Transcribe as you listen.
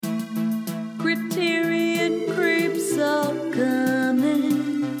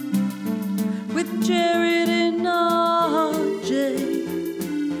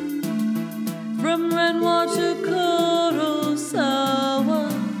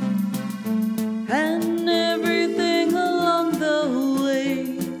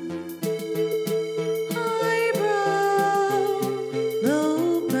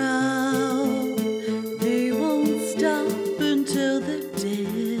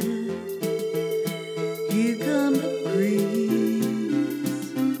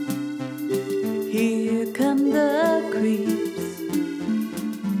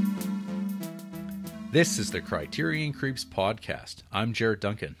This is the Criterion Creeps podcast. I'm Jared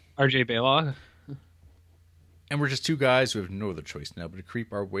Duncan. RJ Baylog. And we're just two guys who have no other choice now but to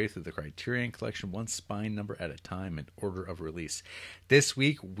creep our way through the Criterion Collection one spine number at a time in order of release. This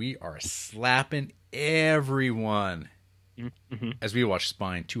week, we are slapping everyone as we watch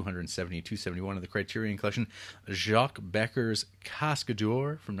Spine 270 271 of the Criterion Collection, Jacques Becker's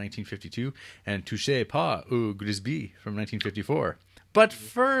Cascadeur from 1952 and Touchez pas au Grisby from 1954. But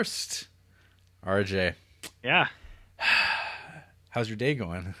first, RJ. Yeah. How's your day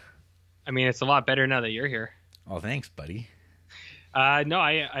going? I mean, it's a lot better now that you're here. Oh, thanks, buddy. No,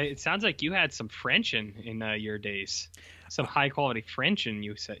 it sounds like you had some French in your days. Some high quality French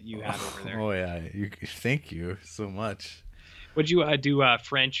you had over there. Oh yeah, thank you so much. Would you do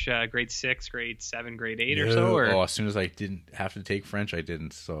French grade 6, grade 7, grade 8 or so? Or? Oh, as soon as I didn't have to take French, I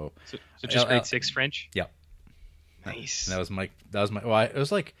didn't. So just grade 6 French. Yeah. Nice. And that was my. Well, it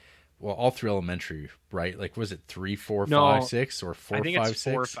was like, all through elementary, right? Like, was it 3, 4, No, 5, 6, or 4, I think 5, it's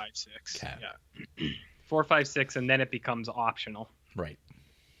 6? 4, 5, 6. Okay. Yeah. 4, 5, 6, and then it becomes optional. Right. Do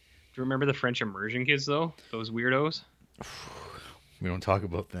you remember the French immersion kids though? Those weirdos. We don't talk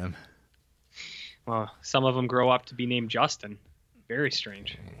about them. Well, some of them grow up to be named Justin. Very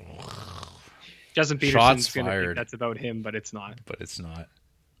strange. Justin Peterson's going to think that's about him, but it's not. But it's not.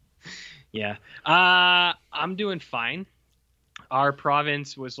 Yeah. I'm doing fine. Our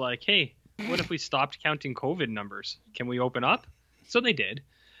province was like, hey, what if we stopped counting COVID numbers? Can we open up? So they did.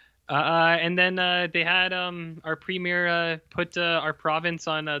 And then they had our premier put our province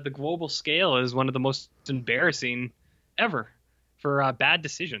on the global scale as one of the most embarrassing ever for bad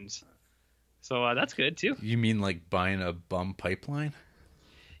decisions. So that's good, too. You mean like buying a bum pipeline?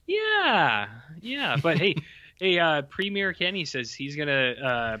 Yeah. But hey, Premier Kenny says he's going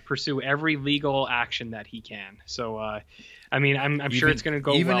to pursue every legal action that he can. So, I mean, I'm sure it's going to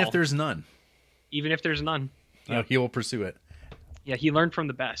go even well. if there's none. Even if there's none. Yeah. He will pursue it. Yeah, he learned from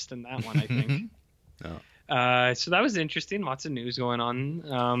the best in that one, I think. No. So that was interesting. Lots of news going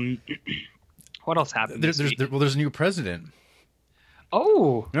on. What else happened this week? There's a new president.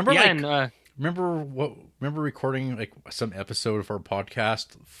 Oh, remember, yeah, remember recording like some episode of our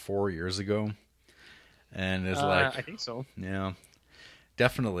podcast 4 years ago, and it's like, I think so. Yeah,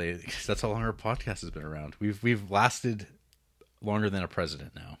 definitely. That's how long our podcast has been around. We've lasted longer than a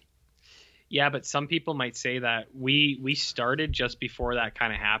president now. Yeah, but some people might say that we started just before that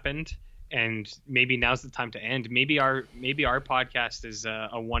kind of happened, and maybe now's the time to end. Maybe our podcast is a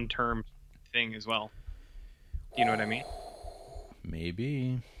one-term thing as well. Do you know what I mean?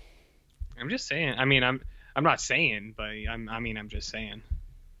 Maybe. I'm just saying. I mean, I'm not saying, but I'm just saying.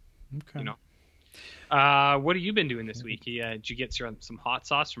 Okay. You know. What have you been doing this week? Did you get some hot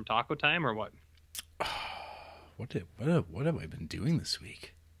sauce from Taco Time or what? What have I been doing this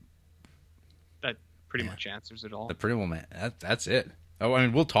week? That pretty much answers it all. The pretty woman. That's it. Oh, I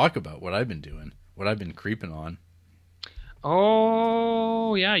mean, we'll talk about what I've been doing, what I've been creeping on.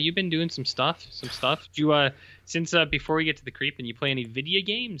 Oh yeah, you've been doing some stuff. Do you since before we get to the creeping, you play any video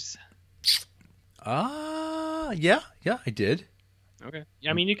games? Yeah, I did. Okay. Yeah,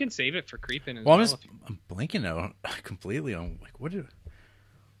 I mean, you can save it for creeping as well. well. I'm blanking out completely on like what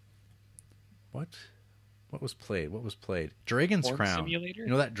was played? What was played? Dragon's Form Crown. Simulator? You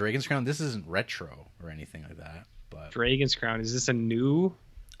know that Dragon's Crown? This isn't retro or anything like that. But Dragon's Crown, is this a new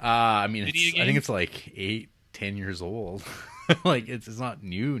I mean, video game? I think it's like 8-10 years old. Like it's not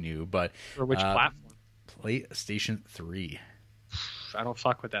new, but for which platform? PlayStation 3. I don't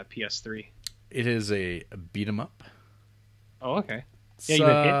fuck with that PS3. It is a beat 'em up. Oh, okay. Yeah, you've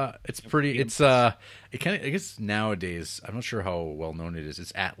been hit. It's pretty. It's it kind of. I guess nowadays, I'm not sure how well known it is.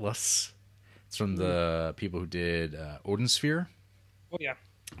 It's Atlas. It's from the people who did Odin Sphere. Oh yeah,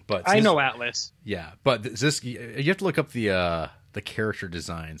 but I know Atlas. Yeah, but this you have to look up the character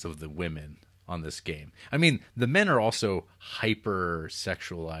designs of the women on this game. I mean, the men are also hyper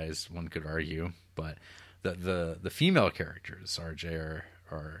sexualized. One could argue, but the female characters, RJ,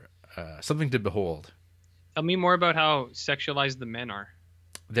 are something to behold. Tell me more about how sexualized the men are.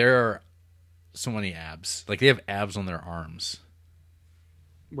 There are so many abs. Like they have abs on their arms.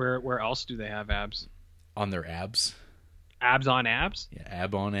 Where else do they have abs? On their abs. Abs on abs? Yeah,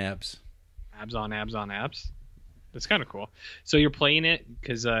 ab on abs. Abs on abs on abs. That's kind of cool. So you're playing it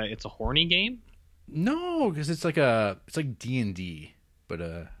because it's a horny game? No, because it's like D&D, but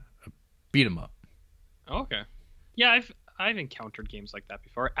a beat 'em up. Oh, okay. Yeah, I've encountered games like that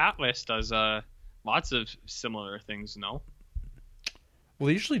before. Atlas does lots of similar things. No. Well,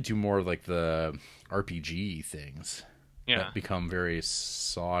 they usually do more of like the RPG things. Yeah. That become very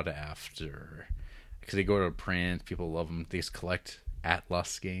sought after because they go to print. People love them. They just collect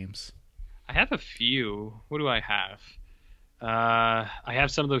Atlas games. I have a few. What do I have? I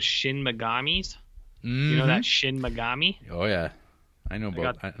have some of those Shin Megamis. You know that Shin Megami? Oh yeah, I know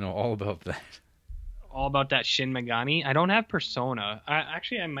all about that. All about that Shin Megami. I don't have Persona. I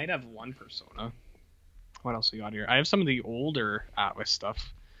might have one Persona. What else we got here? I have some of the older Atlas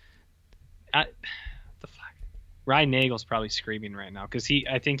stuff. The fuck? Ryan Nagel's probably screaming right now because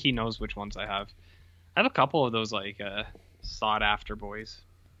I think he knows which ones I have. I have a couple of those like sought after boys.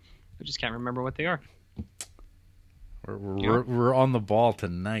 I just can't remember what they are. We're on the ball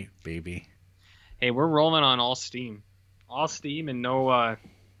tonight, baby. Hey, we're rolling on all steam and no.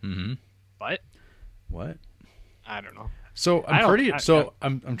 But what? I don't know. So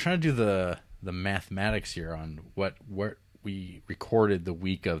I'm trying to do the mathematics here on what we recorded the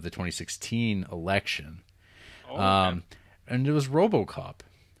week of the 2016 election. Oh, okay. And it was RoboCop.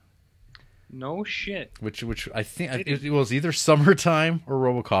 No shit. Which I think it was either summertime or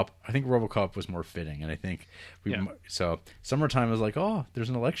RoboCop. I think RoboCop was more fitting, and I think so. Summertime was like, oh, there's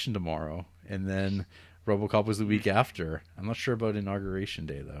an election tomorrow, and then RoboCop was the week after. I'm not sure about Inauguration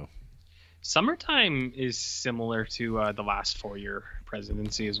Day though. Summertime is similar to the last 4-year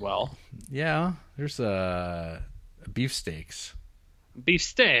presidency as well. Yeah, there's beefsteaks.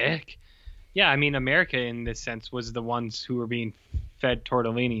 Beefsteak. Yeah, I mean, America in this sense was the ones who were being fed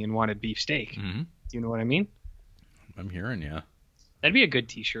tortellini and wanted beefsteak. Mm-hmm. Do you know what I mean? I'm hearing you. That'd be a good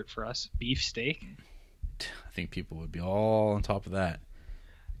T-shirt for us. Beefsteak. I think people would be all on top of that.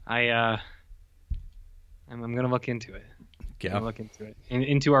 I'm gonna look into it. Yeah. I'm gonna look into it.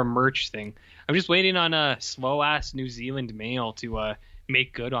 Into our merch thing. I'm just waiting on a slow ass New Zealand mail to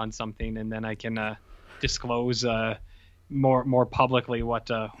make good on something, and then I can disclose more publicly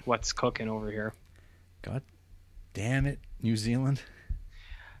what's cooking over here. God damn it, New Zealand.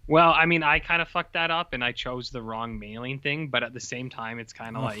 Well, I mean, I kind of fucked that up, and I chose the wrong mailing thing. But at the same time, it's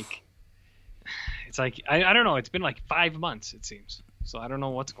kind of like, it's like I don't know. It's been like 5 months, it seems. So I don't know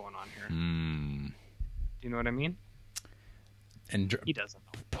what's going on here. Do you know what I mean? And he doesn't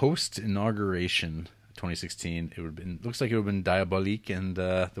know. Post inauguration 2016, looks like it would have been Diabolique and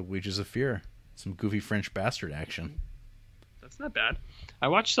the Wages of Fear. Some goofy French bastard action. That's not bad. I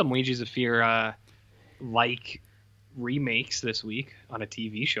watched some Wages of Fear remakes this week on a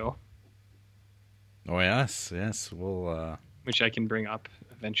TV show. Oh yes, we'll which I can bring up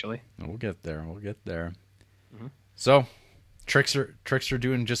eventually. We'll get there. Mm-hmm. So, tricks are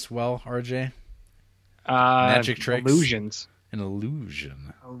doing just well, RJ. Magic tricks, illusions, an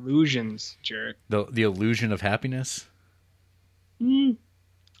illusion, Jared. The illusion of happiness.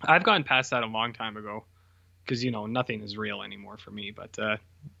 I've gotten past that a long time ago, because nothing is real anymore for me. But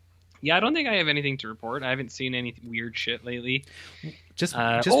yeah, I don't think I have anything to report. I haven't seen any weird shit lately. Just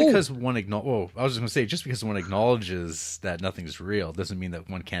because one just because one acknowledges that nothing's real doesn't mean that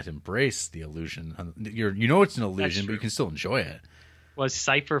one can't embrace the illusion. It's an illusion, but you can still enjoy it. Well, as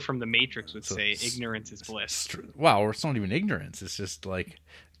Cypher from the Matrix would say, ignorance is bliss. Wow, it's not even ignorance. It's just like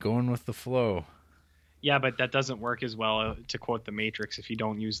going with the flow. Yeah, but that doesn't work as well, to quote the Matrix, if you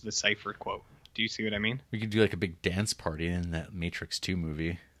don't use the Cypher quote. Do you see what I mean? We could do like a big dance party in that Matrix 2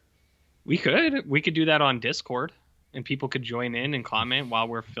 movie. We could do that on Discord, and people could join in and comment while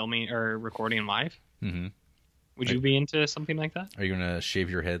we're filming or recording live. Mm-hmm. Would you be into something like that? Are you gonna shave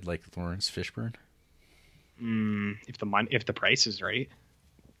your head like Lawrence Fishburne? If the price is right.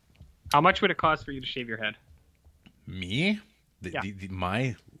 How much would it cost for you to shave your head? Me?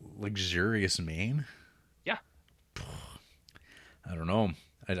 My luxurious mane? Yeah. I don't know.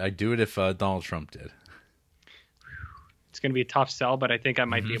 I'd do it if Donald Trump did. It's going to be a tough sell, but I think I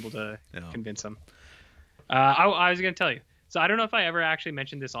might be able to convince him. I was going to tell you. So I don't know if I ever actually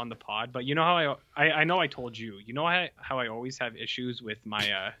mentioned this on the pod, but you know how I know I told you. You know how I always have issues with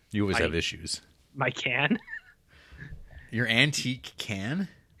my... you always have issues. My can? Your antique can?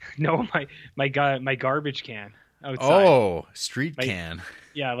 No, my garbage can outside. Oh, street can.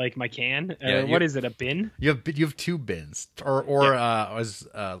 Yeah, like my can. Yeah, what is it? A bin? You have two bins, or as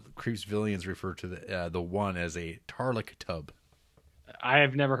Creeps Villians refer to the one as a Tarlic tub. I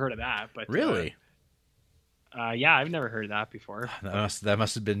have never heard of that, but really, yeah, I've never heard of that before. That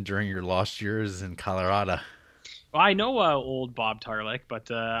must have been during your lost years in Colorado. Well, I know old Bob Tarlic,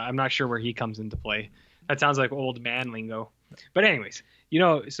 but I'm not sure where he comes into play. That sounds like old man lingo. But anyways,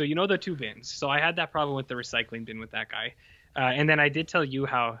 so the two bins. So I had that problem with the recycling bin with that guy. And then I did tell you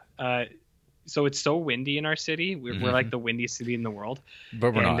how, so it's so windy in our city. We're like the windiest city in the world.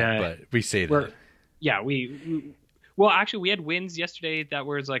 But we're not, but we say that. Yeah, well, actually, we had winds yesterday that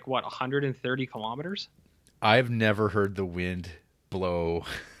was like, 130 kilometers? I've never heard the wind blow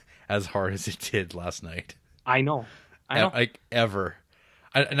as hard as it did last night. I know. Like, ever.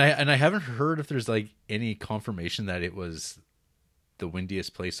 I haven't heard if there's like any confirmation that it was the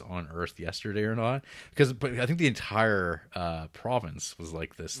windiest place on Earth yesterday or not. But I think the entire province was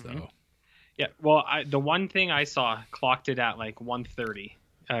like this though. Yeah. Well, the one thing I saw clocked it at like 130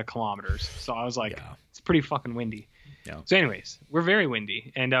 kilometers. So I was like, it's pretty fucking windy. Yeah. So anyways, we're very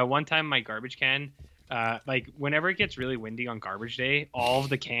windy. And one time my garbage can, like whenever it gets really windy on garbage day, all of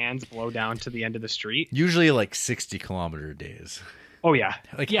the cans blow down to the end of the street. Usually like 60-kilometer days. Oh yeah.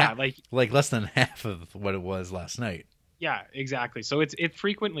 Like less than half of what it was last night. Yeah, exactly. So it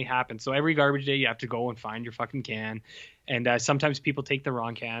frequently happens. So every garbage day you have to go and find your fucking can. And sometimes people take the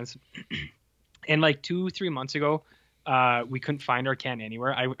wrong cans. And like 2-3 months ago, we couldn't find our can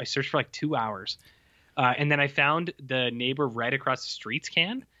anywhere. I searched for like 2 hours. And then I found the neighbor right across the street's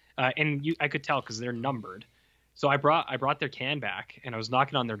can. And I could tell because they're numbered. So I brought their can back and I was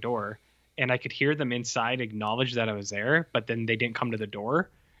knocking on their door and I could hear them inside acknowledge that I was there, but then they didn't come to the door.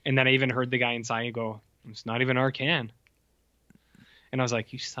 And then I even heard the guy inside go, "It's not even our can." And I was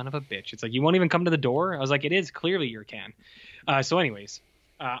like, "You son of a bitch." It's like, "You won't even come to the door?" I was like, "It is clearly your can." So anyways,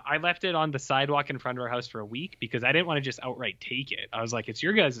 I left it on the sidewalk in front of our house for a week because I didn't want to just outright take it. I was like, "It's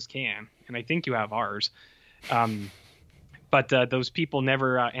your guys' can, and I think you have ours." But those people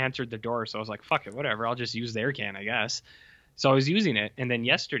never answered the door, so I was like, "Fuck it, whatever. I'll just use their can, I guess." So I was using it, and then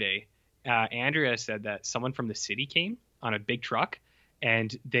yesterday, Andrea said that someone from the city came on a big truck,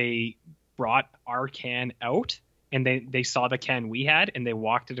 and they brought our can out. And they saw the can we had, and they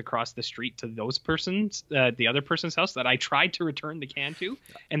walked it across the street to those persons, the other person's house that I tried to return the can to.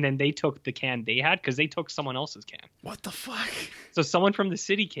 And then they took the can they had because they took someone else's can. What the fuck? So someone from the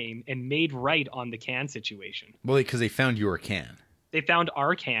city came and made right on the can situation. Well, because they found your can. They found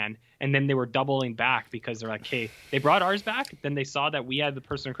our can, and then they were doubling back because they're like, "Hey, they brought ours back." Then they saw that we had the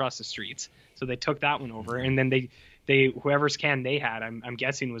person across the streets, so they took that one over. And then they whoever's can they had, I'm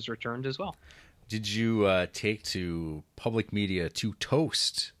guessing, was returned as well. Did you take to public media to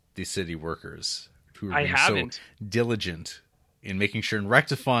toast the city workers who are being so diligent in making sure and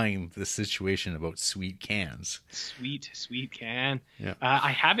rectifying the situation about sweet cans? Sweet can. Yeah.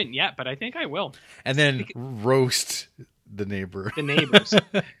 I haven't yet, but I think I will. And then roast the neighbor. The neighbors.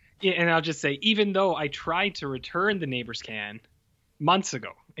 Yeah, and I'll just say, even though I tried to return the neighbor's can months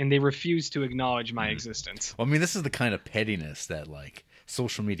ago, and they refused to acknowledge my existence. Well, I mean, this is the kind of pettiness that like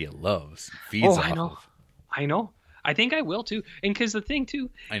social media loves, feeds off of. I know. I think I will too. And because the thing too,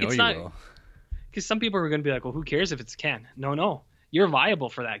 I know will. Because some people are going to be like, "Well, who cares if it's a can?" No. You're liable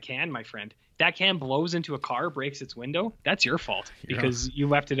for that can, my friend. That can blows into a car, breaks its window. That's your fault because you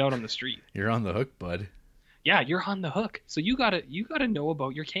left it out on the street. You're on the hook, bud. Yeah, you're on the hook. So you gotta know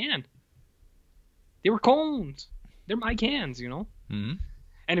about your can. They were cones. They're my cans, you know. Mm-hmm.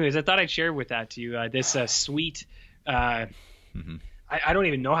 Anyways, I thought I'd share with that to you this sweet. I don't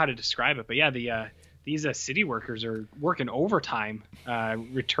even know how to describe it, but yeah, these city workers are working overtime,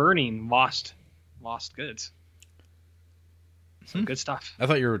 returning lost goods. Some good stuff. I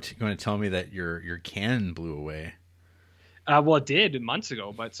thought you were going to tell me that your can blew away. Well, it did months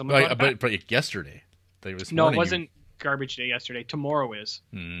ago, but someone. But yesterday, no, it wasn't garbage day yesterday. Tomorrow is.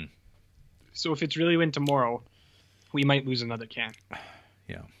 Mm-hmm. So if it's really wind tomorrow, we might lose another can.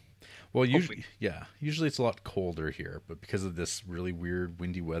 Yeah. Well, usually it's a lot colder here, but because of this really weird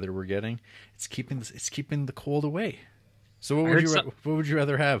windy weather we're getting, it's keeping the cold away. So what would you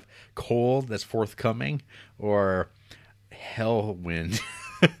rather have? Cold that's forthcoming, or hell wind?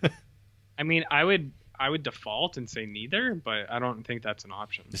 I mean, I would default and say neither, but I don't think that's an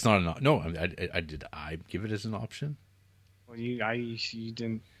option. It's not an option. No, I give it as an option. Well, you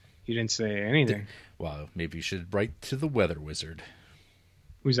didn't say anything. Well, maybe you should write to the weather wizard.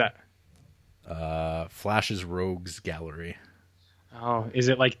 Who's that? Flash's Rogues Gallery. Oh, is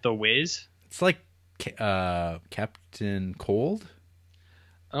it like The Wiz? It's like Captain Cold.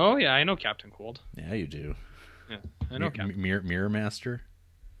 Oh yeah, I know Captain Cold. Yeah, you do. Yeah, I know Captain. Mirror Master.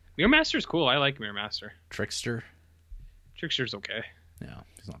 Mirror Master's cool. I like Mirror Master. Trickster. Trickster's okay. No,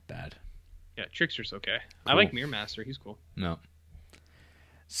 he's not bad. Yeah, Trickster's okay. Cool. I like Mirror Master. He's cool. No.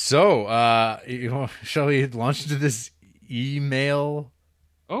 So, shall we launch into this email?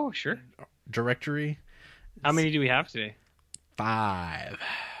 Oh, sure. Directory. How many do we have today? 5.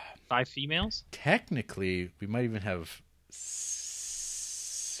 5 females? Technically, we might even have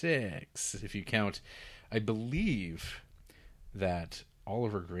 6 if you count. I believe that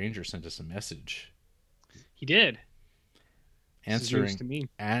Oliver Granger sent us a message. He did. Answering to me.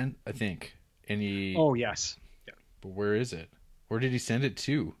 And I think any. Oh yes. Yeah. But where is it? Where did he send it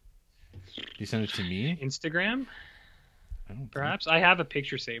to? Did he send it to me? Instagram? I don't. Perhaps I have a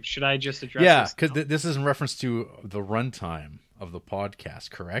picture saved. Should I just address? Yeah, because this is in reference to the runtime of the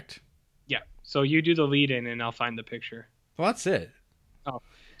podcast, correct? Yeah. So you do the lead in, and I'll find the picture. Well, that's it. Oh,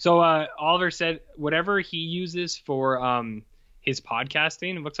 so Oliver said whatever he uses for his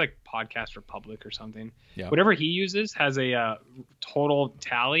podcasting, it looks like Podcast Republic or something. Yeah. Whatever he uses has a total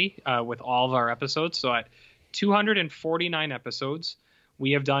tally with all of our episodes. So at 249 episodes,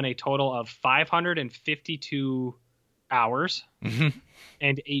 we have done a total of 552 hours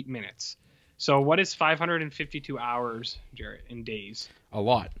and 8 minutes. So what is 552 hours, Jarrett, in days? A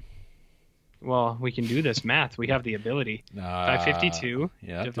lot. Well, we can do this math. We have the ability. 552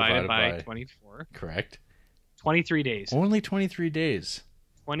 divided by 24. Correct. 23 days. Only 23 days.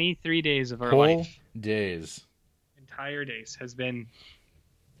 23 days of our Whole life. days. Entire days has been...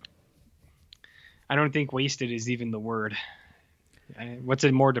 I don't think wasted is even the word. What's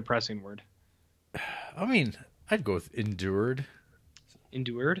a more depressing word? I mean, I'd go with endured.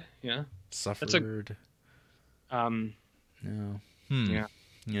 Endured? Yeah. Suffered. No. Yeah.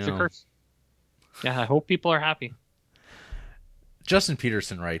 It's a curse. Yeah, I hope people are happy. Justin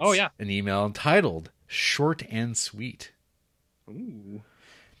Peterson writes an email entitled Short and Sweet. Ooh.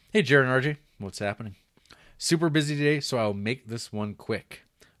 Hey, Jared and RJ. What's happening? Super busy today, so I'll make this one quick.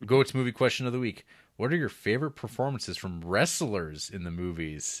 Go to movie question of the week. What are your favorite performances from wrestlers in the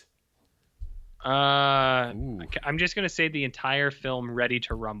movies? I'm just going to say the entire film Ready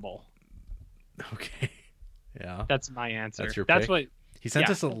to Rumble. Okay. Yeah. That's my answer. That's your pick? What he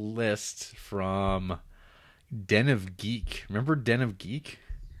sent us a list from Den of Geek. Remember Den of Geek?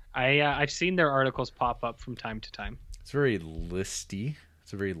 I've seen their articles pop up from time to time. It's very listy.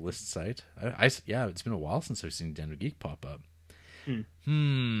 It's a very list site. It's been a while since I've seen Den of Geek pop up.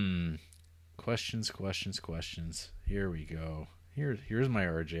 Questions. Here we go. Here's my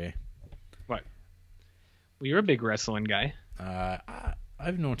RJ. What? Well, you're a big wrestling guy.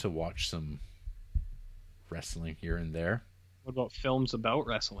 I've known to watch some wrestling here and there. What about films about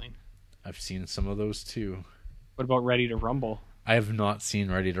wrestling? I've seen some of those too. What about Ready to Rumble? I have not seen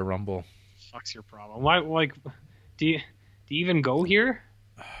Ready to Rumble. Fuck's your problem? Why? Like, do you even go here?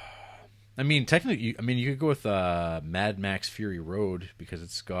 I mean, technically, you could go with Mad Max Fury Road because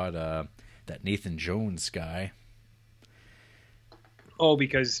it's got that Nathan Jones guy. Oh,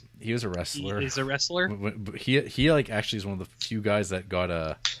 because he was a wrestler. He's a wrestler. He like actually is one of the few guys that got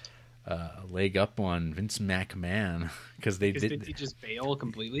a leg up on Vince McMahon because did he just bail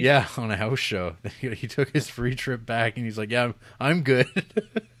completely? Yeah, on a house show. He took his free trip back and he's like, "Yeah, I'm good."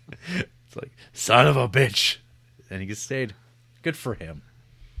 It's like, son of a bitch, and he just stayed. Good for him.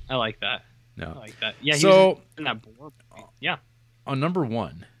 I like that. No, I like that. Yeah. So in that board. Yeah. On number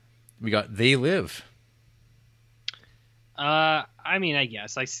 1, we got They Live. I mean, I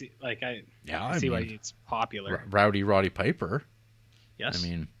guess I see. Like, I see why it's popular. Rowdy Roddy Piper. Yes. I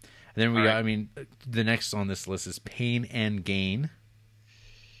mean, and then we got. I mean, the next on this list is Pain and Gain.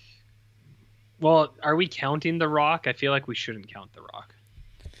 Well, are we counting The Rock? I feel like we shouldn't count The Rock.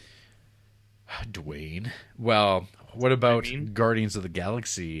 Dwayne. Well, what about Guardians of the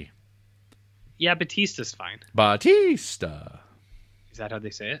Galaxy? Yeah, Batista's fine. Batista. Is that how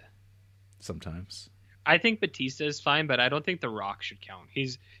they say it? Sometimes. I think Batista is fine, but I don't think The Rock should count.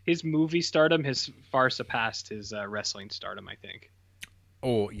 His movie stardom has far surpassed his wrestling stardom, I think.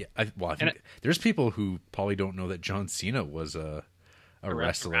 Oh, yeah. I think there's people who probably don't know that John Cena was a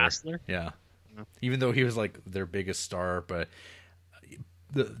wrestler. Yeah. Mm-hmm. Even though he was like their biggest star, but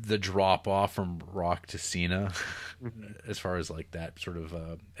the drop off from Rock to Cena, as far as like that sort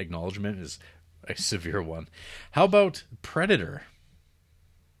of acknowledgement, is a severe one. How about Predator?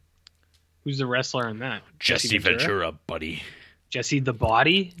 Who's the wrestler in that? Jesse Ventura, buddy. Jesse the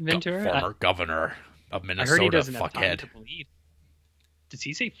Body Ventura? Former governor of Minnesota, I heard he doesn't fuckhead. Have time to bleed. Does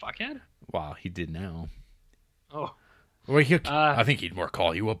he say fuckhead? Wow, he did now. Oh. Well, I think he'd more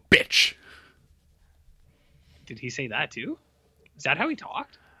call you a bitch. Did he say that too? Is that how he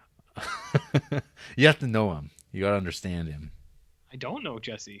talked? You have to know him. You gotta understand him. I don't know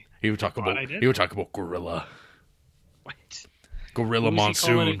Jesse. He would talk about gorilla. What? Gorilla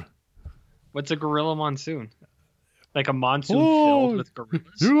monsoon. What's a gorilla monsoon? Like a monsoon filled with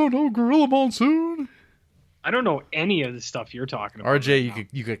gorillas? You don't know Gorilla Monsoon? I don't know any of the stuff you're talking about. RJ, right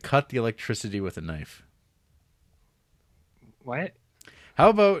you could cut the electricity with a knife. What? How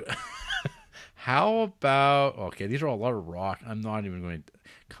about okay, these are a lot of Rock. I'm not even going to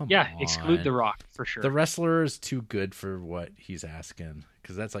come on. Exclude The Rock for sure. The wrestler is too good for what he's asking,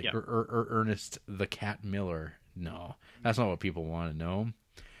 because that's like Ernest the Cat Miller. No, that's not what people want to know.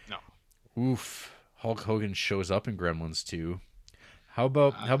 No. Oof. Hulk Hogan shows up in Gremlins 2. How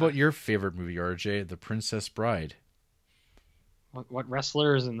about your favorite movie, RJ, The Princess Bride? What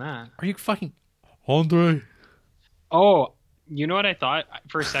wrestler is in that? Are you fucking Andre? Oh, You know what I thought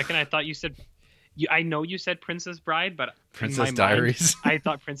for a second? I thought you said, I know you said Princess Bride, but in Princess my Diaries. mind, I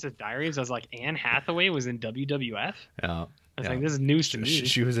thought Princess Diaries. I was like, Anne Hathaway was in WWF. Yeah. I was like, this is news to me.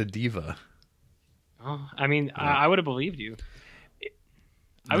 She was a diva. Oh, I mean, Yeah. I would have believed you.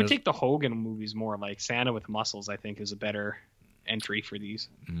 I would There's- take the Hogan movies more. Like Santa with Muscles, I think, is a better entry for these.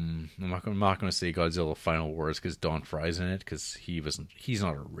 I'm not going to say Godzilla Final Wars because Don Fry's in it because he's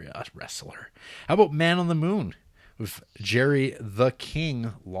not a wrestler. How about Man on the Moon with Jerry the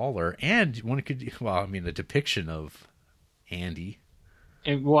King Lawler and a depiction of Andy,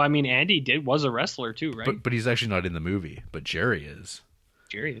 And well, I mean, Andy was a wrestler too, right? but he's actually not in the movie, but Jerry is.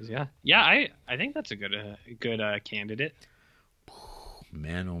 Jerry is, yeah, yeah. I think that's a good candidate.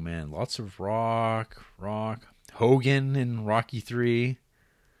 Man, oh man, lots of rock. Hogan in Rocky 3.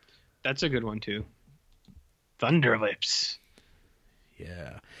 That's a good one too. Thunderlips.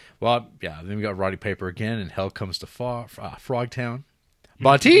 Yeah. Well, yeah, then we got Roddy Piper again, and Hell Comes to Frogtown.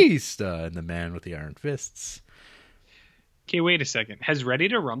 Batista and the Man with the Iron Fists. Okay, wait a second. Has Ready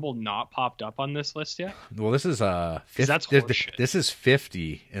to Rumble not popped up on this list yet? Well, this is 50, that's horseshit. this is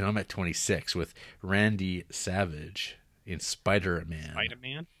 50, and I'm at 26 with Randy Savage in Spider-Man.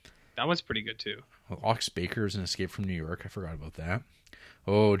 Spider-Man. That was pretty good too. Well, Ox Baker's in Escape from New York. I forgot about that.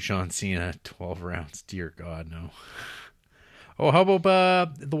 Oh, John Cena, 12 rounds. Dear God, no. Oh, how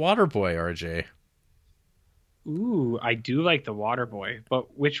about The Waterboy, RJ? Ooh, I do like the Waterboy,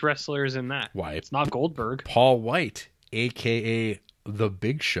 but which wrestler is in that? Why? It's not Goldberg. Paul White, a.k.a. The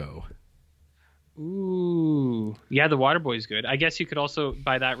Big Show. Ooh, yeah, the Waterboy's good. I guess you could also,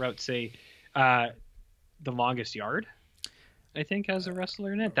 by that route, say The Longest Yard, I think, has a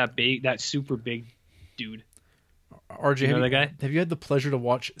wrestler in it. That super big dude. RJ, You know that guy? have you had the pleasure to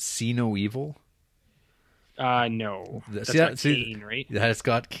watch See No Evil? No. That's See got that- see- Kane, right? That's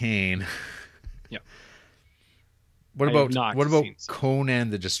got Kane. Yep. What I have about not what about seen some. Conan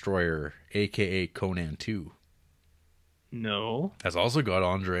the Destroyer, a.k.a. Conan 2? No. Has also got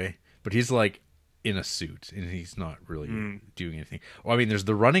Andre, but he's like in a suit and he's not really Hmm. doing anything. Oh, I mean, there's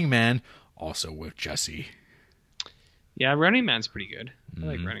the Running Man, also with Jesse. Yeah, Running Man's pretty good. I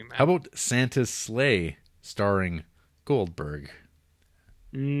like Running Man. How about Santa's Sleigh, starring Goldberg?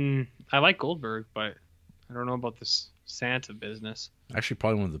 I like Goldberg, but I don't know about this Santa business. Actually,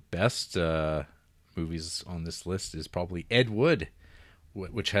 probably one of the best movies on this list is probably Ed Wood,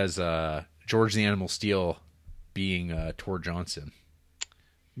 which has George the Animal Steel being Tor Johnson.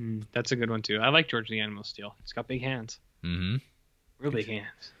 That's a good one too. I like George the Animal Steel. He's got big hands. Mm-hmm. Real big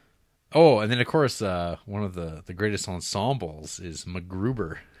hands. Oh, and then of course one of the greatest ensembles is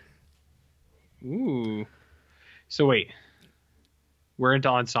MacGruber. Ooh. So wait. We're into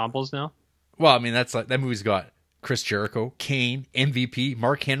ensembles now? Well, I mean that movie's got Chris Jericho, Kane, MVP,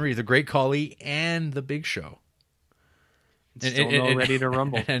 Mark Henry, The Great Khali, and The Big Show. Still no Ready to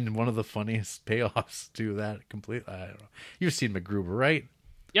Rumble. And one of the funniest payoffs to that completely. I don't know. You've seen MacGruber, right?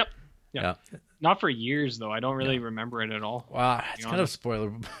 Yep. Yeah. Not for years though. I don't really remember it at all. Wow, it's kind of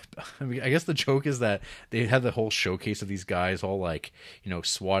spoiler. I mean, I guess the joke is that they have the whole showcase of these guys all like,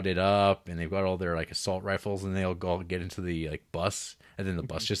 swatted up, and they've got all their like assault rifles, and they'll all get into the like bus, and then the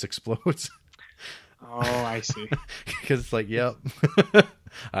bus just explodes. Oh, I see. Because it's like, yep.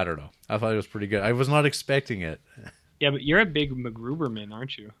 I don't know. I thought it was pretty good. I was not expecting it. Yeah, but you're a big MacGruberman,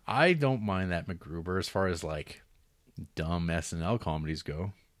 aren't you? I don't mind that MacGruber as far as like dumb SNL comedies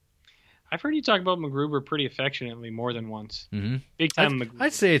go. I've heard you talk about MacGruber pretty affectionately more than once. Mm-hmm. Big time MacGruber.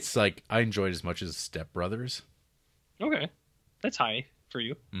 I'd say it's like I enjoyed as much as Step Brothers. Okay. That's high for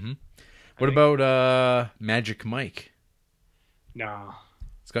you. Mm-hmm. What about Magic Mike? No.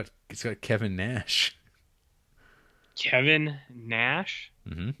 It's got Kevin Nash. Kevin Nash?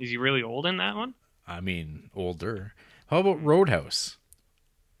 Mm-hmm. Is he really old in that one? I mean, older. How about Roadhouse?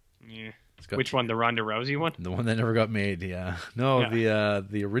 Yeah. It's got Which one? The Ronda Rousey one? The one that never got made. Yeah. No, Yeah.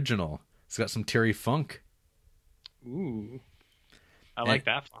 the original. It's got some Terry Funk. Ooh. I like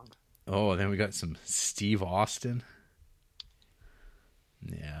that one. Oh, then we got some Steve Austin.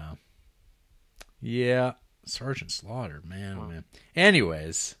 Yeah. Yeah. Sergeant Slaughter, man, oh man.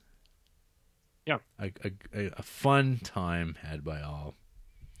 Anyways. Yeah. A fun time had by all.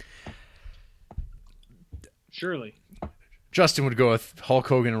 Surely. Justin would go with Hulk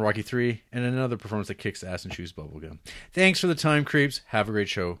Hogan and Rocky 3, and another performance that kicks ass and chews bubblegum. Thanks for the time, creeps. Have a great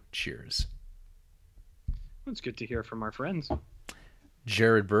show. Cheers. It's good to hear from our friends.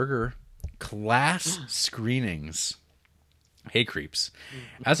 Jared Berger, class screenings. Hey, creeps.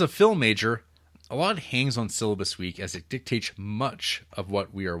 As a film major, A lot hangs on syllabus week as it dictates much of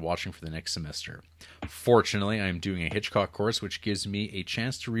what we are watching for the next semester. Fortunately, I am doing a Hitchcock course, which gives me a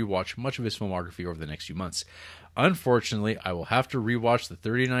chance to rewatch much of his filmography over the next few months. Unfortunately, I will have to rewatch The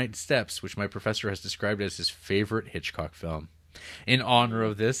 39 Steps, which my professor has described as his favorite Hitchcock film. In honor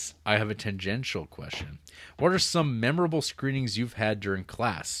of this, I have a tangential question. What are some memorable screenings you've had during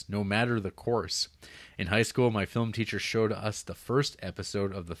class, no matter the course? In high school, my film teacher showed us the first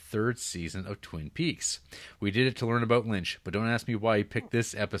episode of the 3rd season of Twin Peaks. We did it to learn about Lynch, but don't ask me why he picked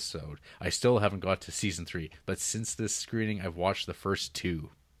this episode. I still haven't got to season 3, but since this screening, I've watched the first 2.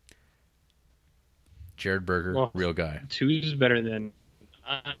 Jared Berger, real guy. 2 is better than...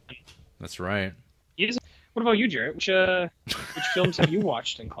 That's right. What about you, Jared? Which films have you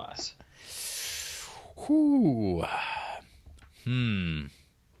watched in class?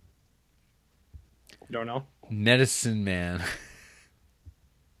 Don't know. Medicine Man.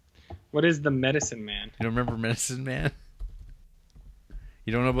 What is The Medicine Man? You don't remember Medicine Man?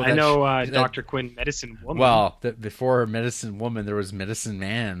 You don't know about that? I know Dr. Quinn, Medicine Woman. Well, before Medicine Woman, there was Medicine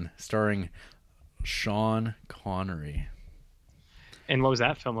Man, starring Sean Connery. And what was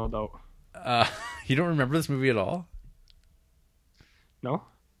that film about? You don't remember this movie at all? No.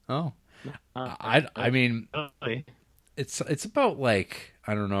 Oh. I mean, it's about, like,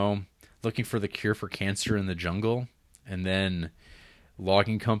 I don't know, looking for the cure for cancer in the jungle, and then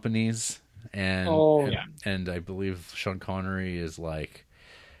logging companies, and I believe Sean Connery is like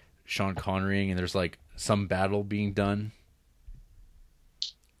Sean Connerying, and there's like some battle being done.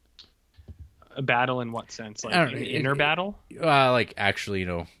 A battle in what sense? Like an inner battle? Like, actually, you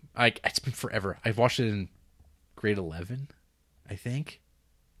know, it's been forever. I've watched it in grade 11, I think,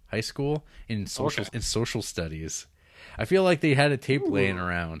 high school, in social studies. I feel like they had a tape laying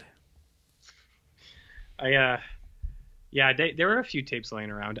around. There were a few tapes laying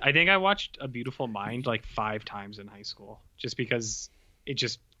around. I think I watched A Beautiful Mind like 5 times in high school, just because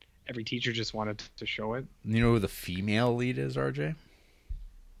every teacher just wanted to show it. You know who the female lead is, RJ?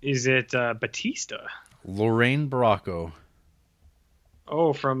 Is it Batista? Lorraine Bracco.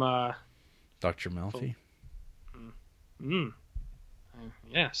 Oh, from Dr. Melfi.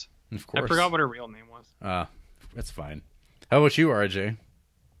 Yes. Of course. I forgot what her real name was. That's fine. How about you, RJ?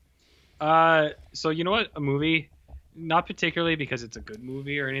 So you know what? A movie, not particularly because it's a good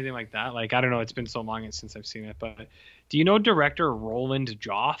movie or anything like that. Like, I don't know. It's been so long since I've seen it, but do you know director Roland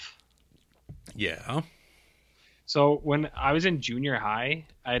Joff? Yeah. So when I was in junior high,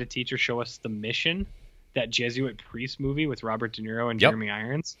 I had a teacher show us The Mission, that Jesuit priest movie with Robert De Niro and Jeremy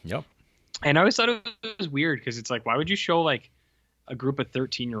Irons. Yep. And I always thought it was weird because it's like, why would you show like a group of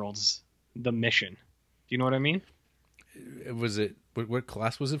 13-year-olds The Mission? Do you know what I mean? Was it what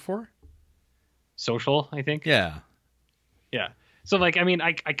class was it for? Social, I think. Yeah. Yeah. So like, I mean,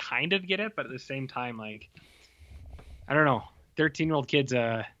 I kind of get it, but at the same time, like, I don't know, 13-year-old kids.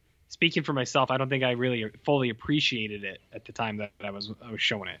 Speaking for myself, I don't think I really fully appreciated it at the time that I was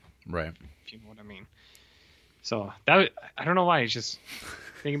showing it. Right. If you know what I mean. So that, I don't know why. It's just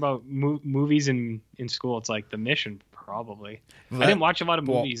thinking about movies in school. It's like The Mission, probably. I didn't watch a lot of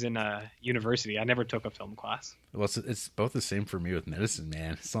movies in university. I never took a film class. Well, it's both the same for me with Medicine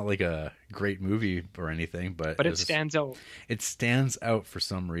Man. It's not like a great movie or anything, but it stands out. It stands out for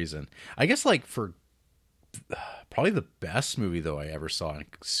some reason. I guess like for probably the best movie though I ever saw in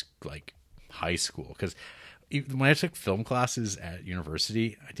like high school, because when I took film classes at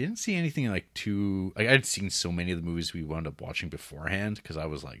university, I didn't see anything like too. Like, I'd seen so many of the movies we wound up watching beforehand because I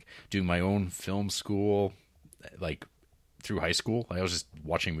was like doing my own film school, like through high school. I was just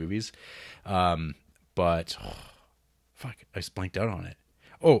watching movies, but fuck, I just blanked out on it.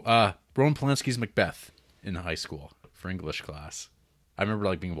 Roman Polanski's Macbeth in high school for English class. I remember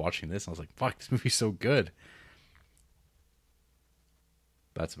like watching this, and I was like, "Fuck, this movie's so good."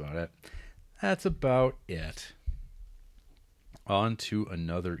 That's about it. That's about it. On to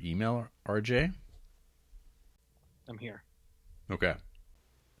another email, RJ. I'm here. Okay.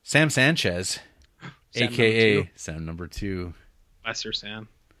 Sam Sanchez, a.k.a. Sam number 2. Lesser Sam.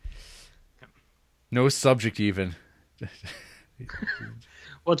 No subject even.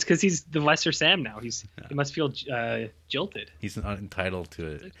 Well, it's because he's the Lesser Sam now. He must feel jilted. He's not entitled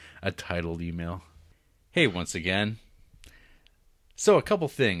to a titled email. Hey, once again. So, a couple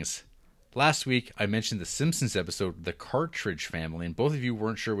things. Last week, I mentioned the Simpsons episode, The Cartridge Family, and both of you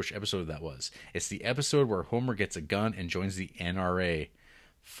weren't sure which episode that was. It's the episode where Homer gets a gun and joins the NRA.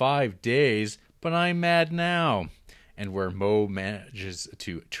 5 days, but I'm mad now. And where Moe manages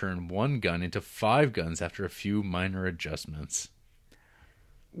to turn one gun into 5 guns after a few minor adjustments.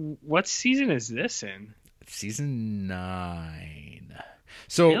 What season is this in? Season 9.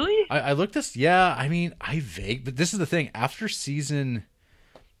 So Really? I looked this. Yeah, I mean, but this is the thing. After season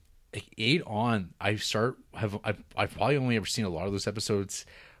like 8 on, I've probably only ever seen a lot of those episodes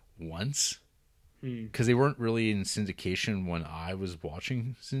once because they weren't really in syndication when I was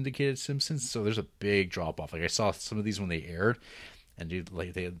watching syndicated Simpsons. So there's a big drop off. Like I saw some of these when they aired, and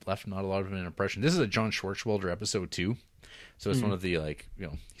they had left not a lot of an impression. This is a John Swartzwelder episode too, so it's one of the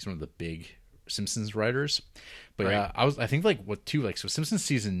he's one of the big Simpsons writers. But Right. yeah, I think so Simpsons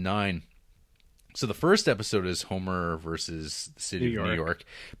season 9. So the first episode is Homer versus the city of New York.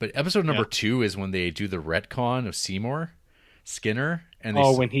 But episode number 2 is when they do the retcon of Skinner. And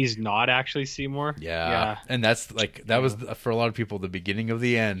when he's not actually Seymour? Yeah. And that's like, that was for a lot of people the beginning of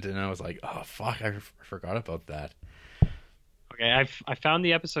the end. And I was like, oh, fuck, I forgot about that. Okay, I found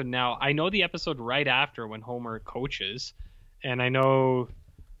the episode now. I know the episode right after when Homer coaches. And I know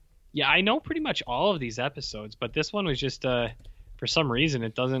pretty much all of these episodes. But this one was just, for some reason,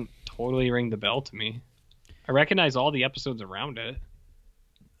 it doesn't totally ring the bell to me. I recognize all the episodes around it.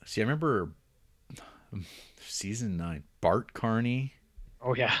 See, I remember season 9, Bart Carney.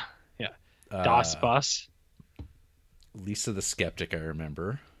 Oh, yeah. Yeah. Das Bus. Lisa the Skeptic, I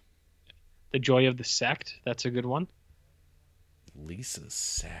remember. The Joy of the Sect. That's a good one. Lisa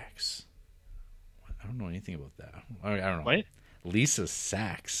Sachs. I don't know anything about that. I don't know. What? Lisa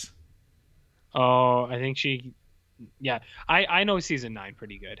Sachs. Oh, I think she... Yeah, I know season 9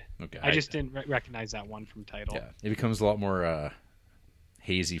 pretty good. Okay. I just didn't recognize that one from title. Yeah, it becomes a lot more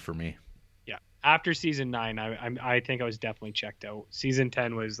hazy for me. Yeah, after season 9, I think I was definitely checked out. Season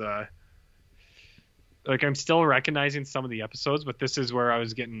 10 was I'm still recognizing some of the episodes, but this is where it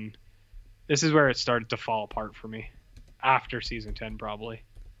started to fall apart for me. After season 10, probably.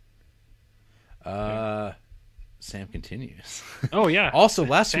 Sam continues. Oh, yeah. Also,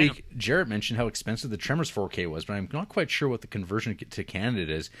 last week, Jarrett mentioned how expensive the Tremors 4K was, but I'm not quite sure what the conversion to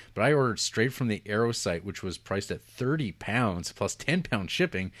Canada is. But I ordered straight from the Arrow site, which was priced at £30 plus £10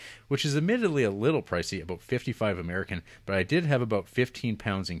 shipping, which is admittedly a little pricey, about $55 American. But I did have about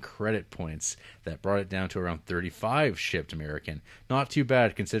 £15 in credit points that brought it down to around $35 shipped American. Not too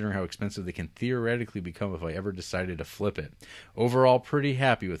bad, considering how expensive they can theoretically become if I ever decided to flip it. Overall, pretty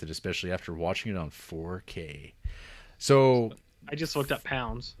happy with it, especially after watching it on 4K. So I just looked up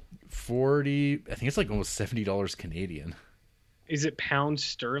pounds. 40, I think it's like almost $70 Canadian. Is it pounds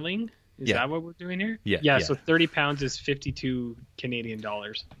sterling? Is that what we're doing here? Yeah. So 30 pounds is 52 Canadian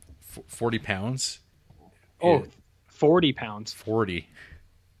dollars. 40 pounds? Oh, 40 pounds. 40.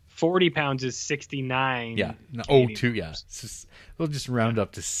 40 pounds is 69. Yeah. No, Canadian we'll just round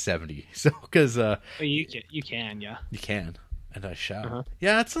up to 70. So, because you can, yeah. You can, and I shall. Uh-huh.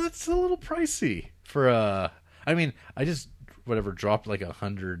 Yeah, it's a little pricey for I mean, I just dropped like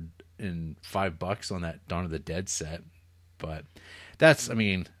 $105 on that Dawn of the Dead set, but that's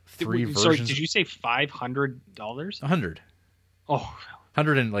three versions. Sorry, did you say $500? 100. Oh,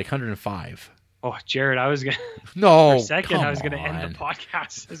 105. Oh, Jared, I was gonna. No, for a second, I was gonna on. end the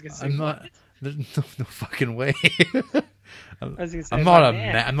podcast. I was gonna say, I'm not. There's no fucking way. I was gonna say, I'm not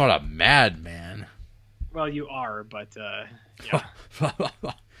I'm not a madman. Well, you are, but yeah.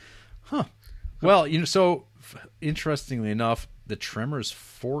 Huh. Well, so interestingly enough, the Tremors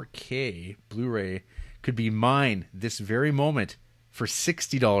 4K Blu-ray could be mine this very moment for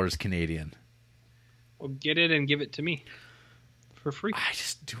 $60 Canadian. Well, get it and give it to me for free.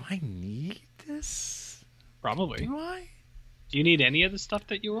 Do I need this? Probably. Do I? Do you need any of the stuff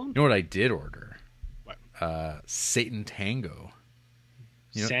that you own? You know what I did order? What? Satan Tango.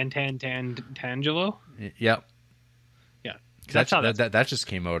 Santangelo? Yep. Yeah. That just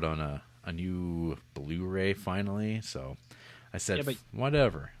came out on a new Blu-ray finally, so I said,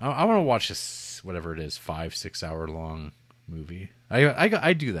 whatever. I want to watch this, whatever it is, 5-6 hour long movie.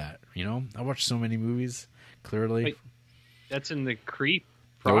 I do that, I watch so many movies, clearly. Wait, that's in the Creep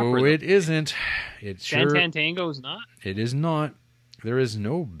proper. No, it isn't. Santango is not? It is not. There is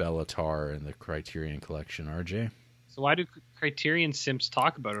no Bellatar in the Criterion Collection, RJ. So why do Criterion simps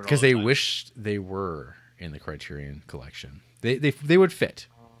talk about it? Because they wished they were in the Criterion Collection. They would fit,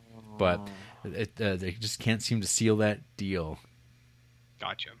 but they just can't seem to seal that deal.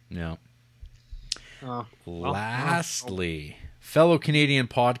 Gotcha. No. Well, lastly, fellow Canadian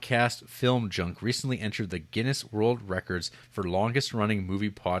podcast Film Junk recently entered the Guinness World Records for longest running movie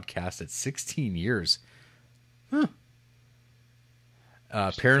podcast at 16 years. Huh.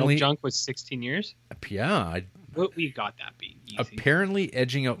 Apparently, Film Junk was 16 years? Yeah. We got that beat. Easy. Apparently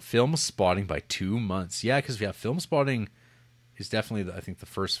edging out Film Spotting by 2 months. Yeah, because Film Spotting is definitely, I think,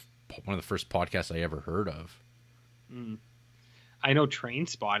 one of the first podcasts I ever heard of. I know Train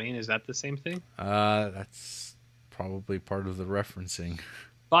Spotting. Is that the same thing? That's probably part of the referencing.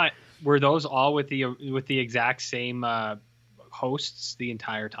 But were those all with the exact same hosts the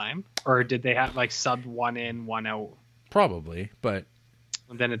entire time, or did they have like subbed one in, one out? Probably, but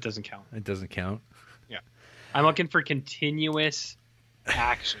Then it doesn't count. it doesn't count. Yeah, I'm looking for continuous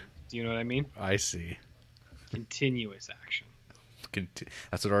action. Do you know what I mean? I see. Continuous action.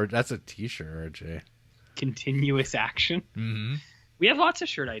 That's a t-shirt, RJ. Continuous action. Mm-hmm. We have lots of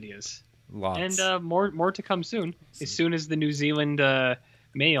shirt ideas, Lots. and more to come soon. As soon as the New Zealand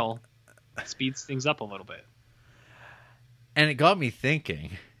mail speeds things up a little bit. And it got me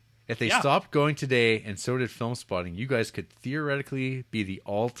thinking, if they stopped going today and so did Film Spotting, you guys could theoretically be the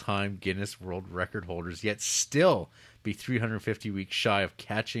all-time Guinness World Record holders, yet still be 350 weeks shy of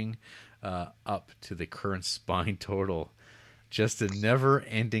catching up to the current spine total. Just a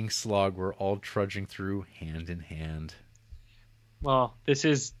never-ending slog we're all trudging through hand in hand. Well, this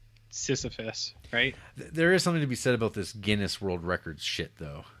is Sisyphus, right? There is something to be said about this Guinness World Records shit,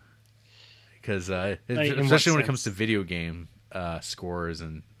 though. Because especially when it comes to video game scores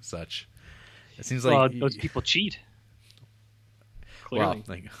and such, it seems like those people cheat. Clearly.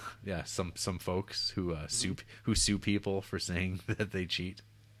 Well, some folks who sue people for saying that they cheat.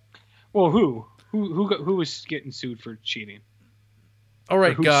 Well, who was getting sued for cheating? All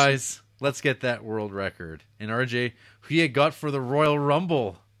right, guys, let's get that world record. And RJ, who you got for the Royal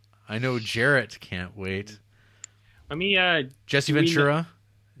Rumble? I know Jarrett can't wait. Let me Jesse Ventura.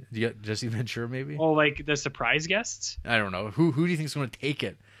 You got Jesse Ventura, maybe? Oh, like the surprise guests? I don't know. Who do you think is going to take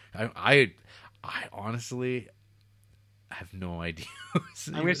it? I honestly have no idea.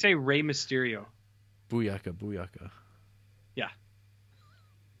 I'm going to say Rey Mysterio. Booyaka.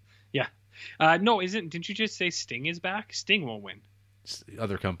 Yeah. No, didn't you just say Sting is back? Sting won't win.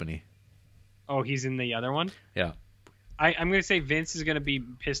 Other company. Oh, he's in the other one? Yeah. I'm going to say Vince is going to be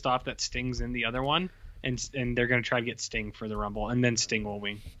pissed off that Sting's in the other one. And they're going to try to get Sting for the Rumble, and then Sting will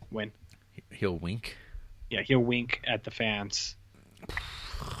win. He'll wink? Yeah, he'll wink at the fans.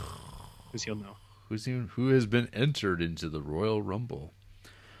 Because he'll know. Who has been entered into the Royal Rumble?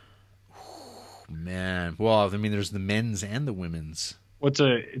 Man. Well, I mean, there's the men's and the women's. It's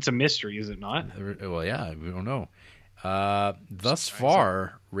a mystery, is it not? Well, yeah, we don't know. Thus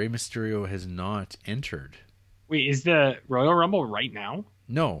far, Rey Mysterio has not entered. Wait, is the Royal Rumble right now?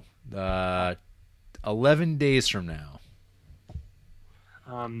 No. 11 days from now.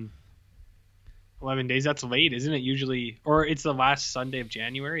 11 days, that's late, isn't it? Usually, or it's the last Sunday of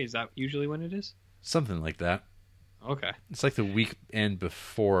January. Is that usually when it is? Something like that. Okay. It's like the weekend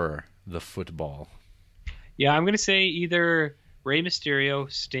before the football. Yeah, I'm going to say either Rey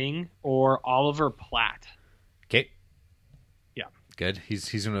Mysterio, Sting, or Oliver Platt. Okay. Yeah. Good.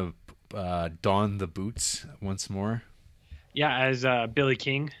 He's going to don the boots once more. Yeah, as Billy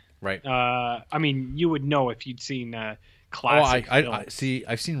King. Right. I mean, you would know if you'd seen classic. I see.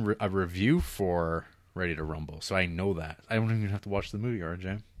 I've seen a review for Ready to Rumble, so I know that. I don't even have to watch the movie,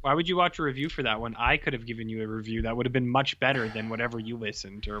 RJ. Why would you watch a review for that one? I could have given you a review that would have been much better than whatever you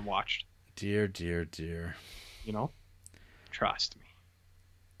listened or watched. Dear. You know? Trust me.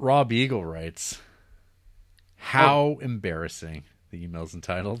 Rob Eagle writes, "How embarrassing." The email's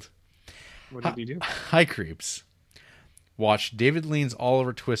entitled. What did he do? Hi, creeps. Watched David Lean's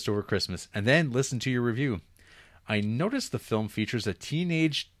Oliver Twist over Christmas, and then listened to your review. I noticed the film features a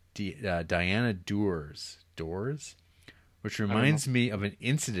teenage Diana Dors, which reminds me of an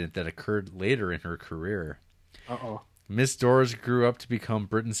incident that occurred later in her career. Uh-oh. Miss Dors grew up to become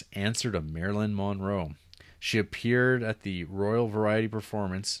Britain's answer to Marilyn Monroe. She appeared at the Royal Variety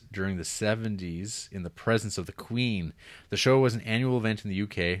Performance during the 70s in the presence of the Queen. The show was an annual event in the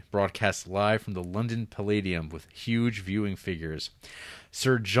UK, broadcast live from the London Palladium with huge viewing figures.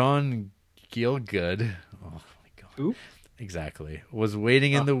 Sir John Gielgud, oh my God, Who? Exactly, was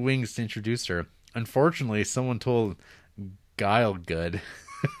waiting in the wings to introduce her. Unfortunately, someone told Gielgud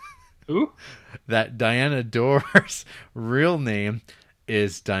Who? that Diana Dors' real name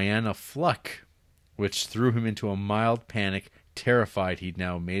is Diana Fluck, which threw him into a mild panic, terrified he'd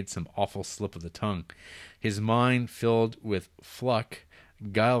now made some awful slip of the tongue. His mind filled with Fluck,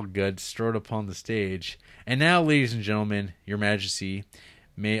 Gielgud strode upon the stage. And now, ladies and gentlemen, your majesty,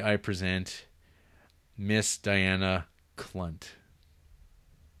 may I present Miss Diana Clunt.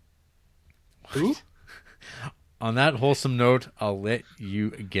 Who? On that wholesome note, I'll let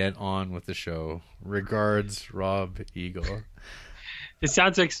you get on with the show. Regards, Rob Eagle. It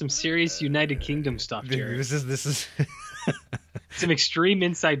sounds like some serious United Kingdom stuff, Jared. This is some extreme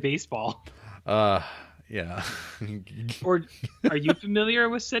inside baseball. Yeah. Or are you familiar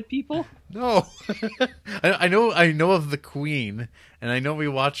with said people? No. I know of the Queen, and I know we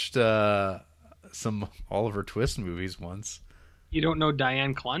watched some Oliver Twist movies once. You don't know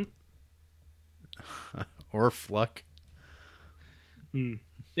Diane Clunt? Or Fluck.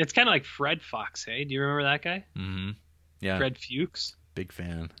 It's kind of like Fred Fox, hey? Do you remember that guy? Mm-hmm. Yeah. Fred Fuchs. Big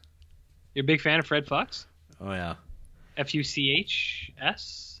fan. You're a big fan of Fred Fox? Oh, yeah. Fuchs?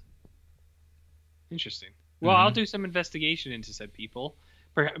 Interesting. Well, I'll do some investigation into said people.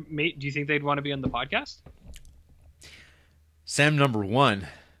 Do you think they'd want to be on the podcast? Sam number 1.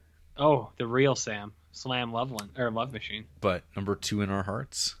 Oh, the real Sam. Slam Love Machine. But number 2 in our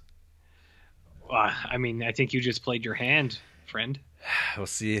hearts. I mean, I think you just played your hand, friend. We'll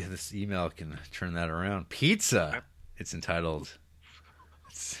see if this email can turn that around. Pizza. It's entitled.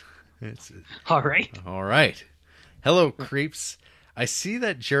 It's all right. All right. Hello, creeps. I see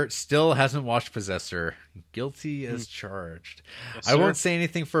that Jarrett still hasn't watched Possessor. Guilty as charged. Yes, I sir. won't say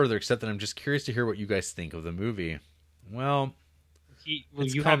anything further except that I'm just curious to hear what you guys think of the movie. Well,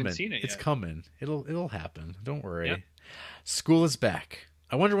 it's you coming. haven't seen it yet. It's coming. It'll happen. Don't worry. Yep. School is back.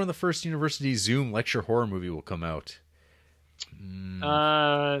 I wonder when the first University Zoom lecture horror movie will come out.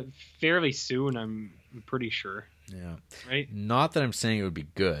 Fairly soon, I'm pretty sure. Yeah. Right? Not that I'm saying it would be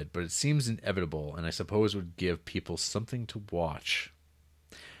good, but it seems inevitable, and I suppose would give people something to watch.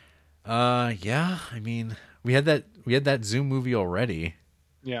 Yeah, I mean, we had that Zoom movie already.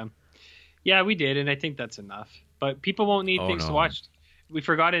 Yeah. Yeah, we did, and I think that's enough. But people won't need things to watch. We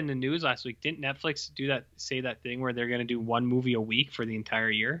forgot in the news last week. Didn't Netflix say that thing where they're going to do one movie a week for the entire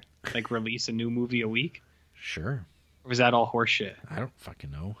year? Like release a new movie a week? Sure. Or was that all horseshit? I don't fucking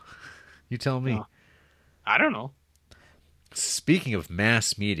know. You tell me. No. I don't know. Speaking of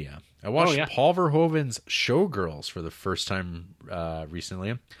mass media, I watched Paul Verhoeven's Showgirls for the first time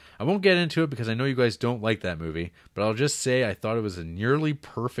recently. I won't get into it because I know you guys don't like that movie, but I'll just say I thought it was a nearly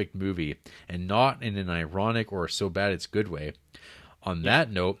perfect movie, and not in an ironic or so bad it's good way. On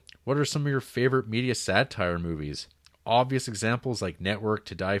that note, what are some of your favorite media satire movies? Obvious examples like Network,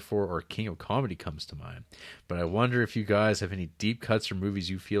 To Die For, or King of Comedy comes to mind, but I wonder if you guys have any deep cuts or movies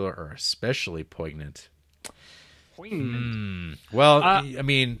you feel are especially poignant. Well, I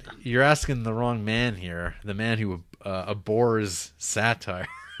mean, you're asking the wrong man here. The man who abhors satire.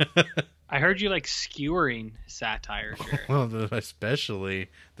 I heard you like skewering satire. Jared. Well,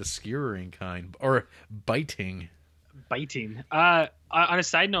 especially the skewering kind, or biting. Biting. On a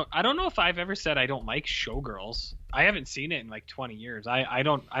side note, I don't know if I've ever said I don't like Showgirls. I haven't seen it in like 20 years. I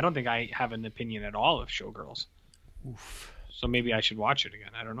don't think I have an opinion at all of Showgirls. Oof. So maybe I should watch it again.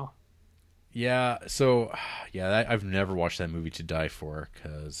 I don't know. Yeah, so, I've never watched that movie To Die For,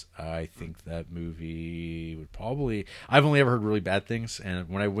 because I think that movie would probably... I've only ever heard really bad things, and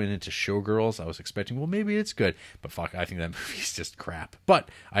when I went into Showgirls, I was expecting, well, maybe it's good, but fuck, I think that movie's just crap. But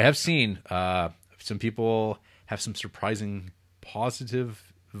I have seen some people have some surprising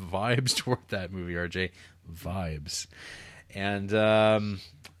positive vibes toward that movie, RJ. Vibes. And, let's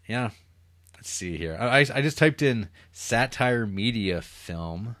see here. I just typed in satire media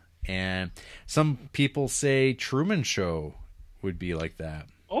film, and some people say Truman Show would be like that.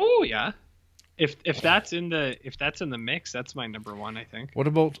 Oh yeah, if that's in the mix, that's my number one, I think. What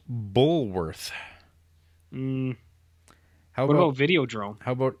about Bullworth? What about Videodrome?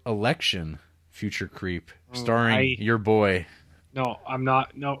 How about Election? Future Creep, starring your boy. No, I'm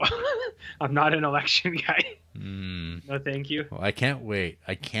not. No, I'm not an Election guy. No, thank you. Well, I can't wait.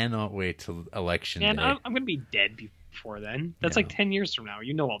 I cannot wait till Election Man, day. I'm gonna be dead before then. That's like 10 years from now.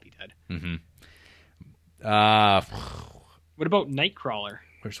 You know I'll be dead. What about Nightcrawler?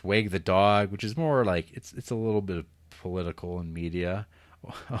 There's Wag the Dog, which is more like it's a little bit of political and media.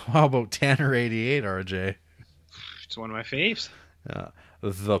 How about Tanner 88, RJ? It's one of my faves.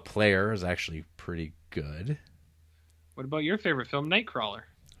 The Player is actually pretty good. What about your favorite film, Nightcrawler?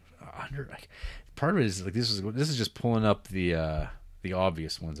 Part of it is like this is just pulling up the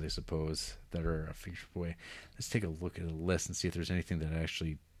obvious ones, I suppose, that are a feature boy. Let's take a look at a list and see if there's anything that I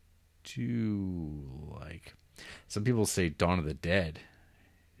actually do like. Some people say Dawn of the Dead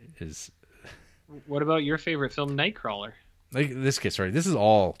is. What about your favorite film, Nightcrawler? Like this gets right. This is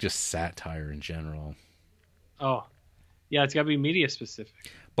all just satire in general. Oh, yeah, it's got to be media specific.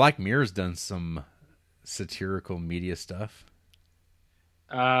 Black Mirror's done some satirical media stuff.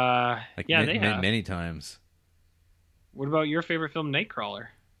 They have many times. What about your favorite film, Nightcrawler?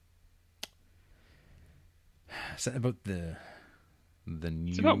 Is that about the news?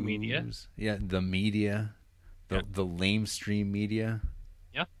 It's about media. Yeah, the media, the lamestream media.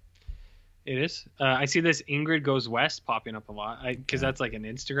 Yeah, it is. I see this Ingrid Goes West popping up a lot because that's like an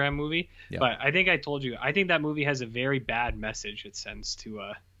Instagram movie. Yeah. But I think I told you, I think that movie has a very bad message it sends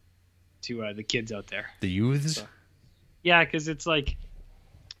to the kids out there. The youths? So, yeah, because it's like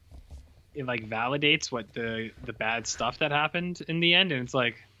it like validates what the bad stuff that happened in the end, and it's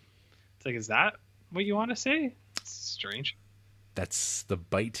like is that what you want to say? It's strange. That's the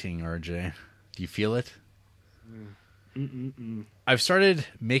biting, RJ. Do you feel it? Mm-mm-mm. I've started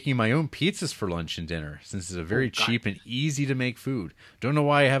making my own pizzas for lunch and dinner since it's a very cheap and easy to make food. Don't know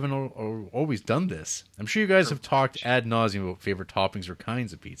why I haven't always done this. I'm sure you guys have talked ad nauseum about favorite toppings or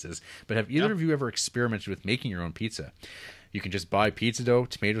kinds of pizzas, but have either of you ever experimented with making your own pizza? You can just buy pizza dough,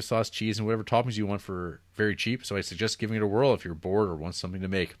 tomato sauce, cheese, and whatever toppings you want for very cheap, so I suggest giving it a whirl if you're bored or want something to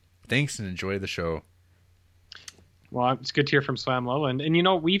make. Thanks and enjoy the show. Well, it's good to hear from Swam Lola. And you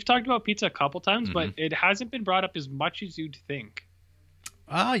know, we've talked about pizza a couple times, but it hasn't been brought up as much as you'd think.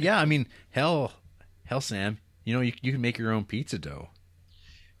 Yeah. I mean, hell, Sam, you know, you can make your own pizza dough.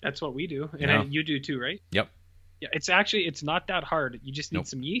 That's what we do. And you do too, right? Yep. Yeah, it's not that hard. You just need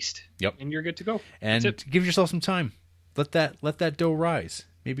some yeast. Yep. And you're good to go. And give yourself some time. Let that dough rise.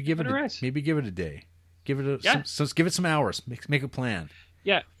 Maybe give it a day. Give it some hours. Make a plan.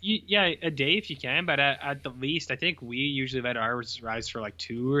 Yeah, a day if you can, but at the least, I think we usually let ours rise for like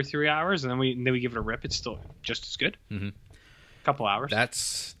 2 or 3 hours, and then we give it a rip. It's still just as good. Mm-hmm. Couple hours.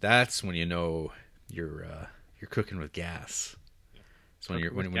 That's when you know you're cooking with gas. It's when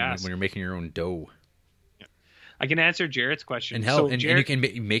you're making your own dough. Yeah. I can answer Jarrett's question. And you can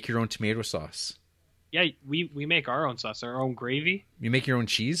make your own tomato sauce. Yeah, we make our own sauce, our own gravy. You make your own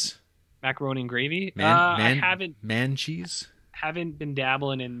cheese? Macaroni and gravy. I haven't been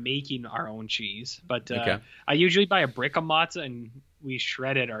dabbling in making our own cheese, but I usually buy a brick of mozza and we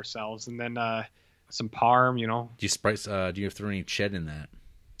shred it ourselves, and then some parm, you know. Do you spice? Do you throw any ched in that?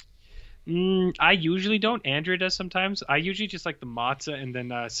 I usually don't. Andrea does sometimes. I usually just like the mozza and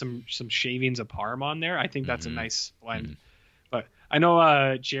then some shavings of parm on there. I think that's a nice blend. But I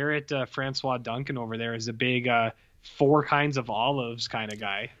know Jarrett Francois Duncan over there is a big 4 kinds of olives kind of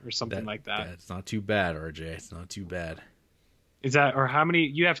guy or something like that. It's not too bad, RJ. It's not too bad. Is that, or how many?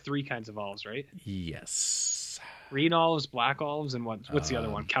 You have 3 kinds of olives, right? Yes. Green olives, black olives, and what's the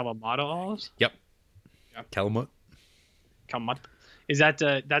other one? Kalamata olives? Yep. Kalamut. Is that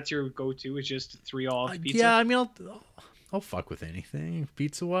that's your go-to? Is just 3 olives pizza? Yeah, I mean, I'll fuck with anything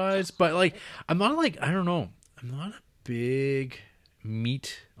pizza wise, but like I'm not a big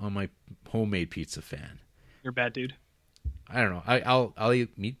meat on my homemade pizza fan. You're a bad dude. I don't know. I'll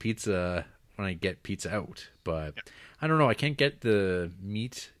eat meat pizza when I get pizza out, but I don't know. I can't get the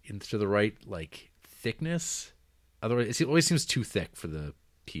meat into the right like thickness. Otherwise, it always seems too thick for the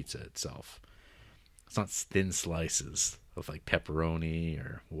pizza itself. It's not thin slices of like pepperoni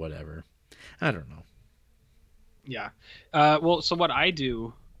or whatever. I don't know. Yeah. Well, so what I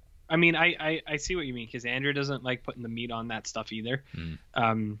do, I mean, I see what you mean, because Andrea doesn't like putting the meat on that stuff either.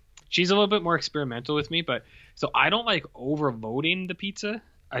 She's a little bit more experimental with me, but so I don't like overloading the pizza.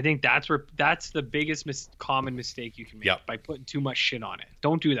 I think that's the biggest common mistake you can make by putting too much shit on it.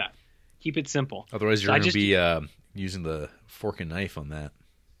 Don't do that. Keep it simple. Otherwise, you're going to be using the fork and knife on that.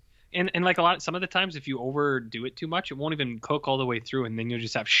 And like some of the times, if you overdo it too much, it won't even cook all the way through, and then you'll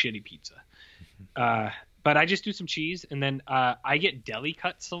just have shitty pizza. But I just do some cheese, and then I get deli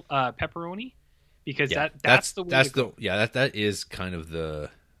cut pepperoni, because that's the way that is kind of the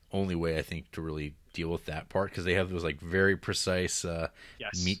only way I think to really deal with that part, because they have those like very precise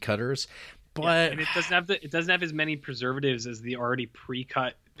meat cutters. But and it doesn't have as many preservatives as the already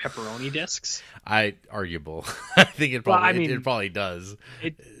pre-cut pepperoni discs. Arguable. I think it probably does.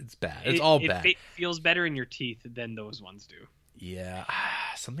 It's bad. It's all bad. It feels better in your teeth than those ones do. Yeah,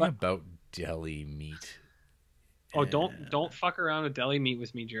 something about deli meat. Oh, don't fuck around with deli meat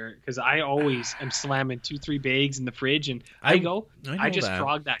with me, Jarrett, because I always am slamming 2-3 bags in the fridge, and I just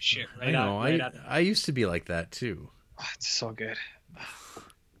frog that shit right out. I know. I used to be like that too. Oh, it's so good,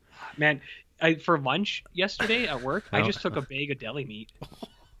 man. For lunch yesterday at work, I just took a bag of deli meat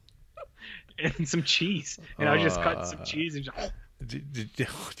and some cheese, and I was just cutting some cheese and just...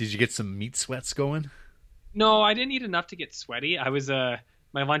 Did you get some meat sweats going? No, I didn't eat enough to get sweaty. I was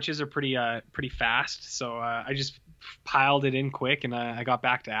my lunches are pretty fast, so I just piled it in quick, and I got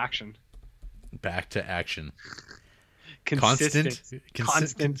back to action. Constant.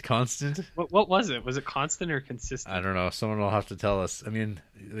 What was it? Was it constant or consistent? I don't know. Someone will have to tell us. I mean,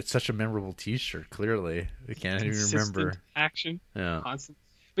 it's such a memorable T-shirt. Clearly, we can't even remember. Action. Yeah. Constant.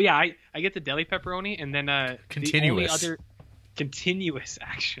 But yeah, I get the deli pepperoni, and then continuous. The only other continuous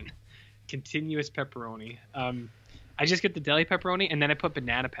action, continuous pepperoni. I just get the deli pepperoni, and then I put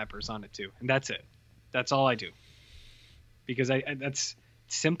banana peppers on it too, and that's it. That's all I do, because that's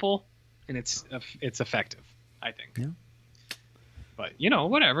simple and it's effective, I think. Yeah. But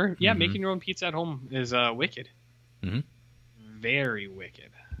whatever. Yeah, making your own pizza at home is wicked. Mm-hmm. Very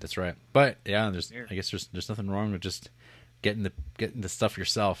wicked. That's right. But yeah, There. I guess there's nothing wrong with just getting the stuff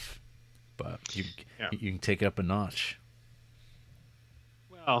yourself. But you can take it up a notch.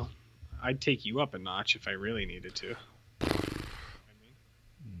 Well, I'd take you up a notch if I really needed to.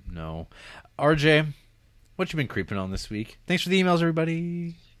 No. RJ, what you been creeping on this week? Thanks for the emails,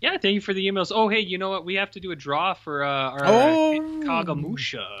 everybody. Yeah, thank you for the emails. Oh, hey, you know what? We have to do a draw for our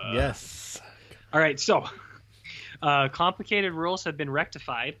Kagamusha. Yes. All right, so complicated rules have been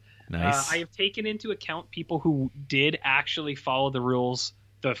rectified. Nice. I have taken into account people who did actually follow the rules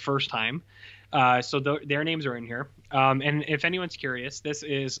the first time. So their names are in here. And if anyone's curious, this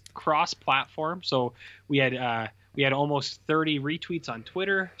is cross-platform. So we had almost 30 retweets on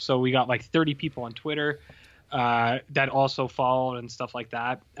Twitter. So we got like 30 people on Twitter that also followed and stuff like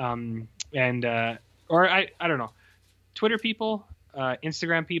that. Or I don't know, Twitter people,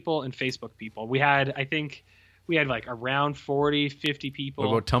 Instagram people, and Facebook people. I think we had like around 40, 50 people.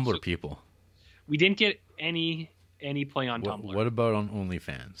 What about Tumblr people? We didn't get any play on Tumblr. What about on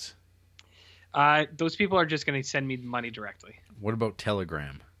OnlyFans? Those people are just going to send me money directly. What about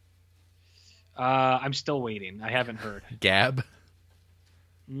Telegram? I'm still waiting. I haven't heard. Gab?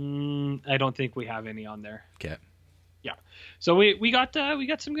 I don't think we have any on there. Okay. Yeah. So we got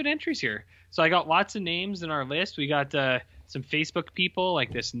some good entries here. So I got lots of names in our list. We got some Facebook people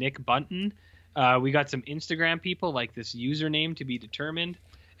like this Nick Bunton. We got some Instagram people like this username to be determined.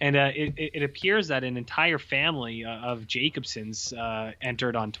 And it appears that an entire family of Jacobsons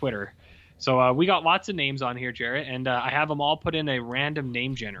entered on Twitter. So we got lots of names on here, Jarrett, and I have them all put in a random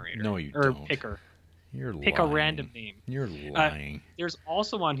name generator. No, you or don't. Picker. You're Pick lying. a random name. You're lying. There's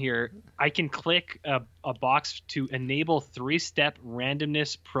also on here, I can click a box to enable 3-step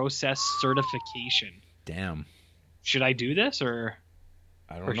randomness process certification. Damn. Should I do this or?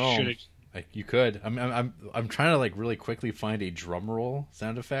 I don't know. You could. I'm trying to like really quickly find a drum roll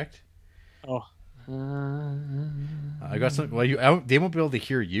sound effect. Oh. I got some. Well, they won't be able to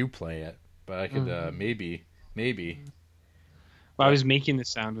hear you play it, but I could maybe. Well, I was making the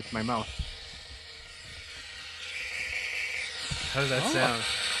sound with my mouth. How does that sound?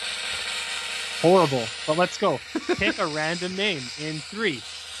 Horrible. But let's go. Pick a random name in 3,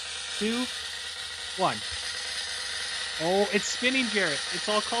 2, 1. Oh, it's spinning, Jarrett. It's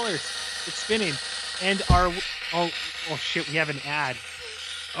all colors. It's spinning. And oh shit, we have an ad.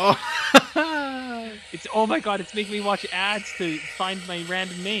 Oh. Oh my god, it's making me watch ads to find my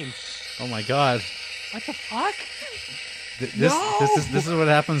random name. Oh my god. What the fuck? This is what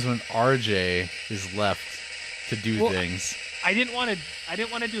happens when RJ is left to do things. I didn't want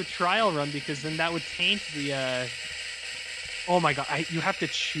to do a trial run because then that would taint the Oh my god, you have to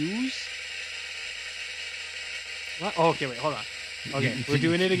choose? What? Oh, okay, wait, hold on. Okay, we're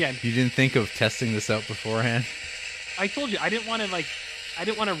doing it again. You didn't think of testing this out beforehand? I told you I didn't want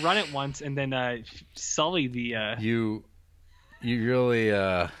to run it once and then sully the You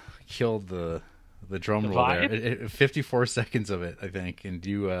really killed the drum roll there. 54 seconds of it, I think, and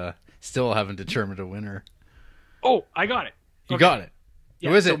you still haven't determined a winner. Oh, I got it. You got it.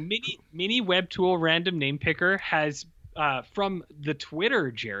 Who is it? Mini Web Tool Random Name Picker has from the Twitter,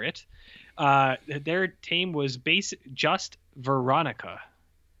 Jarrett. Their team was just Veronica.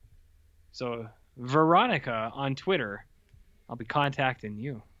 So Veronica on Twitter, I'll be contacting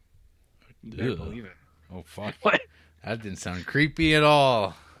you. You better believe it. Oh fuck! What? That didn't sound creepy at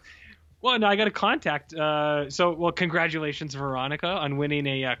all. Well, no, I got a contact. Congratulations, Veronica, on winning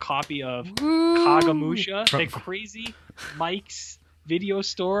a copy of Kagamusha, the Crazy Mike's Video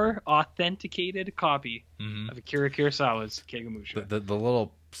Store authenticated copy of Akira Kurosawa's Kagamusha. The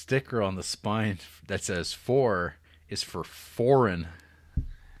little sticker on the spine that says 4 is for foreign.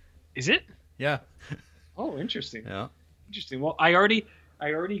 Is it? Yeah. Oh, interesting. Yeah. Interesting. Well, I already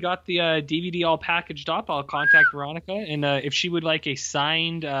got the DVD all packaged up. I'll contact Veronica, and if she would like a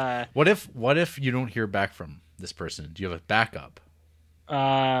signed. What if you don't hear back from this person? Do you have a backup?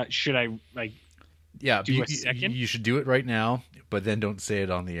 Should I like? Yeah, do a second? You should do it right now, but then don't say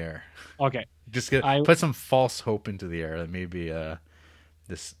it on the air. Okay. Just put some false hope into the air that maybe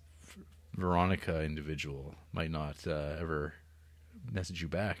this Veronica individual might not ever message you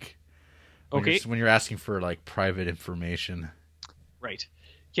back. When you're asking for like private information. Right.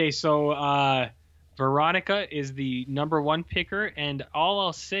 Okay, so Veronica is the number 1 picker, and all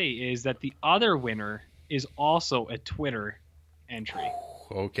I'll say is that the other winner is also a Twitter entry.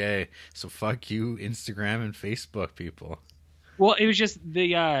 Okay, so fuck you, Instagram and Facebook people. Well, it was just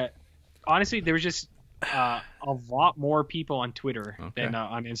honestly, there was just a lot more people on Twitter than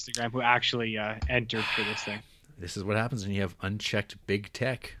on Instagram who actually entered for this thing. This is what happens when you have unchecked big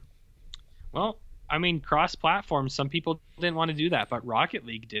tech. Well, I mean, cross-platform. Some people didn't want to do that, but Rocket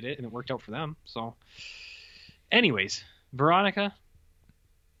League did it, and it worked out for them. So, anyways, Veronica,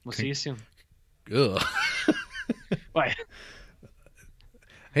 we'll see you soon. Ugh. Bye.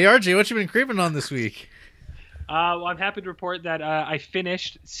 Hey, RJ, what you been creeping on this week? Well, I'm happy to report that I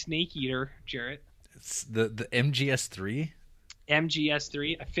finished Snake Eater, Jarrett. It's the MGS3?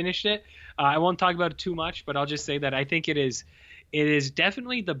 MGS3. I finished it. I won't talk about it too much, but I'll just say that I think it is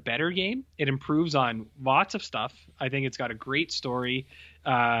definitely the better game. It improves on lots of stuff. I think it's got a great story,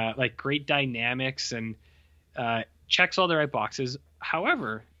 like great dynamics, and checks all the right boxes.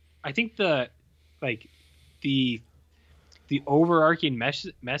 However, I think the overarching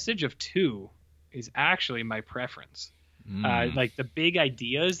message of 2 is actually my preference. Like the big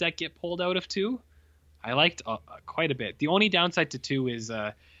ideas that get pulled out of 2, I liked quite a bit. The only downside to 2 is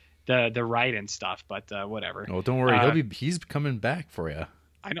the Raiden stuff, but whatever. Oh, don't worry, he's coming back for you.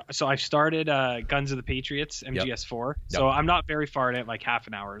 I know. So I've started Guns of the Patriots MGS4. Yep. So I'm not very far in it, like half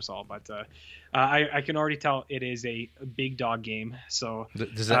an hour is all, but I can already tell it is a big dog game. So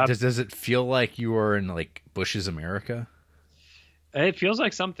does it feel like you are in like Bush's America? It feels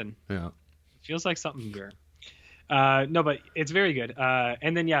like something. Yeah. It feels like something here. No, but it's very good.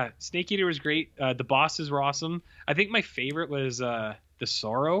 And then Snake Eater was great. The bosses were awesome. I think my favorite was the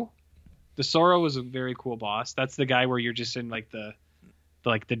Sorrow. The Sorrow was a very cool boss. That's the guy where you're just in like the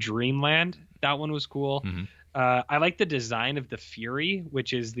dreamland. That one was cool. Mm-hmm. I like the design of the Fury,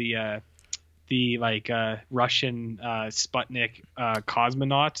 which is the Russian Sputnik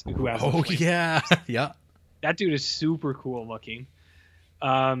cosmonaut who has. Oh yeah, yeah. That dude is super cool looking.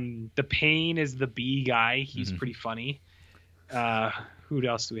 The Pain is the bee guy. He's pretty funny. Who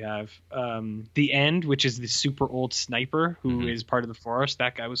else do we have? The End, which is the super old sniper who is part of the forest.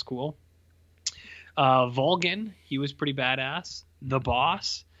 That guy was cool. Volgin, he was pretty badass. The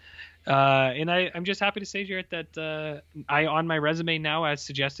boss. And I'm just happy to say, Jarrett, that I on my resume now, as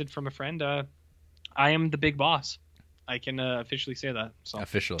suggested from a friend, I am the big boss. I can officially say that. So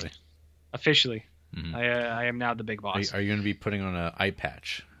officially. Mm-hmm. I am now the big boss. Are you going to be putting on an eye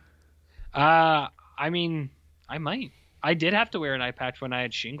patch? I mean, I might. I did have to wear an eye patch when I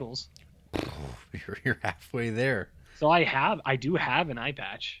had shingles. You're halfway there. So I do have an eye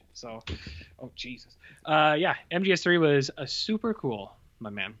patch. So, oh Jesus. MGS3 was super cool,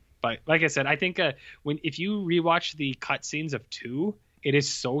 my man. But like I said, I think if you rewatch the cutscenes of 2, it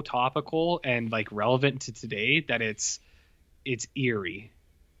is so topical and like relevant to today that it's eerie.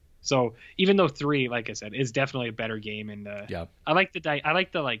 So even though 3, like I said, is definitely a better game, and I like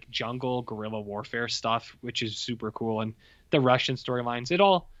the like jungle guerrilla warfare stuff, which is super cool, and the Russian storylines.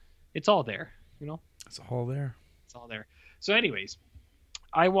 It's all there, you know. It's all there. It's all there. So, anyways,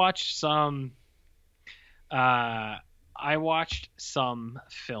 I watched some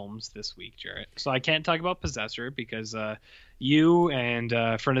films this week, Jarrett. So I can't talk about Possessor because you and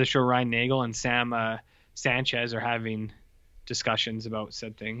friend of the show Ryan Nagel and Sam Sanchez are having discussions about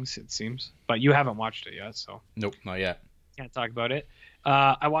said things, it seems, but you haven't watched it yet, so nope, not yet. Can't talk about it.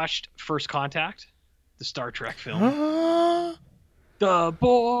 I watched First Contact, the Star Trek film. The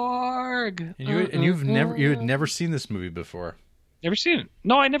Borg. And you had never seen this movie before. Never seen it.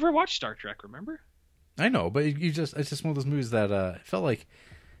 No, I never watched Star Trek. Remember? I know, but it's just one of those movies that it felt like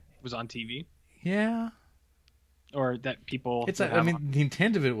it was on TV. Yeah. Or that people. I mean, the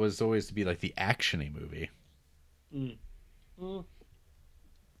intent of it was always to be like the action-y movie.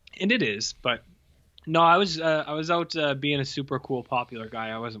 And it is, but no, I was out being a super cool popular guy.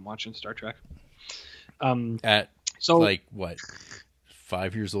 I wasn't watching Star Trek. Like what,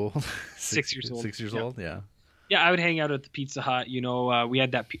 5 years old? 6 years old. 6 years old, yeah. Yeah, I would hang out at the Pizza Hut. You know, we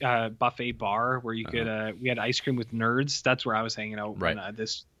had that buffet bar where you could. We had ice cream with nerds. That's where I was hanging out when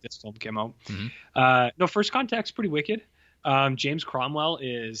this film came out. No, First Contact's pretty wicked. James Cromwell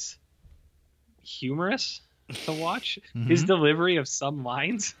is humorous to watch. His delivery of some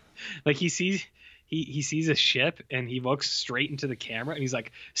lines, like he sees a ship and he looks straight into the camera and he's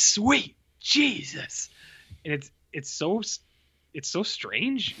like, "Sweet Jesus," and it's so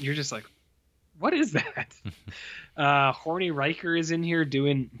strange. You're just like, what is that? Horny Riker is in here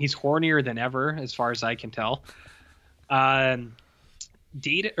he's hornier than ever as far as I can tell. Geordi,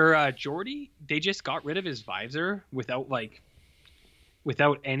 they just got rid of his visor without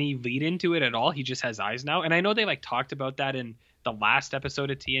any lead into it at all. He just has eyes now. And I know they talked about that in the last episode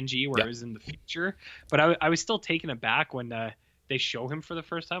of TNG where it was in the future, but I was still taken aback when they show him for the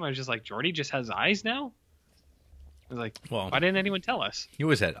first time. I was just like, Geordi just has eyes now? I was like, well, why didn't anyone tell us? He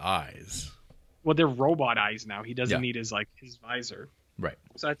always had eyes. Well, they're robot eyes now. He doesn't need his visor. Right.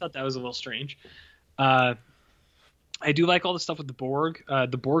 So I thought that was a little strange. I do like all the stuff with the Borg.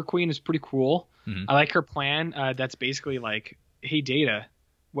 The Borg Queen is pretty cool. Mhm. I like her plan. That's basically like, hey, Data,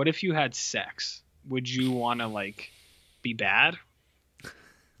 what if you had sex? Would you want to like be bad?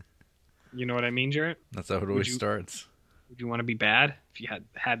 You know what I mean, Jarrett? That's how it always starts. Would you want to be bad if you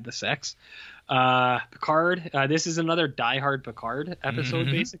had the sex? Picard. This is another Die Hard Picard episode,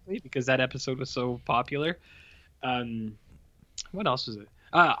 basically, because that episode was so popular. What else was it?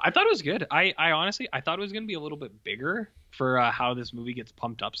 I thought it was good. I honestly, I thought it was going to be a little bit bigger for how this movie gets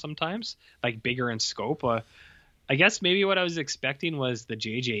pumped up sometimes, like bigger in scope. I guess maybe what I was expecting was the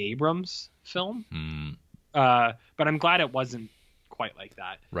J.J. Abrams film. But I'm glad it wasn't quite like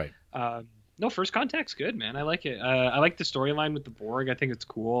that. Right. No, First Contact's good, man. I like it. I like the storyline with the Borg. I think it's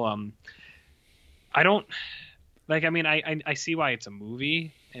cool. I don't like. I mean, I see why it's a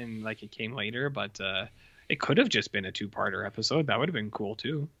movie and like it came later, but it could have just been a 2-parter episode. That would have been cool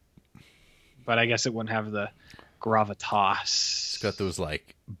too. But I guess it wouldn't have the gravitas. It's got those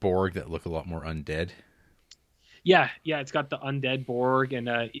like Borg that look a lot more undead. Yeah, it's got the undead Borg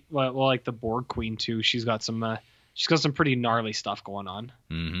and well, like the Borg Queen too. She's got some pretty gnarly stuff going on.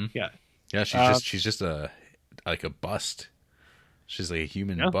 Mm-hmm. Yeah. Yeah, she's just a bust. She's like a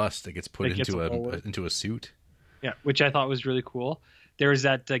human bust that gets put into a suit. Yeah, which I thought was really cool. There's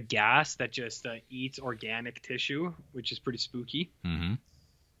that gas that just eats organic tissue, which is pretty spooky.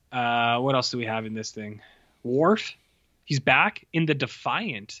 Mm-hmm. What else do we have in this thing? Worf, he's back in the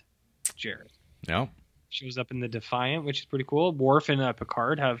Defiant. Jared. Yeah. Shows up in the Defiant, which is pretty cool. Worf and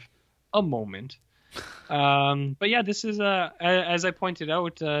Picard have a moment. But yeah, this is as I pointed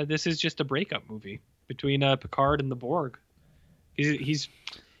out, this is just a breakup movie between Picard and the Borg. He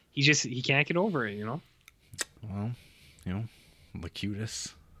can't get over it, you know. Well, you know,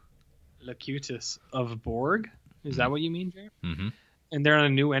 Locutus of Borg. Is that what you mean, Jerry? Mm-hmm. And they're on a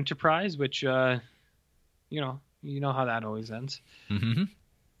new Enterprise, which you know how that always ends. Mm-hmm.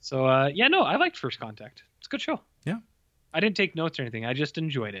 So I liked First Contact. It's a good show. Yeah. I didn't take notes or anything. I just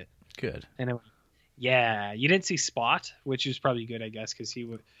enjoyed it. Good. And yeah, you didn't see Spot, which is probably good, I guess, because he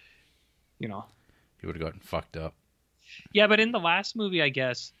would, you know. He would have gotten fucked up. Yeah, but in the last movie, I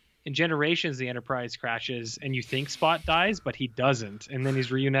guess, in Generations, the Enterprise crashes, and you think Spot dies, but he doesn't, and then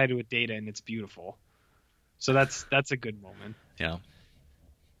he's reunited with Data, and it's beautiful. So that's a good moment. Yeah.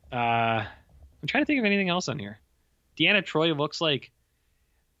 I'm trying to think of anything else on here. Deanna Troi looks like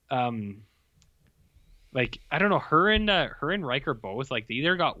I don't know, her and Riker both, like, they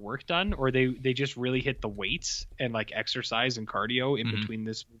either got work done or they just really hit the weights and like exercise and cardio in between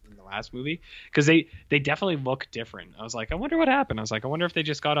this movie and the last movie, because they definitely look different. I was like, I wonder what happened. I was like, I wonder if they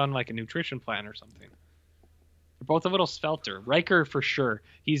just got on like a nutrition plan or something. They're both a little svelter. Riker for sure,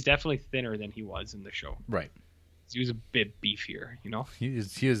 he's definitely thinner than he was in the show. Right. He was a bit beefier, you know. He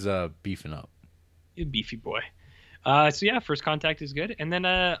is beefing up. He's a beefy boy. So yeah, First Contact is good. And then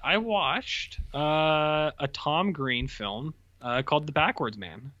I watched a Tom Green film called The Backwards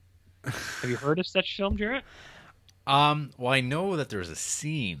Man. Have you heard of such film, Jarrett? Well, I know that there's a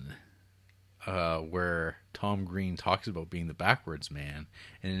scene where Tom Green talks about being the backwards man,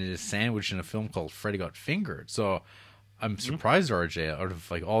 and it is sandwiched in a film called Freddy Got Fingered. So I'm surprised, RJ, out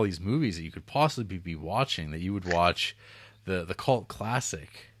of like all these movies that you could possibly be watching, that you would watch the cult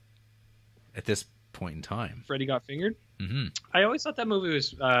classic at this point in time. Freddy Got Fingered. Mm-hmm. I always thought that movie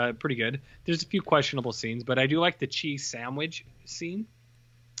was pretty good. There's a few questionable scenes, but I do like the cheese sandwich scene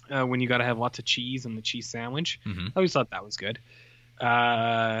when you got to have lots of cheese in the cheese sandwich. I always thought that was good.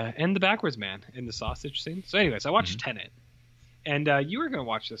 And the backwards man in the sausage scene. So anyways, I watched Tenet, and you were going to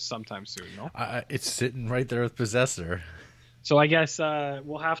watch this sometime soon, no? It's sitting right there with Possessor. So I guess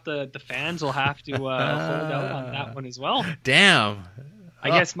we'll have to, the fans will have to hold out on that one as well. Damn. I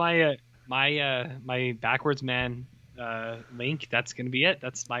guess my backwards man link, that's going to be it.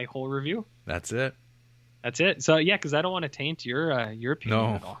 That's my whole review. That's it. So yeah, because I don't want to taint your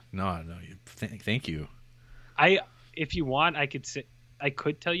opinion at all. No. Thank you. If you want, I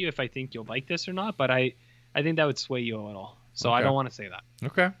could tell you if I think you'll like this or not, but I think that would sway you a little. So okay. I don't want to say that.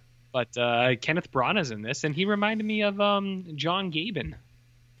 Okay. But Kenneth Branagh's in this, and he reminded me of John Gabin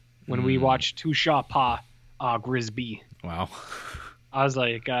when we watched Two Shot Pa Grisby. Wow. I was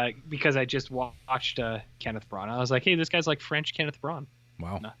like, because I just watched Kenneth Branagh. I was like, hey, this guy's like French Kenneth Branagh.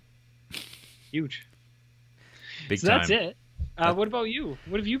 Wow. No. Huge. Big so time. That's it. What about you?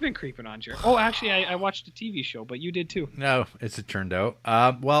 What have you been creeping on, Jared? Oh, actually, I watched a TV show, but you did too. No, as it turned out.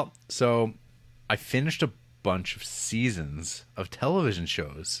 Well, so I finished a bunch of seasons of television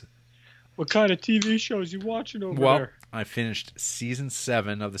shows. What kind of TV shows you watching over there? Well, I finished season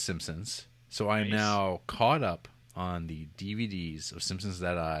 7 of The Simpsons, so I am now caught up on the DVDs of Simpsons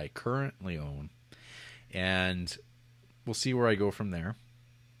that I currently own, and we'll see where I go from there.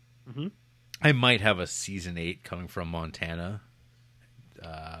 Mm-hmm. I might have a season 8 coming from Montana.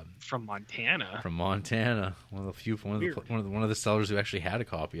 From Montana. From Montana, one of the sellers who actually had a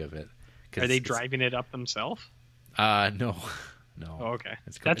copy of it. Are they driving it up themselves? No. Oh, okay.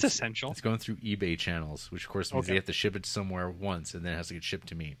 That's essential. It's going through eBay channels, which of course means they have to ship it somewhere once, and then it has to get shipped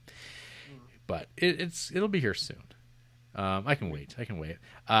to me. But it'll be here soon. I can wait.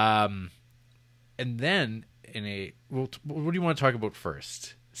 And then what do you want to talk about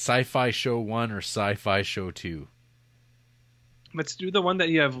first? Sci-Fi Show 1 or Sci-Fi Show 2? Let's do the one that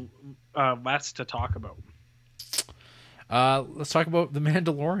you have less to talk about. Let's talk about The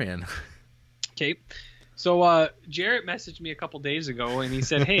Mandalorian. Okay. So Jarrett messaged me a couple days ago, and he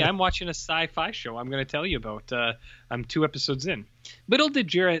said, hey, I'm watching a sci-fi show I'm going to tell you about. I'm 2 episodes in. Little did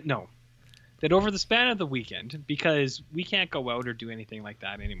Jarrett know that over the span of the weekend, because we can't go out or do anything like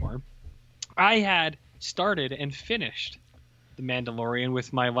that anymore, I had started and finished The Mandalorian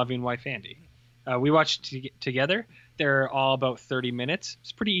with my loving wife, Andy. We watched together. They're all about 30 minutes.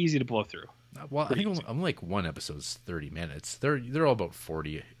 It's pretty easy to blow through. Well, I think I'm like one episode's 30 minutes. They're all about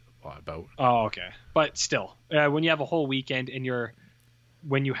 40. About. Oh, okay. But still, when you have a whole weekend and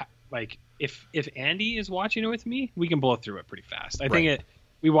if Andy is watching it with me, we can blow through it pretty fast. I think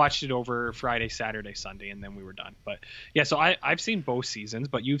we watched it over Friday, Saturday, Sunday, and then we were done. But yeah, so I've seen both seasons,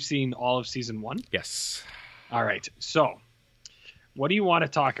 but you've seen all of season 1? Yes. All right. So what do you want to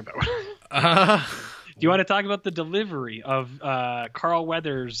talk about? Do you want to talk about the delivery of Carl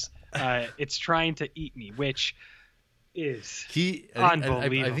Weathers' It's Trying to Eat Me, which is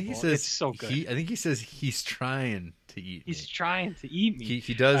unbelievable. I think he says, it's so good. I think he says he's trying to eat me. He's trying to eat me.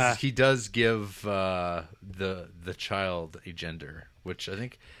 He does give the child a gender, which I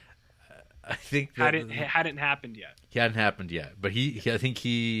think hadn't happened yet. He hadn't happened yet, but I think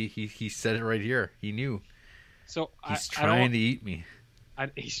he said it right here. He knew. So he's trying to eat me.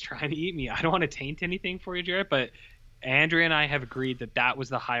 He's trying to eat me. I don't want to taint anything for you, Jared, but Andrea and I have agreed that was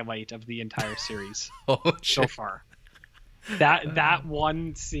the highlight of the entire series so far. That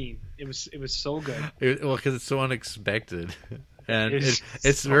one scene, it was so good. Because it's so unexpected, and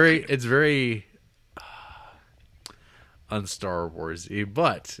it's very un-Star Wars-y,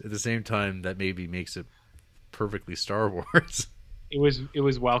 but at the same time, that maybe makes it perfectly Star Wars. It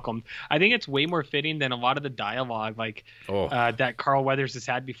was welcomed. I think it's way more fitting than a lot of the dialogue that Carl Weathers has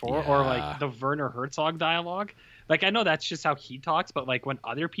had before, or like the Werner Herzog dialogue. Like, I know that's just how he talks, but like when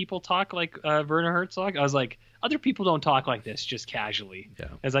other people talk like Werner Herzog, I was like, other people don't talk like this just casually. Yeah.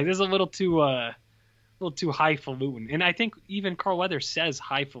 It's like, this is a little too highfalutin. And I think even Carl Weathers says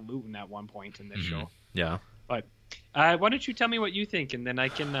highfalutin at one point in this show. Yeah. But why don't you tell me what you think, and then I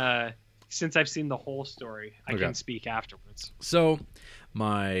can, since I've seen the whole story, I can speak afterwards. So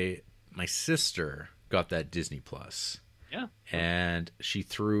my sister got that Disney Plus. Yeah. And she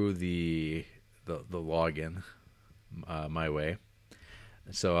threw the login my way.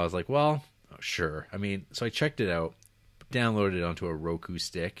 So I was like, well, sure. I mean, so I checked it out, downloaded it onto a Roku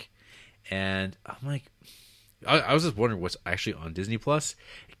stick, and I'm like, I was just wondering what's actually on Disney Plus.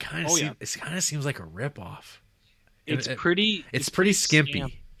 It kind of seems like a ripoff. It's pretty skimpy.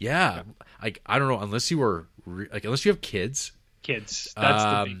 Scam. Yeah. Like, I don't know, unless you have kids. That's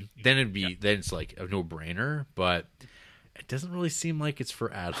the big then then it's like a no-brainer, but it doesn't really seem like it's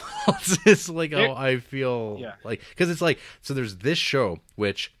for adults. It's like how I feel like, because it's like, so there's this show,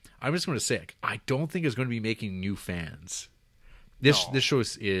 which I'm just going to say, like, I don't think is going to be making new fans. This show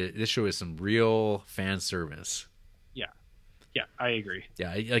is some real fan service. Yeah, I agree.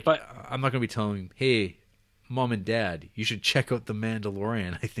 Yeah, but I'm not going to be telling, hey, Mom and Dad, you should check out The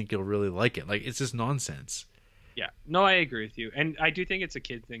Mandalorian. I think you'll really like it. Like, it's just nonsense. Yeah, no, I agree with you, and I do think it's a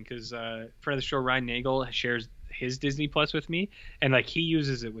kid thing, because friend of the show Ryan Nagel shares his Disney Plus with me, and like, he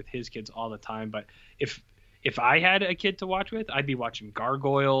uses it with his kids all the time. But if I had a kid to watch with, I'd be watching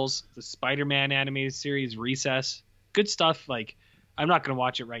Gargoyles, the Spider-Man animated series, Recess, good stuff. Like, I'm not going to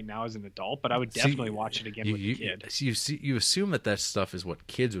watch it right now as an adult, but I would definitely watch it again with a kid. You assume that stuff is what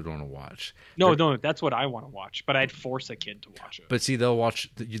kids would want to watch. No, that's what I want to watch, but I'd force a kid to watch it. But see,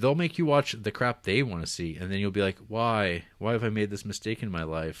 they'll make you watch the crap they want to see, and then you'll be like, why have I made this mistake in my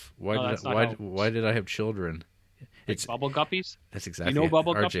life? Why did I have children? It's Bubble Guppies. That's exactly, you know,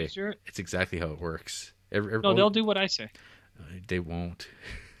 Bubble RJ, Guppies. It's exactly how it works. No, they'll do what I say. They won't.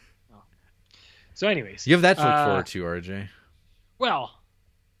 Oh. So, anyways, you have that to look forward to, RJ. Well,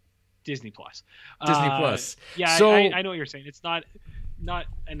 Disney Plus. Plus. Yeah, so, I know what you're saying. It's not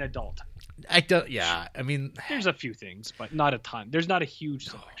an adult. Yeah, I mean, there's a few things, but not a ton. There's not a huge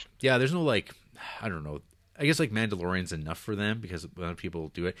selection. Yeah, there's no, like, I don't know. I guess like Mandalorian's enough for them because a lot of people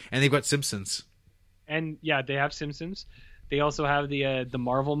do it, and they've got Simpsons. And yeah, they have Simpsons. They also have the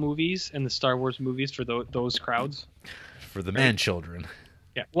Marvel movies and the Star Wars movies for those crowds. For the man children.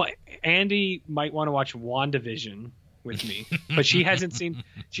 Yeah. Well, Andy might want to watch WandaVision with me, but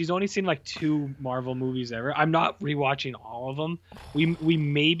she's only seen like 2 Marvel movies ever. I'm not rewatching all of them. We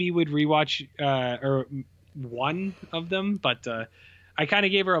maybe would rewatch or one of them, but I kind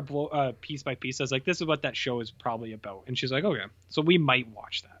of gave her a piece by piece. I was like, this is what that show is probably about. And she's like, okay. So we might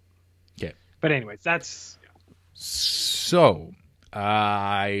watch that. Okay. But anyways, that's... So,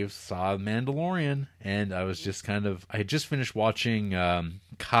 I saw Mandalorian, and I was just I had just finished watching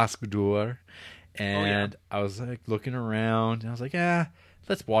Casque d'Or, and I was like looking around, and I was like,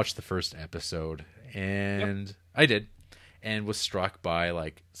 let's watch the first episode. And I did, and was struck by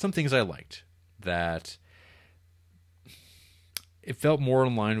like some things I liked, that it felt more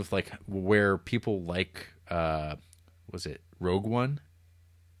in line with like where people like, was it Rogue One?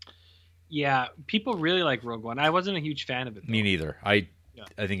 Yeah, people really like Rogue One. I wasn't a huge fan of it, though. Me neither. I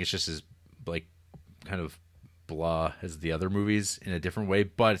think it's just as like kind of blah as the other movies in a different way,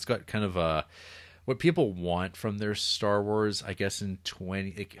 but it's got kind of what people want from their Star Wars. I guess in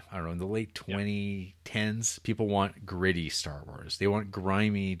in the late 2010s, people want gritty Star Wars. They want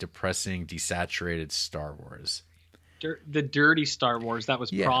grimy, depressing, desaturated Star Wars. The dirty Star Wars that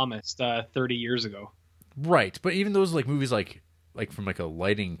was promised 30 years ago. Right, but even those like movies like from like a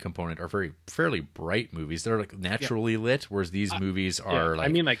lighting component are fairly bright movies. They're like naturally lit, whereas these movies are like, I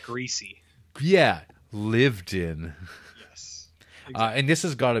mean, like greasy. Yeah, lived in. Yes. Exactly. And this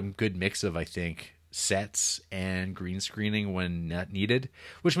has got a good mix of, I think, sets and green screening when not needed,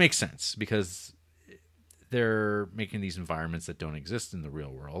 which makes sense because they're making these environments that don't exist in the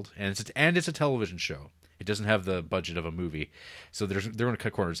real world, and it's a television show. It doesn't have the budget of a movie, so they're going to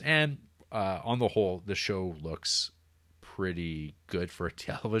cut corners. And on the whole, the show looks pretty good for a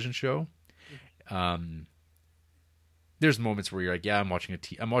television show. There's moments where you're like, I'm watching a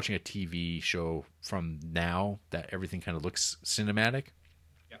TV show from now that everything kind of looks cinematic.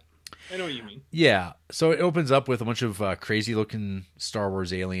 Yeah, I know what you mean. Yeah, so it opens up with a bunch of crazy looking Star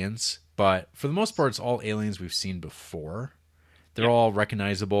Wars aliens, but for the most part, it's all aliens we've seen before. They're all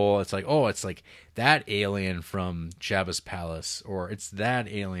recognizable. It's like, it's like that alien from Jabba's palace, or it's that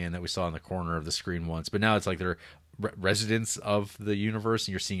alien that we saw in the corner of the screen once. But now it's like they're residents of the universe,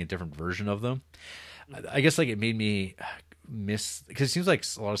 and you're seeing a different version of them. I guess like it made me miss, because it seems like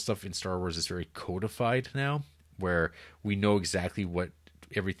a lot of stuff in Star Wars is very codified now, where we know exactly what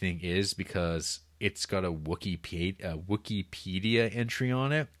everything is because it's got a Wikipedia entry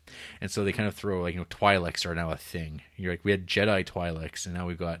on it, and so they kind of throw like Twi'leks are now a thing. You're like, we had Jedi Twi'leks, and now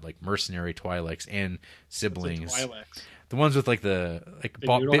we've got like mercenary Twi'leks and siblings. Twi'leks? The ones with like the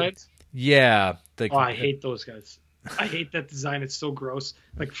noodle heads. Yeah. I hate those guys. I hate that design. It's so gross.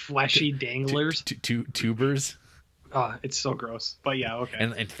 Like fleshy danglers. Tubers. Oh, it's so gross. But yeah, okay.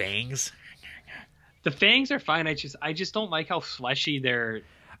 And fangs. The fangs are fine. I just don't like how fleshy the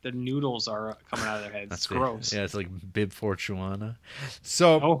noodles are coming out of their heads. That's gross. Yeah, it's like Bib Fortuana.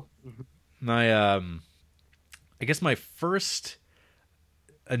 So my I guess my first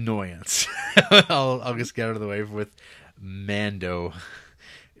annoyance, I'll just get out of the way with Mando,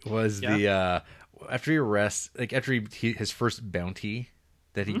 was the after he arrests, like after his first bounty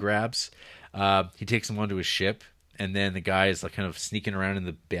that he grabs, he takes him onto his ship, and then the guy is like kind of sneaking around in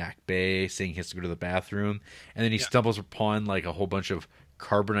the back bay saying he has to go to the bathroom, and then he stumbles upon like a whole bunch of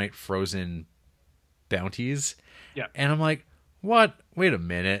carbonite frozen bounties. Yeah. And I'm like, what? Wait a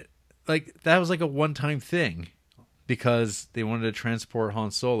minute. Like that was like a one-time thing because they wanted to transport Han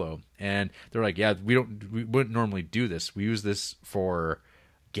Solo, and they're like, we wouldn't normally do this. We use this for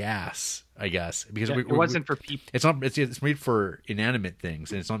gas, I guess, because it wasn't for people. It's not. It's made for inanimate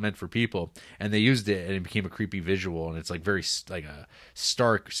things, and it's not meant for people. And they used it, and it became a creepy visual, and it's like very like a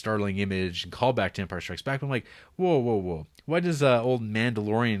startling image and callback to Empire Strikes Back. But I'm like, whoa! Why does old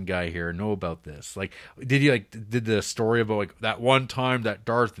Mandalorian guy here know about this? Like, did the story about like that one time that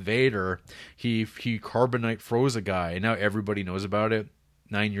Darth Vader he carbonite froze a guy, and now everybody knows about it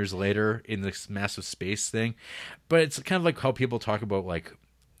 9 years later in this massive space thing? But it's kind of like how people talk about like,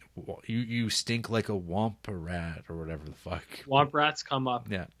 you stink like a wampa rat or whatever the fuck. Wampa rats come up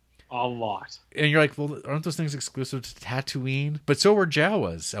a lot. And you're like, well, aren't those things exclusive to Tatooine? But so were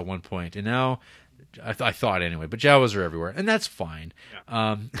Jawas at one point. And now, I thought anyway, but Jawas are everywhere. And that's fine.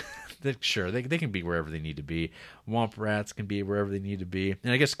 Yeah. Sure, they can be wherever they need to be. Wampa rats can be wherever they need to be.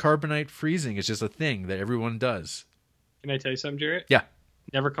 And I guess carbonite freezing is just a thing that everyone does. Can I tell you something, Jarrett? Yeah.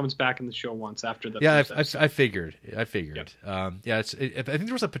 Never comes back in the show once after the I figured. I figured. Yep. I think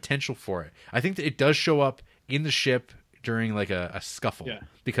there was a potential for it. I think that it does show up in the ship during like a scuffle, Yeah.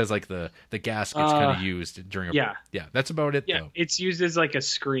 because like the gas gets kind of used during a Yeah. that's about it Yeah, though. it's used as like a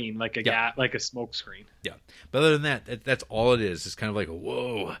screen, like like a smoke screen. Yeah, but other than that, that's all it is. It's kind of like a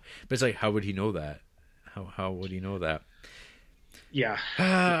whoa, but it's like, how would he know that? How would he know that? Yeah.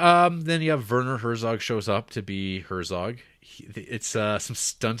 Then you have Werner Herzog shows up to be Herzog. It's some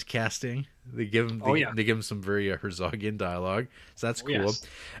stunt casting. They give him they give him some very Herzogian dialogue, so that's cool. Yes.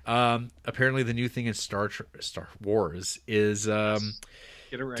 Apparently, the new thing in Star Wars is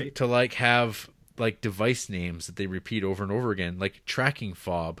Get it right. to like have like device names that they repeat over and over again, like tracking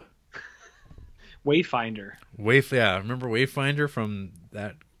fob, Wayfinder. Remember Wayfinder from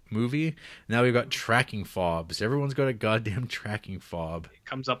that movie? Now we've got tracking fobs. Everyone's got a goddamn tracking fob. It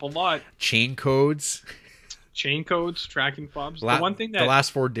comes up a lot. Chain codes. Chain codes, tracking fobs. The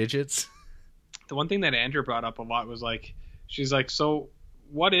last 4 digits. The one thing that Andrew brought up a lot was like, she's like, so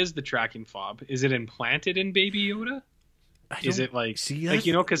what is the tracking fob? Is it implanted in Baby Yoda? Is it like,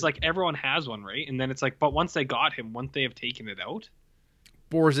 because like everyone has one, right? And then it's like, but once they got him, wouldn't they have taken it out?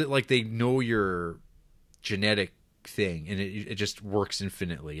 Or is it like they know your genetic thing and it just works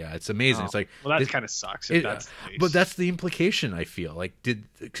infinitely? Yeah, it's amazing. It's like, well, that kind of sucks if that's the case. But that's the implication, I feel like.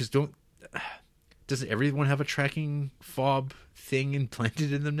 Doesn't everyone have a tracking fob thing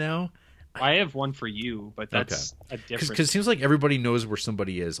implanted in them now? I have one for you, but that's a different. Because it seems like everybody knows where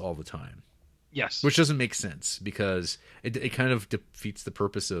somebody is all the time. Yes. Which doesn't make sense, because it kind of defeats the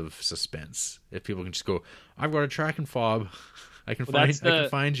purpose of suspense. If people can just go, I've got a tracking fob, I can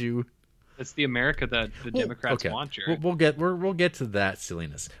find you. That's the America that the Democrats want, Jared. We'll get to that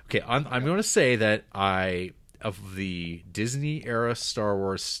silliness. Okay, I'm going to say that of the Disney era Star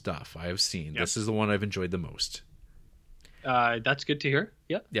Wars stuff I have seen, this is the one I've enjoyed the most. That's good to hear.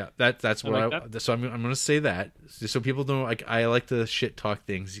 Yeah. Yeah, that's what so I'm going to say that, just so people know. I like to shit talk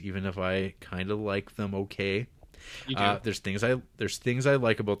things, even if I kind of like them. Okay. You do. There's things I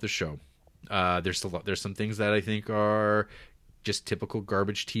like about the show. There's some things that I think are just typical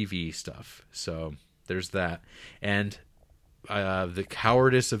garbage TV stuff. So there's that, and the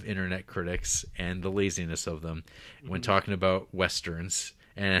cowardice of internet critics and the laziness of them when talking about westerns.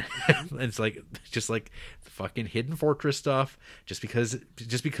 And it's like, just like the fucking Hidden Fortress stuff. Just because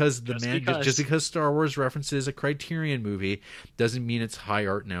Star Wars references a Criterion movie doesn't mean it's high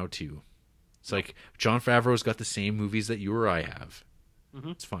art now too. It's like Jon Favreau's got the same movies that you or I have.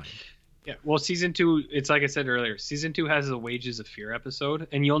 It's fine. Yeah. Well, season 2, it's like I said earlier. Season 2 has a Wages of Fear episode,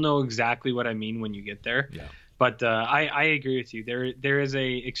 and you'll know exactly what I mean when you get there. Yeah. But I agree with you. There is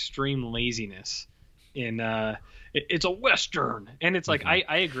a extreme laziness in. It's a Western, and it's like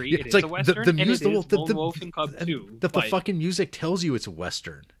I agree. It is like a Western, and it is Lone Wolf and Cub too. The fucking music tells you it's a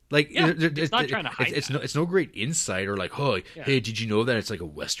Western. Like, it's not trying to hide. It's no great insight or like, hey, did you know that it's like a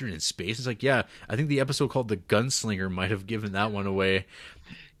Western in space? It's like, yeah, I think the episode called The Gunslinger might have given that one away.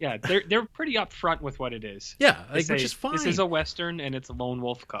 Yeah, they're pretty upfront with what it is. Yeah, like, which is fine. This is a Western, and it's a Lone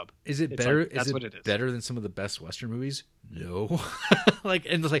Wolf Cub. Is it better? Like, that's what it is. Better than some of the best Western movies? No.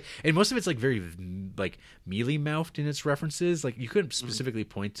 And most of it's like very like mealy mouthed in its references. Like, you couldn't specifically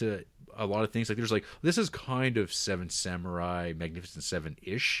point to a lot of things. Like, there's like, this is kind of Seven Samurai, Magnificent Seven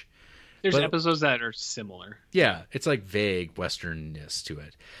ish. There's episodes that are similar. Yeah, it's like vague Westernness to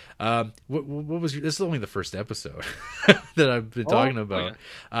it. What was this is only the first episode that I've been talking about.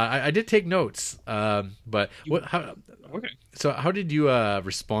 I did take notes, but okay. So how did you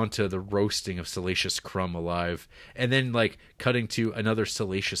respond to the roasting of Salacious Crumb alive, and then like cutting to another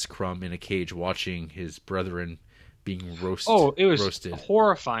Salacious Crumb in a cage watching his brethren being roasted? Oh, it was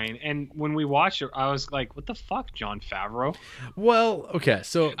horrifying. And when we watched it, I was like, what the fuck, Jon Favreau? Well, okay,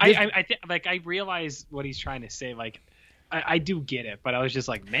 so I realize what he's trying to say. Like, I do get it, but I was just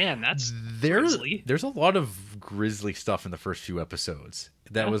like, man, that's grisly. There's a lot of grisly stuff in the first few episodes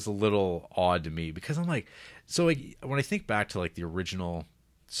that was a little odd to me, because I'm like, so like when I think back to like the original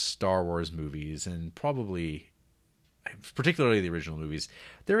Star Wars movies, and particularly the original movies,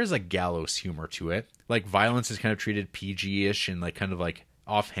 there is a gallows humor to it. Like, violence is kind of treated PG-ish and like kind of like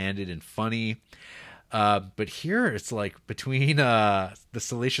offhanded and funny. But here it's like between the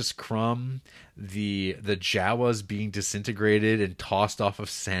Salacious Crumb, the Jawas being disintegrated and tossed off of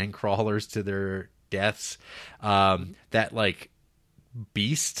sand crawlers to their deaths, that like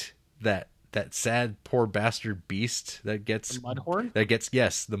beast, that sad poor bastard beast that gets the Mudhorn?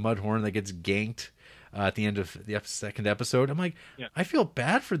 the Mudhorn that gets ganked at the end of the second episode. I'm like, Yeah. I feel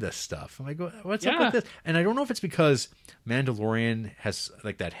bad for this stuff. I'm like, what's up Yeah. with this? And I don't know if it's because Mandalorian has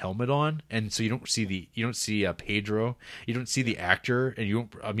like that helmet on, and so you don't see Pedro, you don't see the actor, and you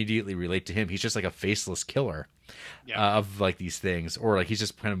don't immediately relate to him. He's just like a faceless killer of like these things, or like he's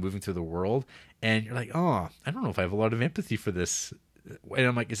just kind of moving through the world, and you're like, oh, I don't know if I have a lot of empathy for this. And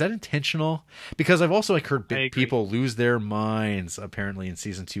I'm like, is that intentional? Because I've also like heard people lose their minds apparently in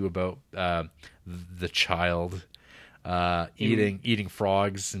season 2 about the child eating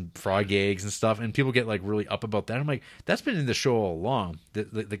frogs and frog eggs and stuff, and people get like really up about that. I'm like, that's been in the show all along.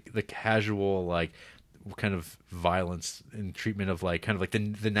 The casual like kind of violence and treatment of like kind of like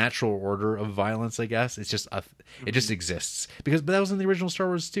the natural order of violence, I guess. It's just it just exists but that was in the original Star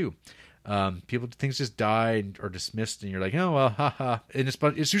Wars too. Things just die or dismissed, and you're like, oh well, haha. And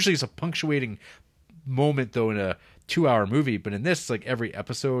it's usually a punctuating moment though in a 2-hour movie, but in this, like every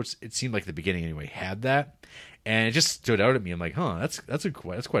episode, it seemed like the beginning anyway had that, and it just stood out at me. I'm like, huh, that's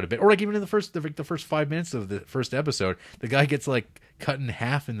quite a bit. Or like even in the first 5 minutes of the first episode, the guy gets like cut in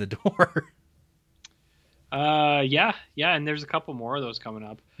half in the door. Yeah, and there's a couple more of those coming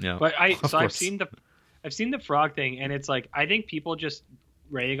up. Yeah, but I've seen the frog thing, and it's like I think people just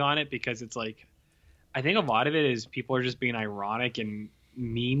rag on it because it's like I think a lot of it is people are just being ironic and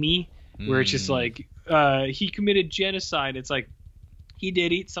memey, where it's just like he committed genocide. It's like he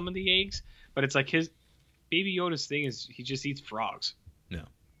did eat some of the eggs, but it's like his Baby Yoda's thing is he just eats frogs. No,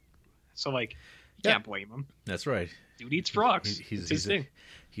 so like you can't blame him. That's right. Dude eats frogs. He's his thing.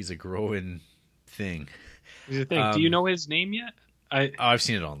 He's a growing thing. He's a thing. Do you know his name yet? I've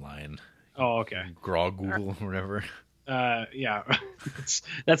seen it online. Oh, okay. Google or whatever. Yeah,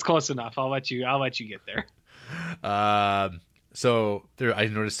 that's close enough. I'll let you get there. So there, I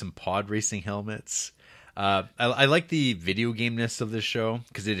noticed some pod racing helmets. I like the video game-ness of this show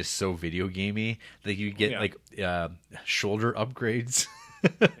because it is so video gamey that you get like shoulder upgrades.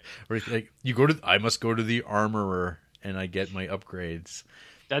 Or like I must go to the armorer and I get my upgrades.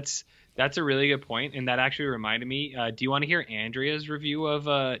 That's a really good point, and that actually reminded me. Do you want to hear Andrea's review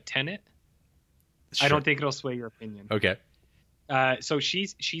of Tenet? Sure. I don't think it'll sway your opinion. Okay. So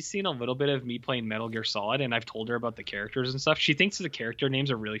she's seen a little bit of me playing Metal Gear Solid, and I've told her about the characters and stuff. She thinks the character names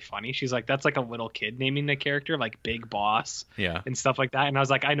are really funny. She's like, that's like a little kid naming the character, like Big Boss, and stuff like that. And I was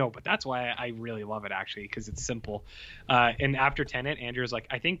like, I know, but that's why I really love it actually, because it's simple. And after Tenet, Andrew's like,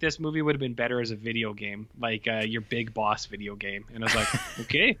 I think this movie would have been better as a video game, like your Big Boss video game. And I was like,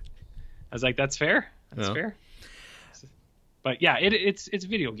 okay. I was like, that's fair. That's fair. But yeah, it's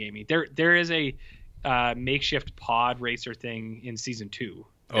video gamey. There is a makeshift pod racer thing in season 2.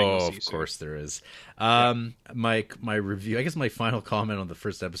 Oh, of course there is. My review, I guess my final comment on the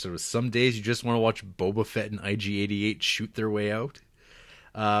first episode was some days you just want to watch Boba Fett and IG-88 shoot their way out.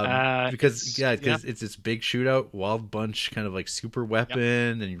 Because it's this big shootout, Wild Bunch kind of like super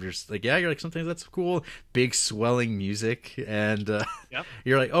weapon, and you're just like, you're like, sometimes that's cool, big swelling music, and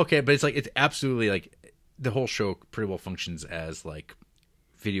you're like, okay, but it's absolutely like the whole show pretty well functions as like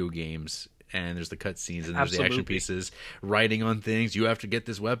video games. And there's the cutscenes, and there's the action pieces, riding on things. You have to get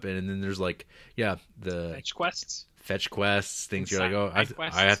this weapon, and then there's like, the fetch quests, things. You're like, oh,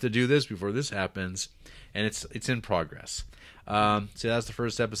 I have to do this before this happens, and it's in progress. So that's the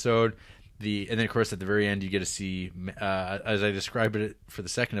first episode. And then of course at the very end you get to see, as I described it for the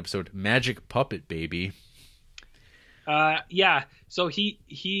second episode, Magic Puppet Baby. So he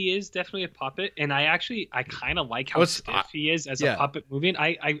is definitely a puppet, and I kind of like how stiff he is as a puppet moving.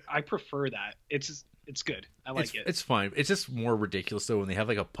 I prefer that. It's good. I like it. It's fine. It's just more ridiculous though when they have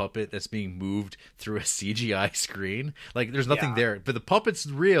like a puppet that's being moved through a CGI screen. Like there's nothing there, but the puppet's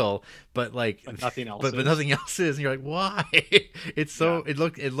real, but like nothing else. But nothing else is, and you're like, why? It's so it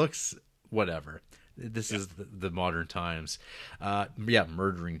looks whatever. This is the modern times.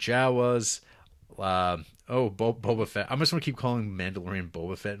 Murdering Jawas. Boba Fett. I'm just going to keep calling Mandalorian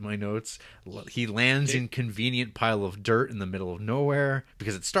Boba Fett in my notes. He lands in convenient pile of dirt in the middle of nowhere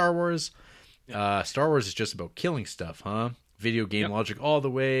because it's Star Wars. Star Wars is just about killing stuff, huh? Video game logic all the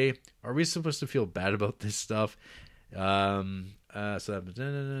way. Are we supposed to feel bad about this stuff? That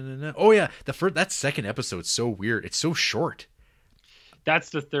second episode's so weird. It's so short. That's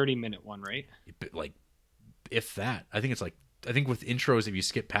the 30-minute one, right? Like, if that. I think with intros, if you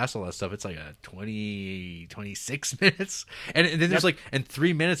skip past all that stuff, it's like a 26 minutes. And then there's and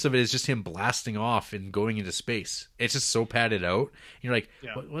 3 minutes of it is just him blasting off and going into space. It's just so padded out. And you're like,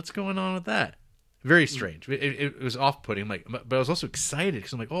 what's going on with that? Very strange. It was off-putting. But I was also excited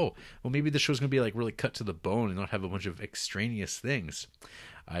because I'm like, oh, well, maybe the show's going to be like really cut to the bone and not have a bunch of extraneous things.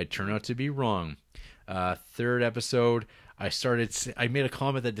 I turn out to be wrong. Third episode, I made a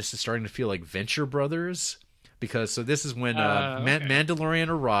comment that this is starting to feel like Venture Brothers, because so this is when okay. Mandalorian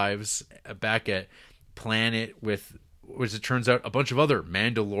arrives back at planet with, which it turns out, a bunch of other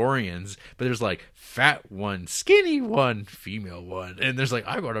Mandalorians, but there's like fat one, skinny one, female one, and there's like,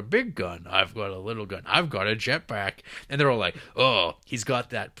 I've got a big gun, I've got a little gun, I've got a jetpack, and they're all like, oh, he's got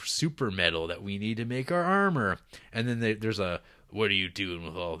that super metal that we need to make our armor, and then there's a, what are you doing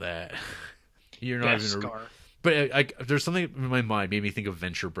with all that? You're not Death even. Scar. But there's something in my mind made me think of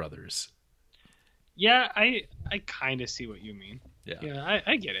Venture Brothers. Yeah, I kind of see what you mean. Yeah. Yeah,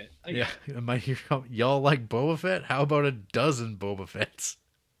 I get it. Yeah, am I here? Y'all like Boba Fett? How about a dozen Boba Fetts?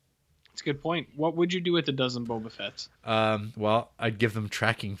 It's a good point. What would you do with a dozen Boba Fetts? Well, I'd give them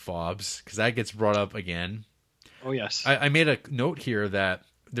tracking fobs, because that gets brought up again. Oh yes. I made a note here that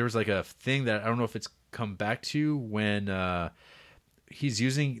there was like a thing that I don't know if it's come back to when he's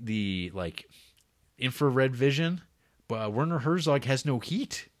using the like infrared vision, but Werner Herzog has no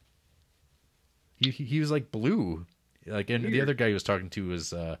heat. He was like blue, like, and the other guy he was talking to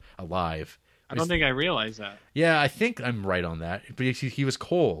was alive. I don't think I realized that. Yeah, I think I'm right on that. But he was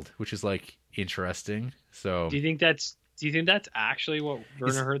cold, which is like interesting. So Do you think that's actually what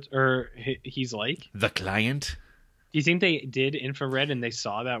Werner Hertz or he's like? the client. Do you think they did infrared and they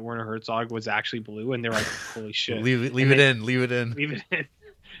saw that Werner Herzog was actually blue and they're like, holy shit, Leave it in. leave it in?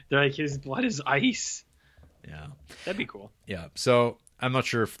 They're like, his blood is ice. Yeah, That'd be cool. yeah. So I'm not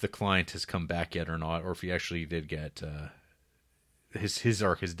sure if the client has come back yet or not, or if he actually did get his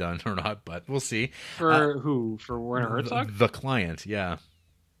arc is done or not. But we'll see. For who? For Werner Herzog? The client. Yeah.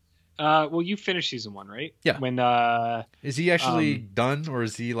 Well, you finished season 1, right? Yeah. When Is he actually done, or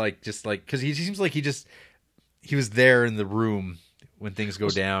is he like just like, because he seems like he was there in the room when things go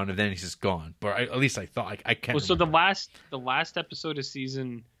down, and then he's just gone. But at least I thought I can't. Well, so remember. the last episode of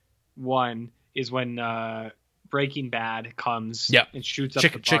season 1 is when Breaking Bad comes and shoots up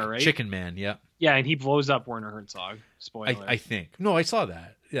the bar, right? Chicken Man, yeah. Yeah, and he blows up Werner Herzog. Spoiler. I think. No, I saw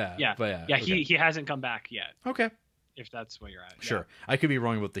that. Yeah. Yeah. But yeah. Okay. He hasn't come back yet. Okay. If that's where you're at. Sure. I could be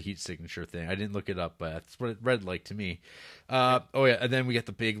wrong about the heat signature thing. I didn't look it up, but that's what it read like to me. Oh yeah, and then we get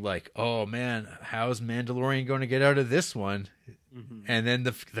the big like, oh man, how's Mandalorian going to get out of this one? Mm-hmm. And then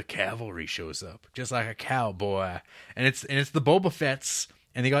the cavalry shows up, just like a cowboy, and it's the Boba Fett's,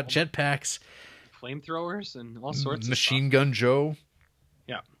 and they got jetpacks, flamethrowers, and all sorts Machine of Gun Joe.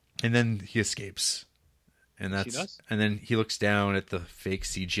 Yeah. And then he escapes, and then he looks down at the fake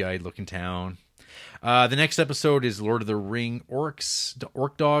CGI looking town. The next episode is Lord of the Ring orc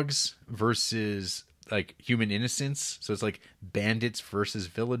dogs versus like human innocents. So it's like bandits versus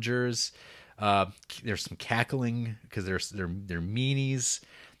villagers. There's some cackling because they're meanies.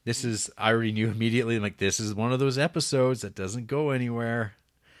 This is, I already knew immediately, like, this is one of those episodes that doesn't go anywhere.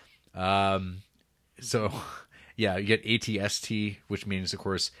 So yeah, you get ATST, which means of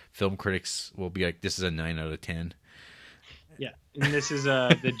course film critics will be like, this is a 9 out of 10. Yeah, and this is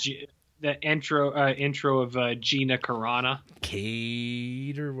the intro of Gina Carano.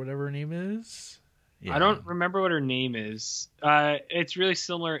 Kate or whatever her name is. Yeah. I don't remember what her name is. It's really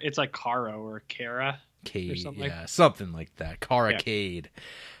similar. It's like Caro or Kara. Cade, or something something like that. Cara Cade.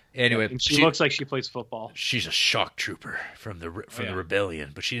 Anyway, and she looks like she plays football. She's a shock trooper from the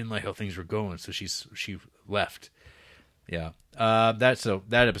rebellion, but she didn't like how things were going, so she left. Yeah, that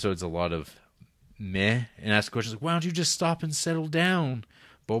episode's a lot of meh, and ask questions like, why don't you just stop and settle down,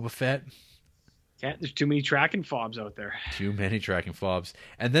 Boba Fett? There's too many tracking fobs out there. Too many tracking fobs.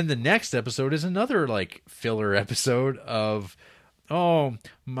 And then the next episode is another like filler episode of, oh,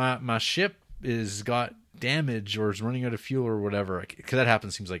 my ship is got damage or is running out of fuel or whatever, because that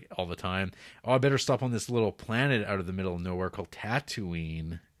happens, seems like all the time. Oh, I better stop on this little planet out of the middle of nowhere called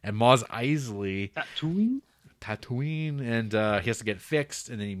Tatooine, and Mos Eisley Tatooine, and he has to get fixed,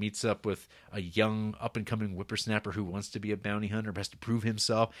 and then he meets up with a young up and coming whippersnapper who wants to be a bounty hunter but has to prove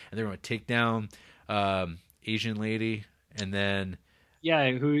himself, and they're going to take down Asian lady, and then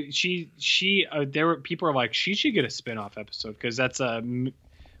who she there were people are like, she should get a spin-off episode because that's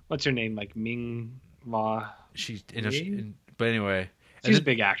what's her name, like Ming Ma. But anyway, she's a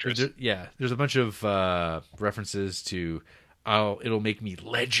big actress. There's a bunch of references to, it'll make me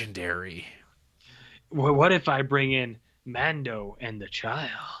legendary. Well, what if I bring in Mando and the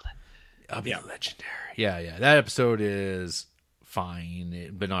child? I'll be legendary. Yeah. That episode is fine,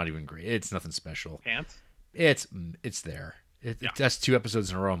 but not even great. It's nothing special. Pants? It's there. That's 2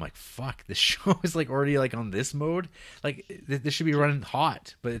 episodes in a row. I'm like, fuck, this show is like already like on this mode. Like this should be running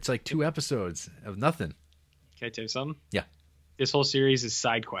hot, but it's like 2 episodes of nothing. Can I tell you something? Yeah. This whole series is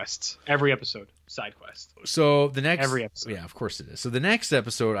side quests. Every episode, side quest. So the next every episode. Yeah, of course it is. So the next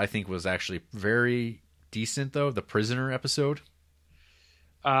episode I think was actually very decent though. The Prisoner episode.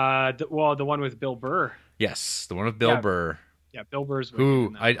 The one with Bill Burr. Yes, the one with Bill Burr. Yeah, Bill Burr's.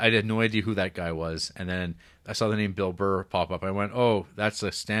 Who I had no idea who that guy was, and then I saw the name Bill Burr pop up. I went, "Oh, that's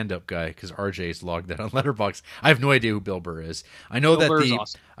a stand-up guy," because RJ's logged that on Letterboxd. I have no idea who Bill Burr is. I know Bill Burr's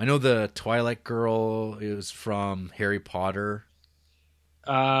awesome. I know the Twilight girl is from Harry Potter.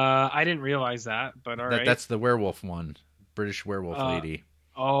 I didn't realize that, but all right. That's the werewolf one, British werewolf lady.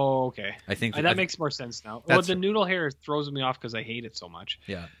 Oh, okay. I think that makes more sense now. Well, the noodle hair throws me off because I hate it so much.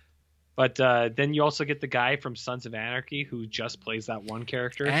 Yeah. But then you also get the guy from Sons of Anarchy who just plays that one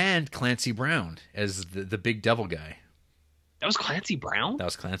character. And Clancy Brown as the big devil guy. That was Clancy Brown? That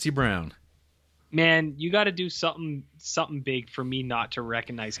was Clancy Brown. Man, you got to do something big for me not to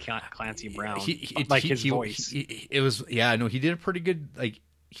recognize Clancy Brown. His voice. He did a pretty good, like,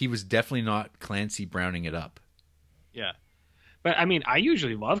 he was definitely not Clancy Browning it up. Yeah. But, I mean, I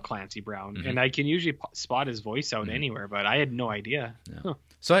usually love Clancy Brown, and I can usually spot his voice out anywhere, but I had no idea. Yeah. Huh.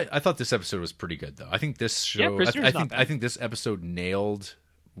 So I thought this episode was pretty good, though. I think this show, I think this episode nailed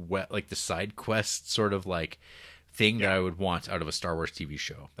the side quest sort of like thing that I would want out of a Star Wars TV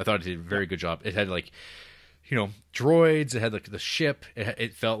show. I thought it did a very good job. It had like, droids. It had like the ship.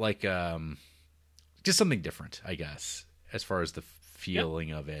 It felt like just something different, I guess, as far as the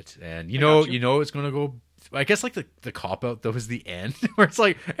feeling of it. And you know it's going to go. I guess like the cop out though is the end where it's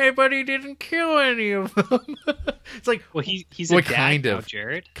like, hey, but he didn't kill any of them. It's like, well, he's a dad now,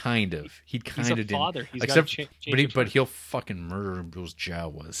 Jared. Kind of. He's a father. He's got but he'll fucking murder those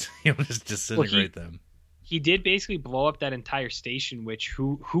Jawas. He'll just disintegrate them. He did basically blow up that entire station, which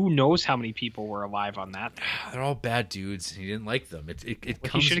who knows how many people were alive on that thing. They're all bad dudes. He didn't like them.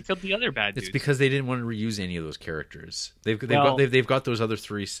 He should have killed the other bad dudes. It's because they didn't want to reuse any of those characters. They've got those other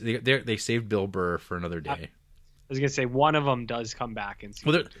three. They saved Bill Burr for another day. I was gonna say one of them does come back in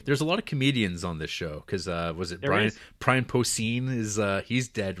season 2. There's a lot of comedians on this show because was it Brian Posehn is he's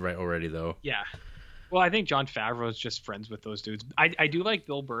dead right already though. Yeah. Well, I think Jon Favreau is just friends with those dudes. I do like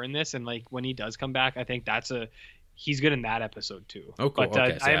Bill Burr in this, and like when he does come back, I think he's good in that episode too. Oh, cool. But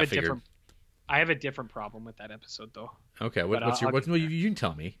okay, so I have a different problem with that episode though. Okay, you can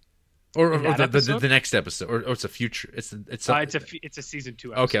tell me, or the next episode, or it's a future. It's a season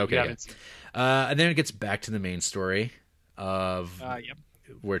 2 episode. Okay. And then it gets back to the main story of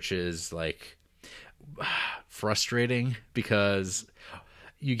which is like frustrating because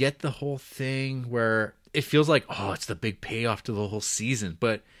you get the whole thing where it feels like, oh, it's the big payoff to the whole season.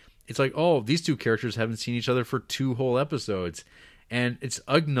 But it's like, oh, these two characters haven't seen each other for 2 whole episodes. And it's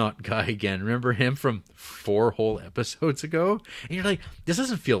Ugnaught guy again. Remember him from 4 whole episodes ago? And you're like, this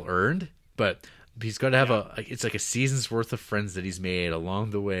doesn't feel earned. But he's got to have it's like a season's worth of friends that he's made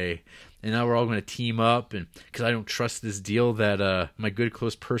along the way. And now we're all going to team up. And because I don't trust this deal that my good,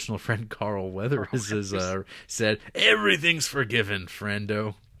 close personal friend Carl Weathers has said, everything's forgiven,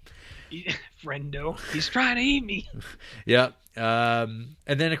 friendo. Friendo. He's trying to eat me. Yeah. And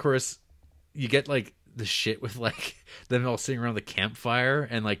then, of course, you get like the shit with like them all sitting around the campfire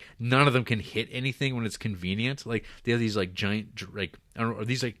and like none of them can hit anything when it's convenient. Like they have these like giant I don't know, are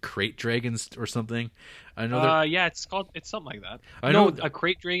these like crate dragons or something? I know. It's something like that. I know a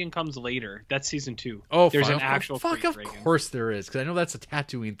crate dragon comes later. That's season 2. Oh, there's an actual crate dragon. Of course there is, because I know that's a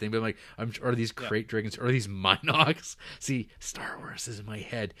Tatooine thing. But I'm like, are these crate dragons? Are these Minox? See, Star Wars is in my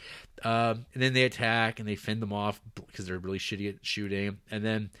head. And then they attack and they fend them off because they're really shitty at shooting. And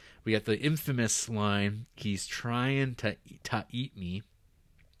then we got the infamous line, "He's trying to eat me."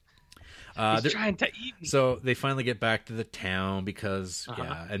 He's trying to eat me. So they finally get back to the town because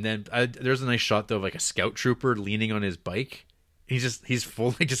and then there's a nice shot though of like a scout trooper leaning on his bike. He's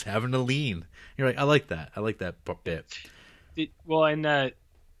fully just having to lean. You're like, I like that bit.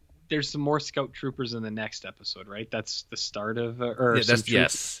 There's some more scout troopers in the next episode, right? That's the start of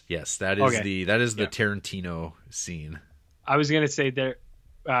yes. That is the Tarantino scene. I was gonna say there.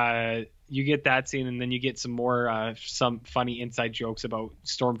 You get that scene, and then you get some more some funny inside jokes about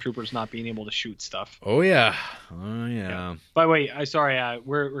stormtroopers not being able to shoot stuff. Oh yeah. By the way, sorry,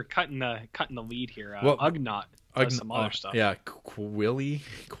 we're cutting the lead here. Ugnaught does some other stuff. Yeah, Queely.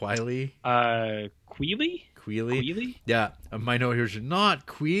 Queely. Yeah, my note here is not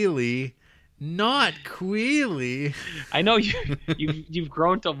Queely. I know you've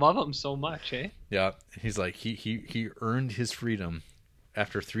grown to love him so much, eh? Yeah, he's like he earned his freedom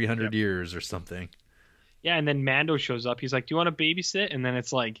after 300 years or something. Yeah, and then Mando shows up. He's like, "Do you want to babysit?" And then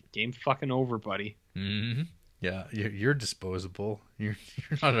it's like, "Game fucking over, buddy." Mm-hmm. Yeah, you're disposable. You're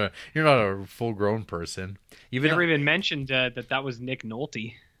not a full grown person. Never even mentioned that was Nick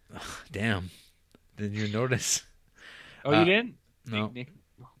Nolte. Damn, did you notice? Oh, you didn't? No.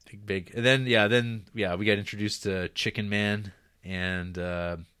 big. And then we got introduced to Chicken Man and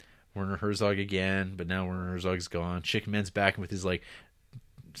Werner Herzog again, but now Werner Herzog's gone. Chicken Man's back with his like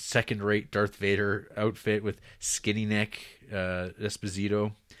second-rate Darth Vader outfit with skinny neck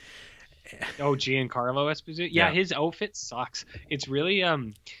Esposito. Oh, Giancarlo Esposito. Yeah, his outfit sucks. It's really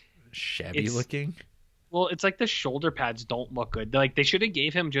shabby looking. Well, it's like the shoulder pads don't look good. Like they should have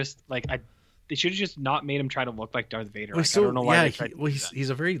gave him just like they should have just not made him try to look like Darth Vader. Like, I don't know why. He's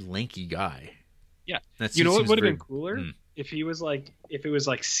a very lanky guy. Yeah, you know what would have been cooler if it was like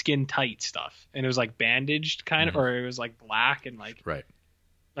skin tight stuff and it was like bandaged kind of, or it was like black and like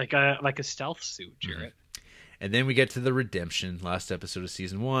like a stealth suit, Jarrett. And then we get to the redemption, last episode of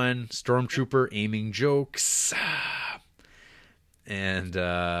season 1. Stormtrooper aiming jokes. And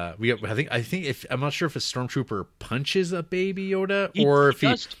we got, I think if I'm not sure if a Stormtrooper punches a Baby Yoda or if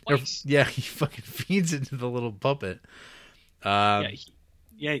he fucking feeds it to the little puppet.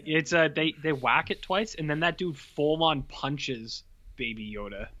 It's they whack it twice and then that dude full on punches Baby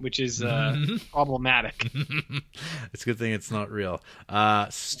Yoda, which is problematic. It's a good thing it's not real.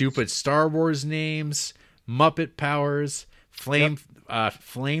 Stupid Star Wars names, Muppet powers,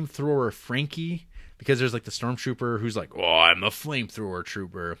 flamethrower Frankie. Because there's like the stormtrooper who's like, "Oh, I'm a flamethrower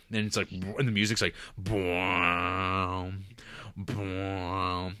trooper," and it's like, and the music's like, "Boom,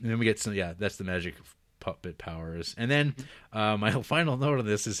 boom," and then we get some. Yeah, that's the magic puppet powers. And then my final note on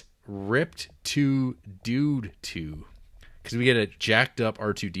this is ripped to dude 2, because we get a jacked up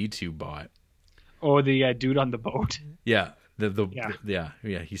R2D2 bot. Oh, the dude on the boat. Yeah,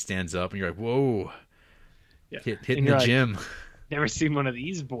 he stands up, and you're like, "Whoa!" Yeah, hitting the gym. Never seen one of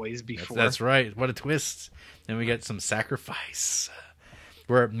these boys before. That's right. What a twist. Then we get some sacrifice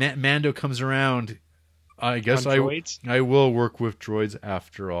where Mando comes around. I guess I will work with droids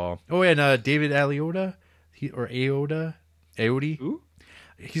after all. Oh, and David Aoda, Aodi. Who?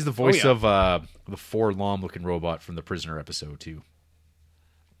 He's the voice of the Forlom looking robot from the Prisoner episode too.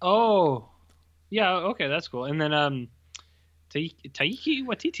 Oh, yeah. Okay, that's cool. And then Taiki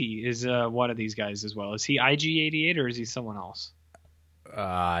Waititi is one of these guys as well. Is he IG-88 or is he someone else?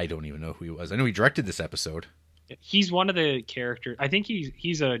 I don't even know who he was. I know he directed this episode. He's one of the characters. I think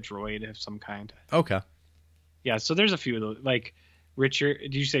he's a droid of some kind. Okay. Yeah, so there's a few of those. Like Richard,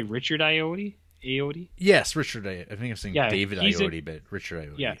 did you say Richard Aoudi? Yes, Richard. I think I'm saying David Aoudi, but Richard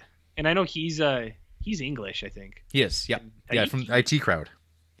Aoudi. Yeah, and I know he's English, I think. Yes, yeah. Yeah, from IT Crowd.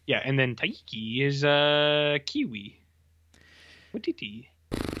 Yeah, and then Taiki is Kiwi. What did he?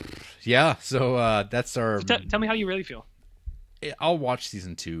 Yeah, so that's our... So tell me how you really feel. I'll watch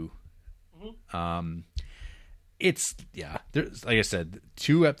season 2. It's there's, like I said,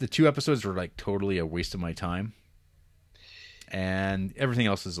 the 2 episodes were like totally a waste of my time, and everything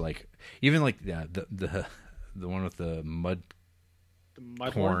else is like, even like the one with the mud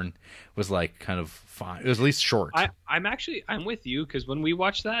corn was like kind of fine. It was at least short. I'm with you, because when we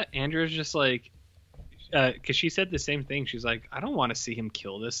watched that, Andrew's just like, because she said the same thing. She's like, I don't want to see him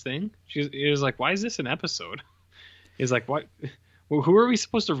kill this thing. It was like, why is this an episode? He's like, what? Well, who are we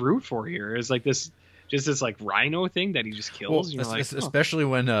supposed to root for here? Is like this like rhino thing that he just kills? Well, especially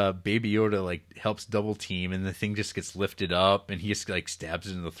when Baby Yoda like helps double team and the thing just gets lifted up and he just like stabs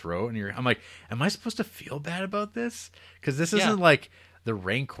it in the throat, and I'm like, am I supposed to feel bad about this? Because this isn't like the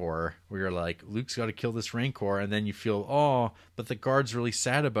Rancor where you're like, Luke's got to kill this Rancor, and then you feel, but the guard's really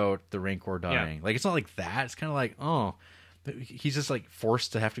sad about the Rancor dying. Like, it's not like that. It's kind of like, but he's just like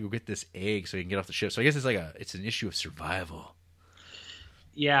forced to have to go get this egg so he can get off the ship. So I guess it's an issue of survival.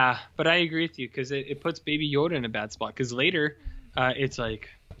 Yeah, but I agree with you, because it puts Baby Yoda in a bad spot. Because later, it's like,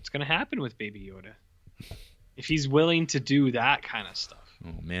 what's going to happen with Baby Yoda if he's willing to do that kind of stuff?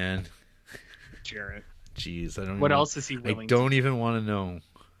 Oh man, Jarrett. Jeez, I don't. What else is he willing? I don't even want to know.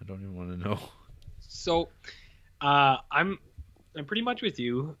 I don't even want to know. So, I'm pretty much with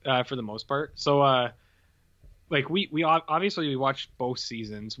you for the most part. So, like we obviously we watched both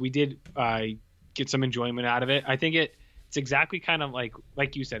seasons. We did get some enjoyment out of it. I think it's exactly kind of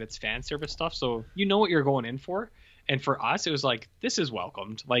like you said, it's fan service stuff. So you know what you're going in for. And for us, it was like, this is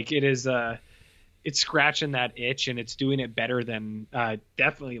welcomed. Like it is, it's scratching that itch, and it's doing it better than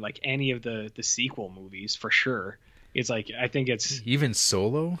definitely like any of the sequel movies for sure. It's like, I think it's even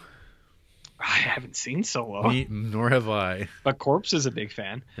Solo. I haven't seen Solo. Nor have I. But Corpse is a big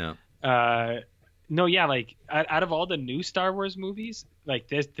fan. Yeah. No, yeah, like out of all the new Star Wars movies, like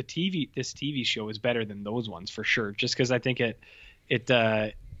this TV show is better than those ones for sure. Just because I think it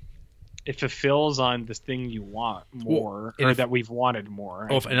fulfills on this thing you want more, or that we've wanted more.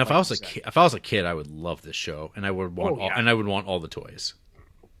 And if I was a kid, I would love this show, and I would want I would want all the toys.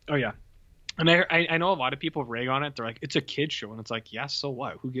 Oh yeah, And I know a lot of people rag on it. They're like, it's a kid show, and it's like, yeah, so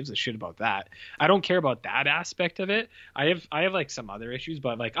what? Who gives a shit about that? I don't care about that aspect of it. I have like some other issues,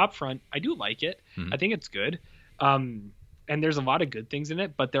 but like up front, I do like it. I think it's good. And there's a lot of good things in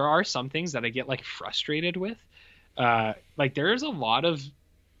it, but there are some things that I get like frustrated with. Like there's a lot of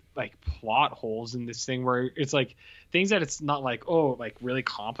like plot holes in this thing where it's like things that it's not like, oh, like really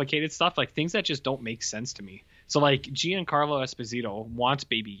complicated stuff, like things that just don't make sense to me. So like Giancarlo Esposito wants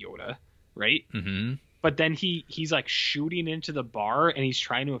Baby Yoda, right? Mm-hmm. But then he's like shooting into the bar and he's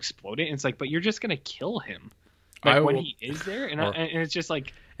trying to explode it. And it's like, but you're just gonna kill him, like when he is there, and it's just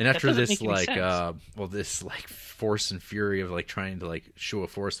like. And after that this, like, this like force and fury of like trying to like show a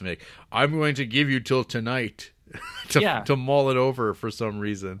force and be like, I'm going to give you till tonight to mull it over for some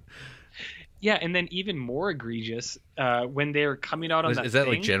reason. Yeah, and then even more egregious when they're coming out on is that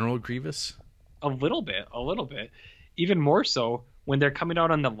like General Grievous? A little bit. Even more so when they're coming out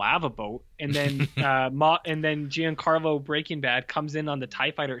on the lava boat, and then and then Giancarlo Breaking Bad comes in on the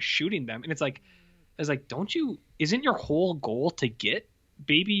TIE fighter shooting them, and it's like, isn't your whole goal to get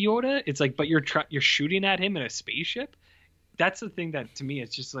Baby Yoda? It's like, but you're shooting at him in a spaceship. That's the thing that to me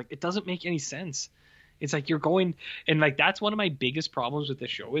it's just like, it doesn't make any sense. It's like you're going, and like that's one of my biggest problems with the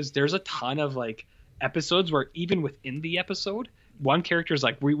show is there's a ton of like episodes where even within the episode one character is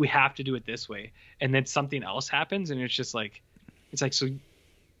like, we have to do it this way, and then something else happens, and it's just like, it's like, so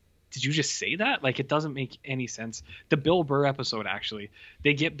did you just say that? Like, it doesn't make any sense. The Bill Burr episode, actually,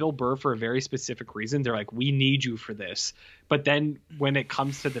 they get Bill Burr for a very specific reason. They're like, we need you for this. But then when it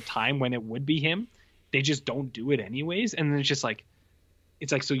comes to the time when it would be him, they just don't do it anyways. And then it's just like,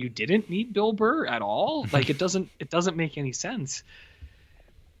 it's like, so you didn't need Bill Burr at all? Like, it doesn't make any sense.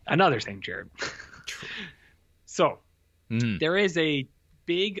 Another thing, Jared. So there is a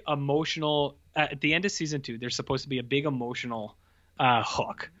big emotional, at the end of season 2, there's supposed to be a big emotional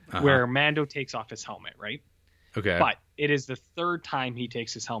hook where Mando takes off his helmet, right? Okay. But it is the third time he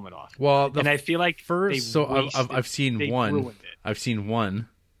takes his helmet off. Well, and I feel like first, so I've seen one. I've seen one.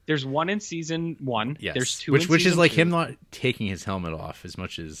 There's one in season 1. Yes. There's two. Which is like 2. Him not taking his helmet off as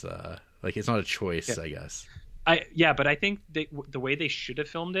much as like it's not a choice, I guess. But I think the way they should have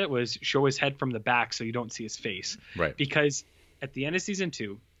filmed it was show his head from the back so you don't see his face. Right. Because at the end of season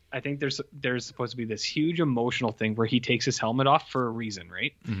 2, I think there's supposed to be this huge emotional thing where he takes his helmet off for a reason,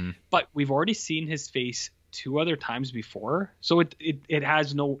 right? Mm-hmm. But we've already seen his face 2 other times before, so it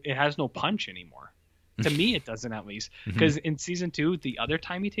has no punch anymore. To me, it doesn't, at least, because in season 2, the other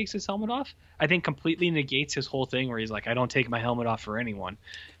time he takes his helmet off, I think completely negates his whole thing where he's like, I don't take my helmet off for anyone.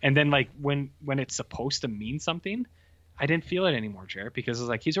 And then like when it's supposed to mean something, I didn't feel it anymore, Jared, because it's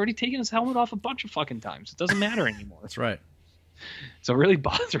like he's already taken his helmet off a bunch of fucking times. It doesn't matter anymore. That's right. So it really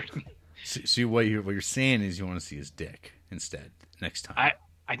bothered me. So what you're saying is you want to see his dick instead next time.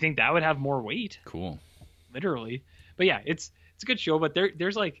 I think that would have more weight. Cool. Literally. But yeah, it's a good show, but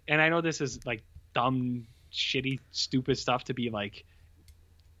there's like, and I know this is like dumb, shitty, stupid stuff to be like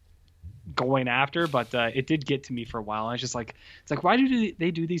going after, but it did get to me for a while. I was just like, it's like, why do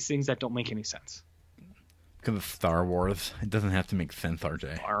they do these things that don't make any sense? Because of Star Wars. It doesn't have to make sense,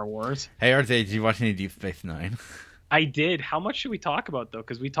 RJ. Star Wars. Hey, RJ, did you watch any Deep Space Nine? I did. How much should we talk about, though?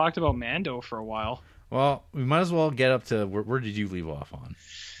 Because we talked about Mando for a while. Well, we might as well get up to where did you leave off on?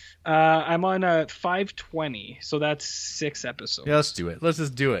 I'm on 520, so that's 6 episodes. Yeah, let's do it. Let's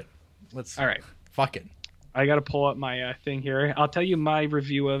just do it. All right. Fuck it. I got to pull up my thing here. I'll tell you my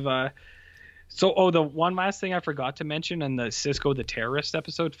review of... the one last thing I forgot to mention in the Cisco the Terrorist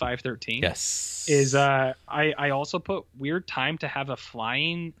episode, 513. Yes. Is I also put weird time to have a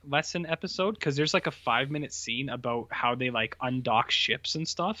flying lesson episode, because there's like a 5-minute scene about how they like undock ships and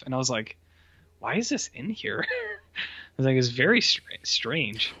stuff. And I was like, why is this in here? I was like, it's very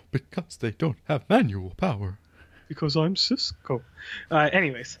strange. Because they don't have manual power. Because I'm Cisco.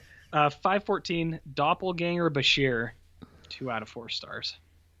 Anyways, 514, Doppelganger Bashir, 2 out of 4 stars.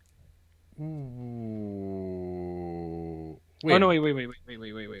 Ooh. Wait. Oh no! Wait.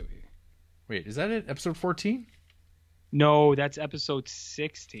 Wait, is that it? Episode 14? No, that's episode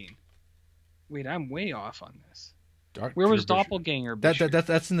 16. Wait, I'm way off on this. Where was Doppelganger?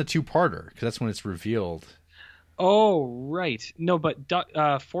 That's in the 2-parter, because that's when it's revealed. Oh right, no, but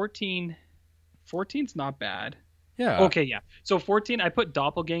 14's not bad. Yeah. Okay, yeah. So 14, I put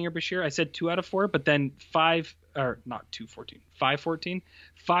Doppelganger Bashir. I said 2 out of 4, but then 514,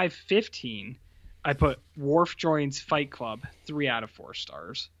 515, I put Worf joins Fight Club, 3 out of 4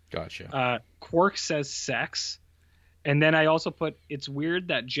 stars. Gotcha. Quark says sex, and then I also put it's weird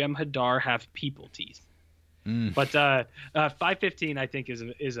that Jem'Hadar have people teeth. But 515 I think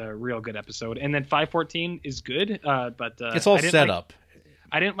is a real good episode, and then 514 is good. But it's all set up.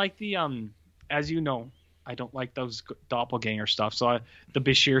 I didn't like the as you know, I don't like those doppelganger stuff. So the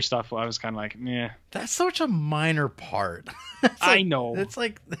Bashir stuff, I was kind of like, meh. That's such a minor part. I know. It's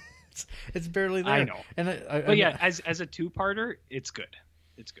like it's barely there. I know. And but yeah, as a two-parter, it's good.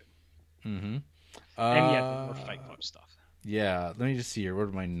 It's good. Mm-hmm. And yet more Fight Club stuff. Yeah, let me just see here. What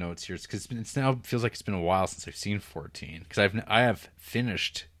are my notes here? Because it's now feels like it's been a while since I've seen 14. Because I have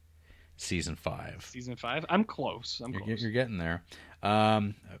finished season 5. Season 5, I'm close. You're getting there.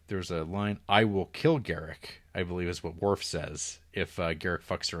 There's a line: "I will kill Garrick," I believe is what Worf says if Garrick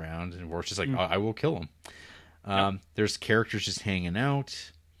fucks around, and Worf's just like, I will kill him. There's characters just hanging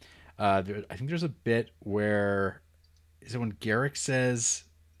out. I think there's a bit where is it when Garrick says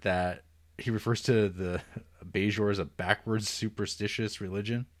that he refers to the Bajor as a backwards superstitious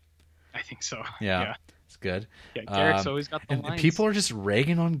religion. I think so. Yeah. It's good. Yeah, Garrick's always got the lines. And people are just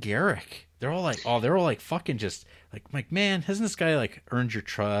ragging on Garrick. They're all like fucking just like, man, hasn't this guy like earned your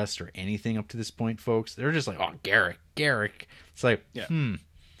trust or anything up to this point, folks? They're just like, oh, Garrick. It's like,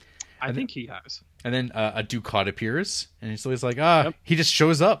 I think he has. And then a Dukat appears, and he's always like, he just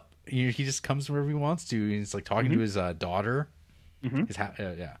shows up. He just comes wherever he wants to. He's like talking to his daughter. Mm-hmm.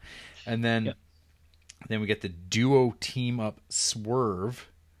 And then we get the duo team up Swerve.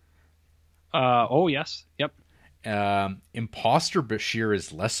 Oh yes, yep. Imposter Bashir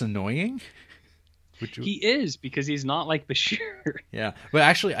is less annoying. He is, because he's not like Bashir. Yeah, but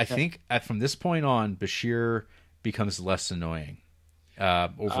actually, I think from this point on, Bashir becomes less annoying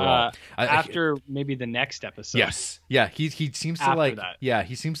overall. After maybe the next episode. Yes, yeah, he seems to after like that. Yeah,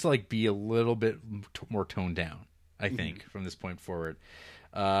 he seems to like be a little bit more toned down. I think from this point forward.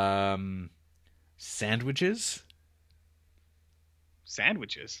 Sandwiches.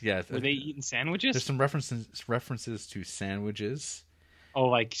 Yeah. Were they eating sandwiches? There's some references to sandwiches. Oh,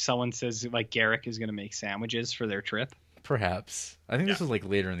 like someone says like Garrick is going to make sandwiches for their trip. Perhaps. I think this was like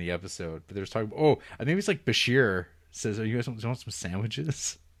later in the episode, but there's talking. Oh, maybe it's like Bashir says, "Oh, you guys want some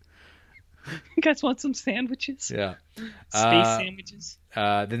sandwiches?" You guys want some sandwiches? Yeah. Space sandwiches.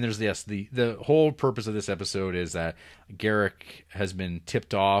 Then there's the whole purpose of this episode is that Garrick has been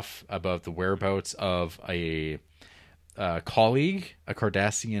tipped off about the whereabouts of a colleague, a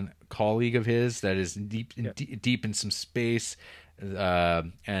Cardassian colleague of his that is deep in some space,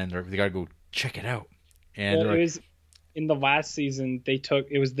 and they gotta go check it out. And it was in the last season.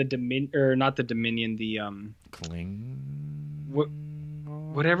 It was the Dominion, or not the Dominion, the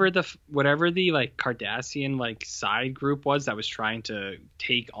whatever the like Cardassian like side group was that was trying to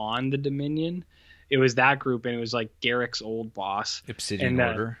take on the Dominion. It was that group, and it was like Garrick's old boss, Obsidian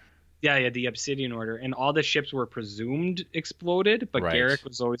Order. Yeah, the Obsidian Order, and all the ships were presumed exploded, but right. Garrick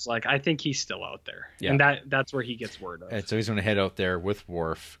was always like, I think he's still out there, and that's where he gets word of. And so he's going to head out there with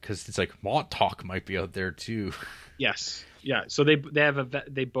Worf, because it's like Montauk might be out there too. Yes, yeah. So they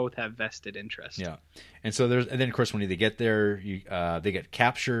both have vested interest. Yeah, and then of course when they get there, they get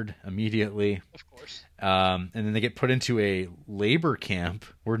captured immediately. Of course. And then they get put into a labor camp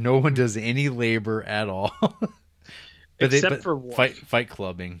where no one does any labor at all. Except for Worf. Fight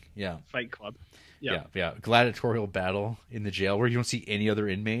clubbing, yeah. Fight club, yeah. Gladiatorial battle in the jail where you don't see any other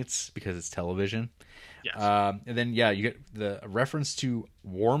inmates because it's television. Yes. And then you get the reference to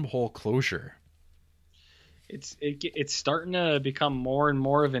wormhole closure. It's starting to become more and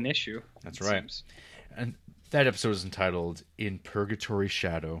more of an issue. That's right. Seems. And that episode is entitled "In Purgatory's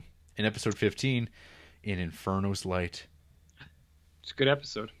Shadow." In episode 15, "In Inferno's Light." It's a good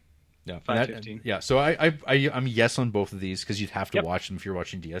episode. Yeah, 5:15. Yeah, so I'm yes on both of these because you'd have to watch them if you're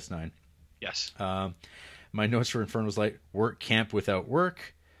watching DS9. Yes. My notes for Inferno's Light: work camp without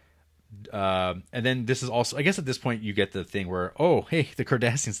work. And then this is also, I guess at this point you get the thing where, oh, hey, the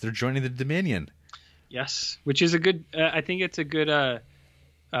Cardassians, they're joining the Dominion. Yes, which is a good. I think it's a good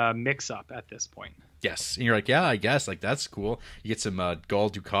mix-up at this point. Yes, and you're like, yeah, I guess, like that's cool. You get some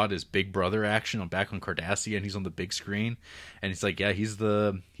Gul Dukat as Big Brother action back on Cardassia, and he's on the big screen, and it's like, yeah, he's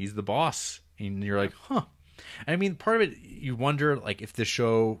the boss, and you're like, huh. I mean, part of it, you wonder, like, if the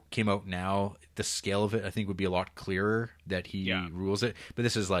show came out now, the scale of it, I think, would be a lot clearer that he rules it. But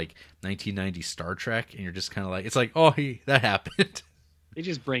this is like 1990 Star Trek, and you're just kind of like, it's like, oh, that happened. They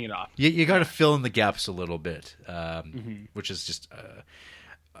just bring it up. You got to fill in the gaps a little bit, which is just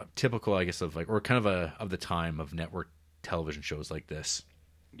typical, I guess, of like, or kind of of the time of network television shows like this.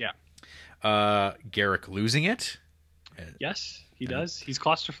 Yeah. Garrick losing it. Yes, he does. He's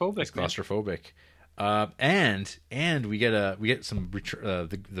claustrophobic. He's claustrophobic. And we get some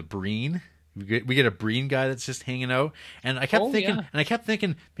the Breen. We get a Breen guy that's just hanging out, and I kept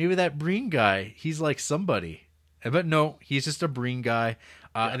thinking maybe that Breen guy, he's like somebody, but no, he's just a Breen guy.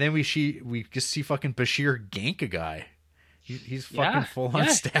 And then we just see fucking Bashir gank a guy. He's fucking full on yeah.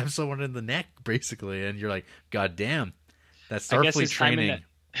 stab someone in the neck, basically, and you're like, God damn, that's I guess Starfleet his time in training.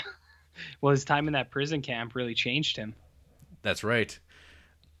 Well, his time in that prison camp really changed him. That's right.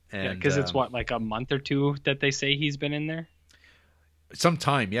 And Because it's what, like a month or two that they say he's been in there. some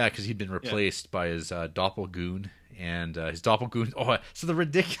time, yeah, because he'd been replaced by his doppelgoon. And his doppelgoon. Oh, so the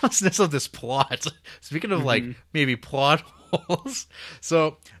ridiculousness of this plot. Speaking of like maybe plot holes,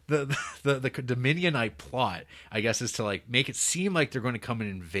 so the Dominion-ite plot, I guess, is to like make it seem like they're going to come and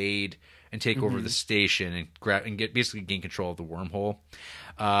invade and take over the station and basically gain control of the wormhole.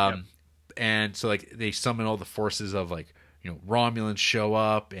 And so like they summon all the forces of like Romulans show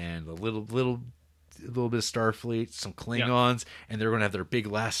up and a little bit of Starfleet, some Klingons, and they're going to have their big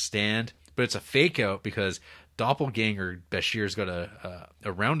last stand. But it's a fake out because Doppelganger Bashir's got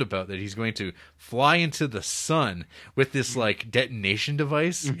a roundabout that he's going to fly into the sun with this like detonation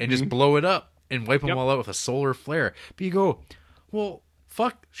device and just blow it up and wipe them all out with a solar flare. But you go, well,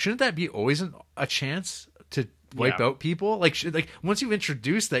 fuck, shouldn't that be always a chance to wipe out people? Like once you've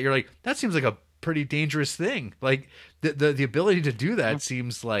introduced that, you're like, that seems like a pretty dangerous thing. Like the ability to do that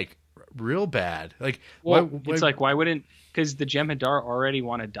seems like real bad. Like, it's like, why wouldn't? Because the Jem'Hadar already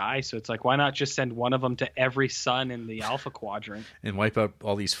want to die, so it's like, why not just send one of them to every sun in the Alpha Quadrant and wipe out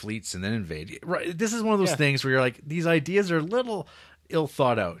all these fleets and then invade? Right. This is one of those things where you're like, these ideas are a little ill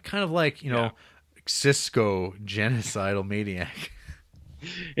thought out, kind of like Cisco genocidal maniac.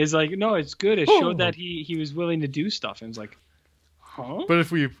 It's like, no, it's good. It showed that he was willing to do stuff, and it's like, huh? But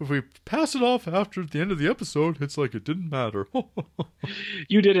if we pass it off after the end of the episode, it's like it didn't matter.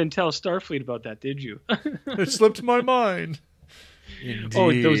 You didn't tell Starfleet about that, did you? It slipped my mind. Indeed.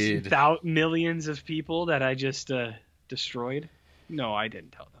 Oh, those millions of people that I just destroyed? No, I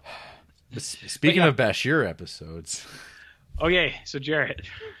didn't tell them. Speaking of Bashir episodes. Okay, so Jarrett,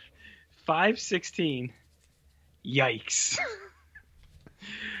 516. Yikes.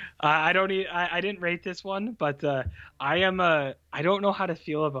 I didn't rate this one, but I don't know how to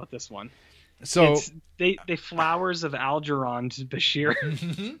feel about this one. So they flowers of Algernon to Bashir,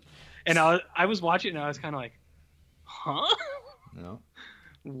 and I was watching and I was kind of like, huh? No.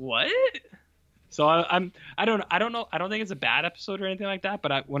 What? So I don't know. I don't think it's a bad episode or anything like that.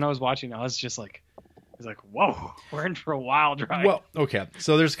 But when I was watching, I was just like, whoa, we're in for a wild ride. Well, okay.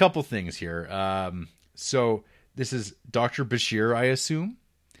 So there's a couple things here. So this is Dr. Bashir, I assume.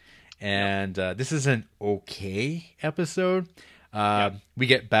 And this is an okay episode. We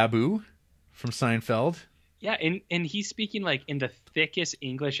get Babu from Seinfeld. Yeah, and he's speaking like in the thickest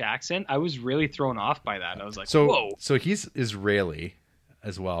English accent. I was really thrown off by that. I was like, whoa. So he's Israeli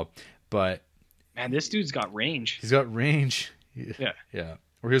as well, but man, this dude's got range. He's got range. Yeah.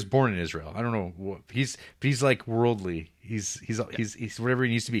 Or he was born in Israel. I don't know what he's like worldly. He's whatever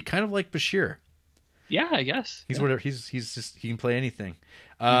he needs to be. Kind of like Bashir. Yeah, I guess. He's whatever. He's just, he can play anything.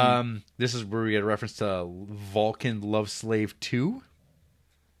 This is where we get a reference to Vulcan Love Slave 2.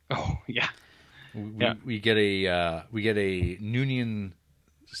 Oh yeah. We get a Noonien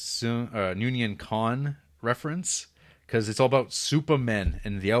Khan reference because it's all about supermen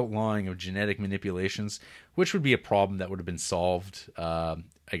and the outlawing of genetic manipulations, which would be a problem that would have been solved, I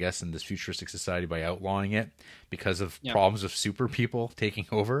guess, in this futuristic society by outlawing it because of problems of super people taking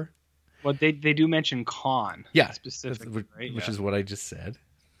over. Well, they do mention Khan, specifically, right? Which is what I just said.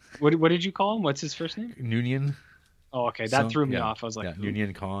 What did you call him? What's his first name? Noonien. Oh, okay. That threw me off. I was like,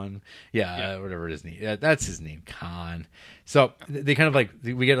 Noonien Khan. Whatever it is. That's his name, Khan. So they kind of like,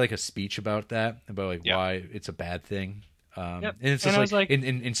 we get like a speech about that, about like why it's a bad thing. And it's just like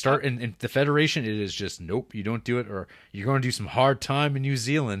in the Federation, it is just, nope, you don't do it, or you're going to do some hard time in New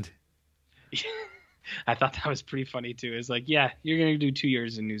Zealand. I thought that was pretty funny too. It's like, yeah, you're going to do 2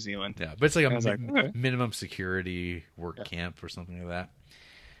 years in New Zealand. Yeah, but it's like a minimum security work camp or something like that.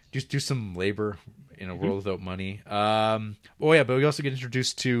 Just do some labor in a world without money. But we also get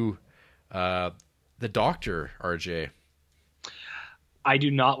introduced to the Doctor, RJ. I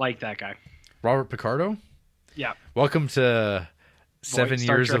do not like that guy. Robert Picardo? Yeah. Welcome to 7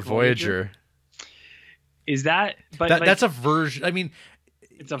 years of Voyager. Is that... But that's a version... I mean...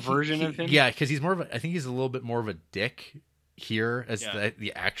 It's a version of him? Yeah, because he's more of a... I think he's a little bit more of a dick here as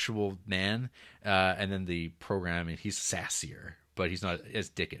the actual man. And then the program, he's sassier. But he's not as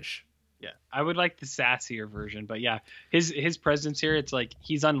dickish. Yeah, I would like the sassier version, but yeah, his presence here, it's like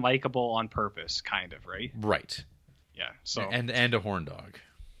he's unlikable on purpose, kind of, right? Right. Yeah. So and a horn dog.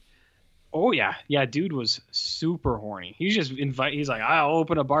 Oh yeah, dude was super horny. He's just he's like, I'll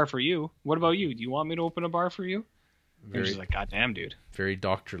open a bar for you. What about you? Do you want me to open a bar for you? He's just like, goddamn, dude. Very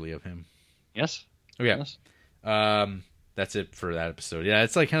doctorly of him. Yes. Okay. Yes. That's it for that episode. Yeah,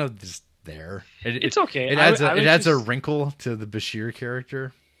 it's like kind of just there. It's okay. It adds a wrinkle to the Bashir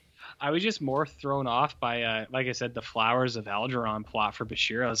character. I was just more thrown off by, like I said, the Flowers of Algernon plot for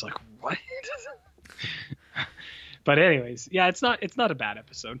Bashir. I was like, what? But anyways, yeah, it's not a bad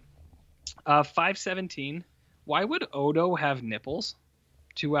episode. 517. Why would Odo have nipples?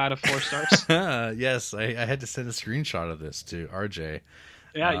 2 out of 4 stars. Yes, I had to send a screenshot of this to RJ.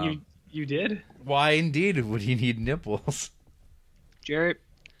 Yeah, you did? Why indeed would he need nipples? Jarrett,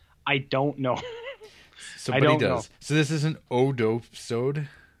 I don't know. So, but he does. Know. So this is an Odo-sode.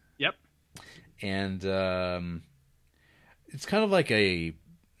 Yep. And it's kind of like a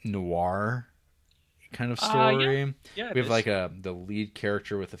noir kind of story. Yeah, we have like the lead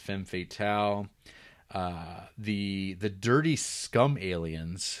character with a femme fatale. The dirty scum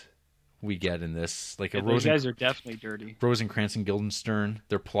aliens we get in this, like those guys are definitely dirty. Rosencrantz and Guildenstern,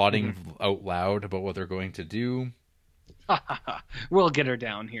 they're plotting out loud about what they're going to do. We'll get her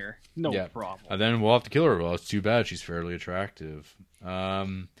down here, no problem. And then we'll have to kill her. Well, it's too bad. She's fairly attractive.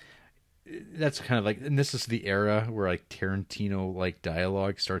 That's kind of like, and this is the era where like Tarantino like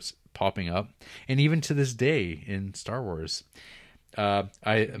dialogue starts popping up, and even to this day in Star Wars.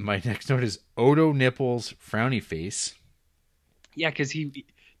 My next note is Odo nipples, frowny face. Yeah, because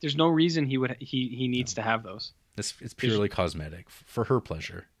there's no reason he needs to have those. It's purely cosmetic for her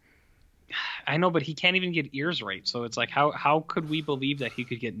pleasure. I know, but he can't even get ears right. So it's like, how could we believe that he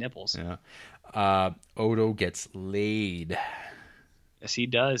could get nipples? Yeah. Odo gets laid. Yes, he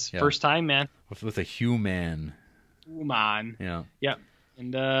does. Yeah. First time, man. With a human. Human. Yeah. Yeah.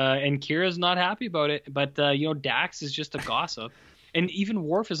 And Kira's not happy about it, but Dax is just a gossip, and even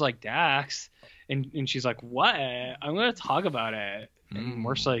Worf is like, Dax, and she's like, what? I'm gonna talk about it. And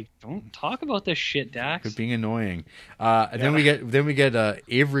Worf's like, don't talk about this shit, Dax. It's being annoying. And then we get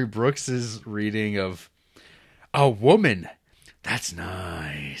Avery Brooks's reading of a woman. That's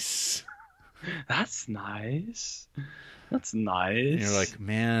nice. That's nice. That's nice. And you're like,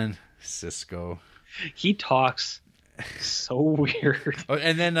 man, Cisco. He talks so weird. Oh,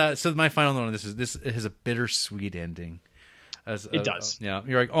 and then, so my final note on this has a bittersweet ending. It does. Yeah,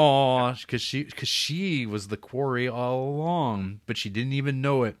 you're like, oh, because she was the quarry all along, but she didn't even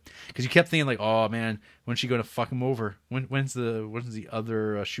know it. Because you kept thinking like, oh man, when's she going to fuck him over? When's the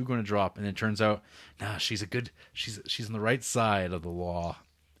other shoe going to drop? And it turns out, nah, she's on the right side of the law,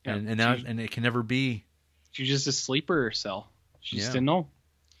 yeah, and it can never be. She's just a sleeper cell. She just didn't know.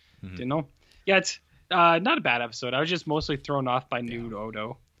 Mm-hmm. Didn't know. Yeah, it's not a bad episode. I was just mostly thrown off by nude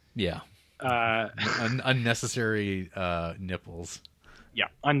Odo. Yeah. Unnecessary nipples. Yeah,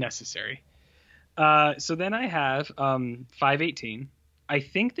 unnecessary. So then I have 518. I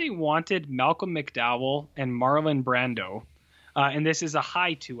think they wanted Malcolm McDowell and Marlon Brando, and this is a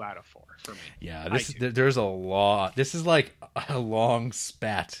high 2 out of 4 for me. Yeah, there's a lot. This is like a long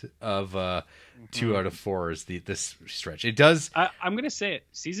spat of 2 out of 4 is this stretch. It does. I'm gonna say it.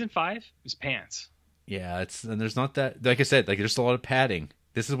 Season 5 is pants. Yeah, and there's not that. Like I said, like there's a lot of padding.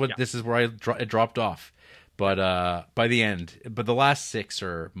 This is where it dropped off, but by the end, the last 6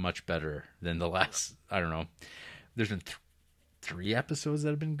 are much better than the last. I don't know. There's been 3 episodes that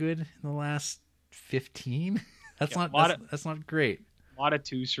have been good in the last 15. That's not great. A lot of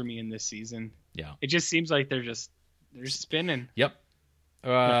 2s for me in this season. Yeah, it just seems like they're spinning. Yep.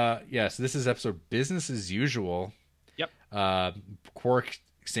 Yeah. So this is episode Business as Usual. Yep. Quark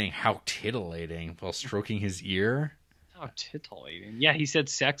saying how titillating while stroking his ear. Oh, titillating. Yeah, he said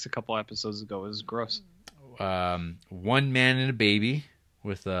sex a couple episodes ago. It was gross. One man and a baby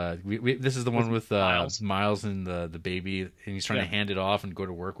with this is the one with Miles and the baby, and he's trying to hand it off and go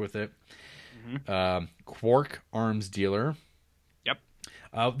to work with it. Mm-hmm. Quark arms dealer.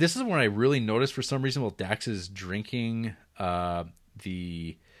 Yep. This is when I really noticed for some reason while Dax is drinking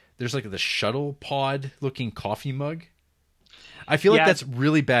there's like the shuttle pod looking coffee mug. I feel like that's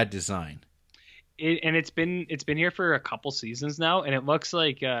really bad design. It's been here for a couple seasons now, and it looks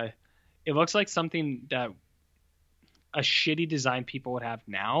like something that a shitty design people would have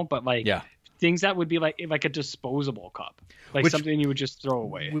now, but things that would be like a disposable cup, something you would just throw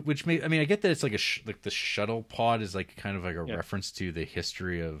away. Which I get that it's like like the shuttle pod is like kind of like a reference to the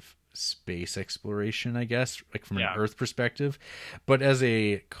history of space exploration, I guess, like from an Earth perspective. But as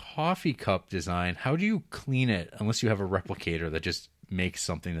a coffee cup design, how do you clean it unless you have a replicator that just makes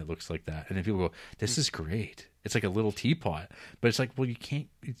something that looks like that? And then people go, this is great. It's like a little teapot, but it's like, well, you can't,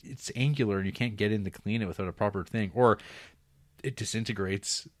 it's angular and you can't get in to clean it without a proper thing, or it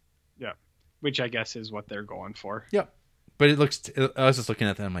disintegrates. Yeah. Which I guess is what they're going for. Yeah. But it looks, I was just looking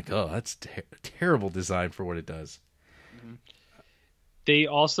at that. I'm like, oh, that's terrible design for what it does. Mm-hmm. They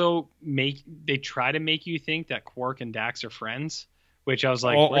also they try to make you think that Quark and Dax are friends, which I was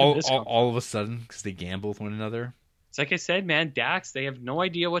like, where did this come from? all of a sudden, because they gamble with one another. It's like I said, man, Dax, they have no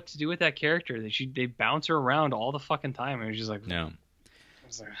idea what to do with that character. They bounce her around all the fucking time. And it was just like, No. I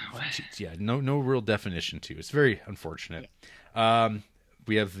was like, what? Yeah, no real definition to it. It's very unfortunate.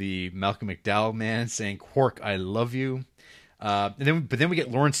 We have the Malcolm McDowell man saying, "Quark, I love you." But then we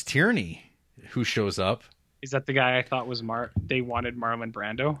get Lawrence Tierney, who shows up. Is that the guy I thought was they wanted Marlon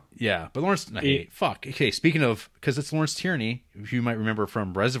Brando? Yeah, but Lawrence, hey, fuck. Okay, speaking of, because it's Lawrence Tierney, who you might remember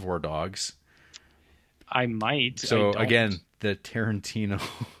from Reservoir Dogs. I might. So again, the Tarantino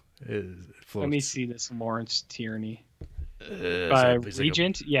is floats. Let me see this Lawrence Tierney. By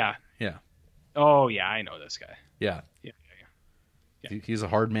Regent? Yeah. Yeah. Oh, yeah, I know this guy. Yeah. He's a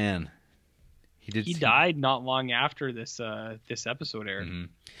hard man. He died not long after this episode aired. Mm-hmm.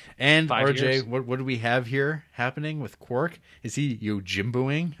 And 5 RJ, years. what do we have here happening with Quark? Is he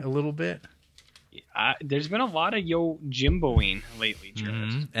Yojimboing a little bit? There's been a lot of Jimboing lately, Jared.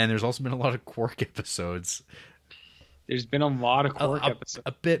 Mm-hmm. And there's also been a lot of Quark episodes. There's been a lot of Quark episodes.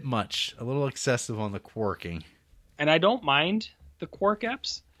 A bit much. A little excessive on the Quarking. And I don't mind the Quark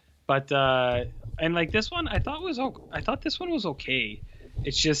eps, but and like this one, I thought this one was okay.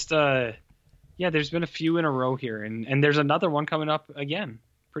 It's just there's been a few in a row here, and there's another one coming up again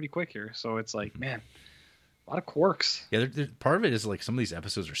pretty quick here. So it's like, man, a lot of Quarks. Yeah, part of it is like some of these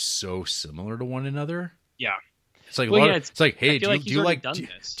episodes are so similar to one another. Yeah, it's like it's like, hey, do you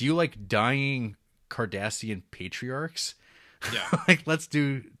like dying Cardassian patriarchs? Yeah, like let's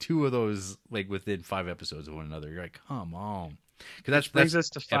do 2 of those like within 5 episodes of one another. You're like, come on, because that brings us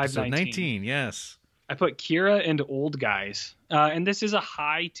to 519. Yes, I put Kira and Old Guys, and this is a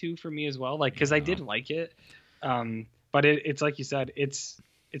high 2 for me as well. Like because I did like it, but it's like you said, it's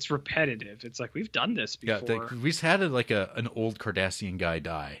repetitive. It's like we've done this before. Yeah, we've had an old Cardassian guy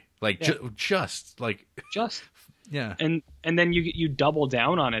die. Like just yeah, and then you double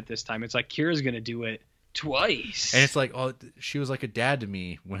down on it this time. It's like Kira's gonna do it twice, and it's like, oh, she was like a dad to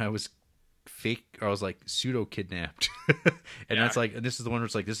me when I was fake, or I was like pseudo kidnapped. And that's like, and this is the one where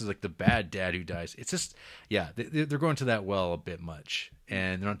it's like, this is like the bad dad who dies. It's just, they're going to that well a bit much,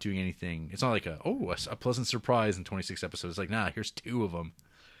 and they're not doing anything. It's not like a pleasant surprise in 26 episodes. It's like, nah, here's 2 of them.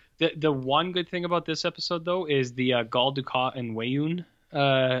 The one good thing about this episode though is the Gul Dukat and Weyoun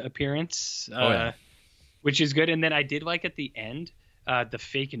appearance, which is good. And then I did like at the end the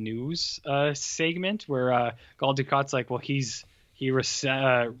fake news segment where Gul Dukat's like, well,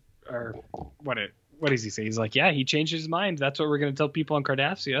 what does he say? He's like, yeah, he changed his mind. That's what we're going to tell people on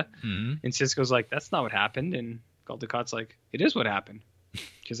Cardassia. Mm-hmm. And Sisko's like, that's not what happened. And Gul Dukat's like, it is what happened,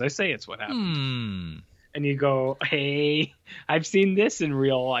 because I say it's what happened. And you go, hey, I've seen this in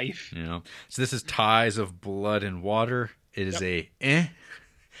real life. So this is Ties of Blood and Water. It is the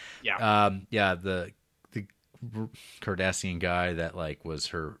Cardassian guy that like was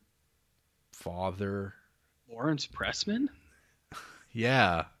her father, Lawrence Pressman.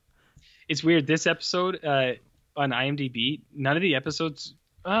 Yeah, it's weird. This episode on IMDb, none of the episodes,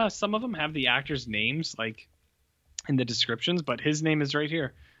 some of them have the actors' names like in the descriptions, but his name is right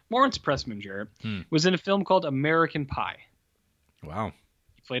here. Lawrence Pressman, Jared, was in a film called American Pie. Wow.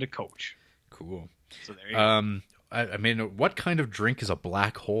 He played a coach. Cool. So there you go. I mean, what kind of drink is a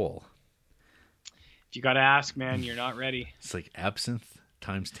black hole? If you got to ask, man, you're not ready. It's like absinthe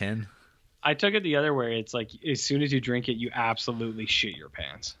times 10. I took it the other way. It's like as soon as you drink it, you absolutely shit your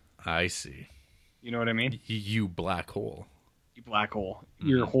pants. I see. You know what I mean? You black hole. You black hole.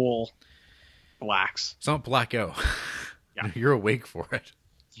 Your whole blacks. It's not blackout. Yeah. You're awake for it.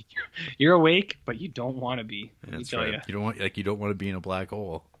 You're awake, but you don't want to be. That's right. You don't want to be in a black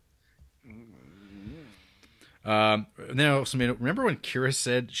hole. Now, remember when Kira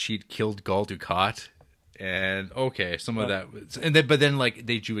said she'd killed Gul Dukat? And some of that, but then like,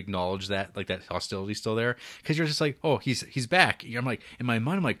 did you acknowledge that, like, that hostility's still there? Because you're just like, oh, he's back. I'm like, in my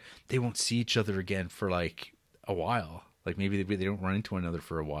mind, I'm like, they won't see each other again for like a while. Like maybe they don't run into one another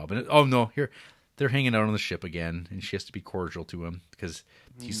for a while. But here they're hanging out on the ship again, and she has to be cordial to him because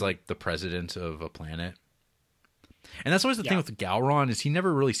he's like the president of a planet. And that's always the thing with Gowron, is he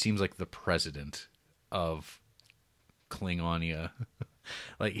never really seems like the president of Klingonia.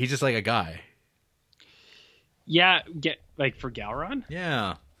 Like he's just like a guy. Yeah, for Gowron?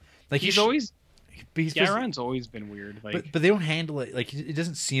 Yeah. Like Gowron's always been weird. Like, but they don't handle it, like, it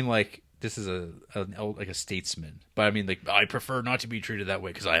doesn't seem like this is a statesman. But I mean, like, I prefer not to be treated that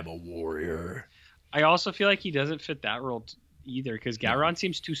way because I am a warrior. I also feel like he doesn't fit that role either, because Gowron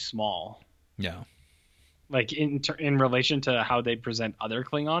seems too small. Yeah. Like in relation to how they present other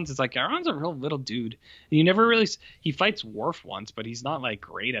Klingons, it's like Gowron's a real little dude. And you never really, he fights Worf once, but he's not like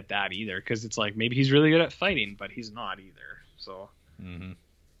great at that either. Because it's like maybe he's really good at fighting, but he's not either. So Mm-hmm.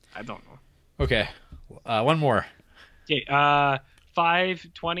 I don't know. Okay, one more. Okay,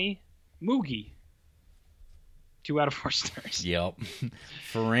 520 Moogie. 2 out of 4 stars. Yep.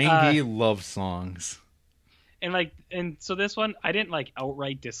 Ferengi love songs. And so this one, I didn't like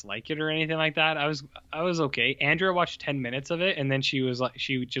outright dislike it or anything like that. I was okay. Andrea watched 10 minutes of it, and then she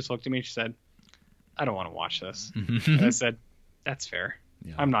just looked at me and she said, I don't want to watch this. And I said, that's fair.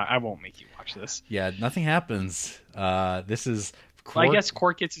 Yeah. I won't make you watch this. Yeah, nothing happens. This is Quark. Well, I guess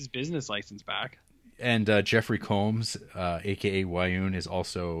Quark gets his business license back. And Jeffrey Combs, aka Wayun, is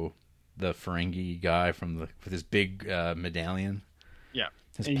also the Ferengi guy with his big medallion. Yeah.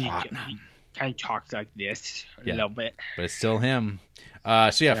 His and he kind of talks like this a little bit. But it's still him.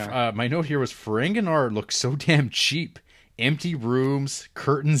 My note here was Ferenginar looks so damn cheap. Empty rooms,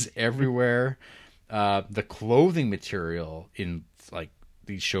 curtains everywhere. The clothing material in like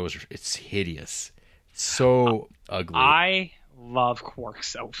these shows, it's hideous. So ugly. I love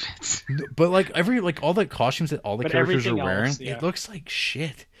Quark's outfits. But all the costumes that all the characters are wearing, yeah. It looks like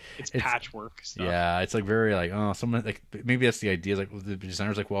shit. It's patchwork stuff. Yeah, it's like very like, oh, someone like maybe that's the idea. Like the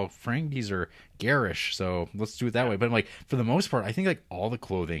designer's like, well, Ferengis are garish, so let's do it that way. But like for the most part, I think like all the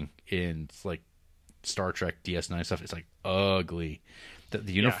clothing in like Star Trek DS9 stuff is like ugly.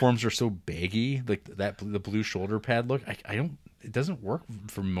 The uniforms are so baggy, like the blue shoulder pad look. It doesn't work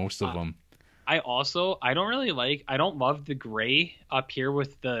for most of them. I don't love the gray up here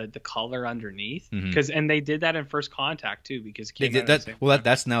with the color underneath and they did that in First Contact too because it came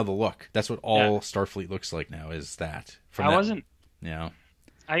that's now the look. That's what all Starfleet looks like now is that.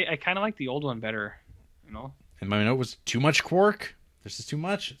 I kind of like the old one better, you know. And my note was too much Quark. This is too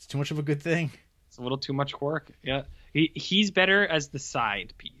much. It's too much of a good thing. It's a little too much Quark. Yeah. He's better as the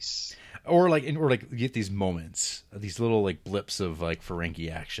side piece. Or you get these moments, these little like blips of like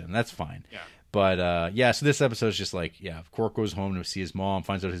Ferengi action. That's fine. Yeah. But so this episode is just like, Quark goes home to see his mom,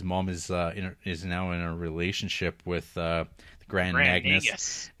 finds out his mom is now in a relationship with the Grand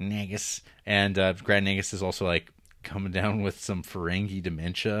Nagus. And Grand Nagus is also like coming down with some Ferengi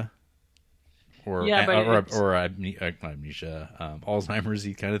dementia. Or amnesia, Alzheimer's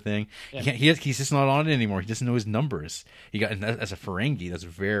kind of thing. Yeah. He's just not on it anymore. He doesn't know his numbers. As a Ferengi, that's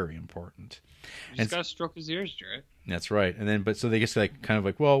very important. You just gotta stroke his ears, Jarrett. That's right. And then, so they just like kind of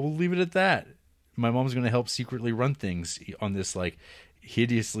like, well, we'll leave it at that. My mom's going to help secretly run things on this like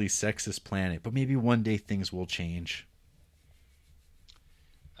hideously sexist planet, but maybe one day things will change.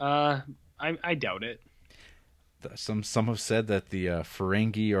 I doubt it. Some have said that the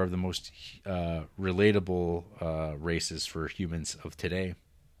Ferengi are the most relatable races for humans of today.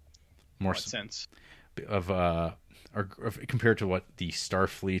 More sense of compared to what the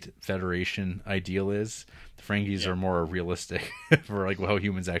Starfleet Federation ideal is. The Ferengis are more realistic for like how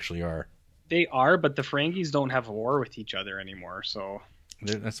humans actually are. They are, but the Ferengis don't have war with each other anymore. So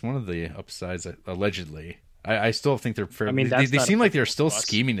that's one of the upsides. Allegedly, I still think they're fairly. They seem like they're still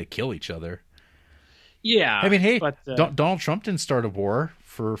scheming to kill each other. Yeah, I mean, hey, but, Donald Trump didn't start a war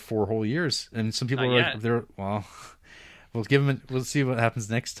for 4 whole years, and some people are like, we'll give him. We'll see what happens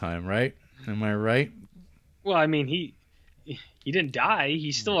next time, right? Am I right? Well, I mean, he didn't die.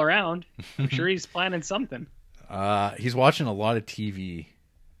 He's still around. I'm sure he's planning something. He's watching a lot of TV.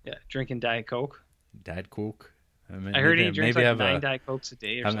 Yeah, drinking Diet Coke. Diet Coke. I heard he drinks like 9 Diet Cokes a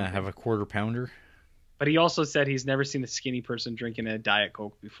day or something. Have a quarter pounder. But he also said he's never seen a skinny person drinking a Diet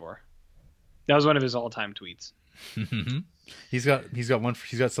Coke before. That was one of his all-time tweets. He's got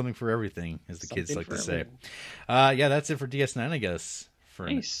something for everything, as the kids like to say. That's it for DS9, I guess. For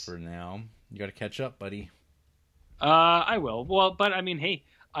now, you got to catch up, buddy. I will. Well, but I mean, hey,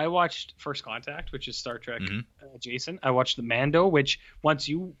 I watched First Contact, which is Star Trek adjacent. I watched The Mando, which once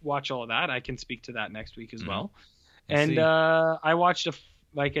you watch all of that, I can speak to that next week as well. And I watched a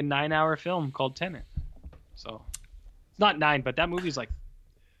 9-hour film called Tenet. So it's not 9, but that movie's like.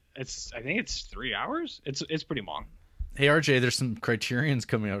 I think it's 3 hours. It's pretty long. Hey RJ, there's some Criterions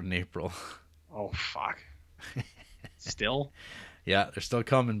coming out in April. Oh fuck. Still? Yeah, they're still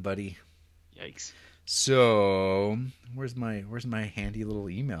coming, buddy. Yikes. So where's my handy little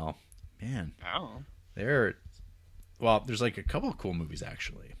email? Man. Oh. There's like a couple of cool movies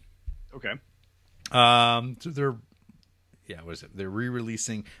actually. Okay. So they're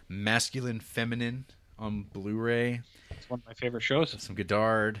re-releasing Masculine Feminine on Blu-ray. It's one of my favorite shows. Some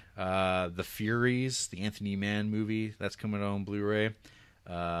Godard. The Furies, the Anthony Mann movie, that's coming out on Blu-ray.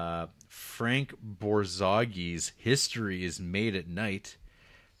 Frank Borzaghi's History is Made at Night.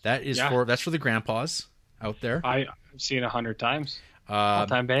 That's for the grandpas out there. I've seen it 100 times.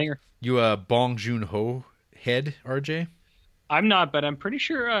 All-time banger. You a Bong Joon-ho head, RJ? I'm not, but I'm pretty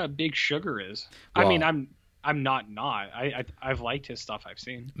sure Big Sugar is. Well, I mean, I'm not. I've liked his stuff I've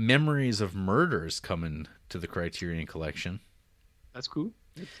seen. Memories of Murders coming to the Criterion Collection. That's cool.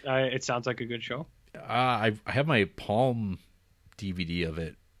 It sounds like a good show. I have my Palm DVD of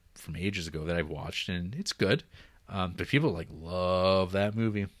it from ages ago that I've watched, and it's good. But people love that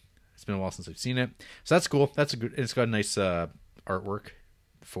movie. It's been a while since I've seen it, so that's cool. That's a good. It's got a nice artwork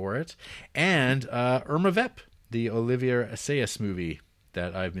for it, and Irma Vep, the Olivier Assayas movie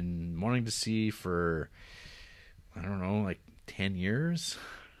that I've been wanting to see for, I don't know, 10 years.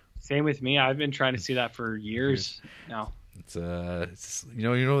 Same with me. I've been trying to see that for years now. It's you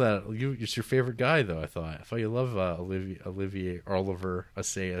know that it's your favorite guy though. I thought you love Olivier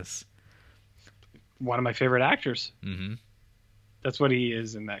Assayas. One of my favorite actors. Mm-hmm. That's what he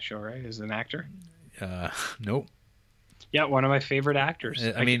is in that show, right? Is an actor? Nope. Yeah, one of my favorite actors.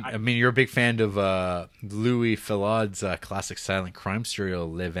 I mean, you're a big fan of Louis Fillard's classic silent crime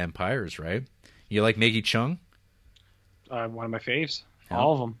serial Les Vampires, right? You like Maggie Cheung? One of my faves. Yeah.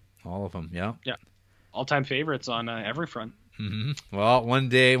 All of them. All of them, yeah. Yeah. All-time favorites on every front. Mm-hmm. Well, one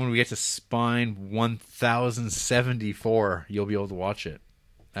day when we get to Spine 1074, you'll be able to watch it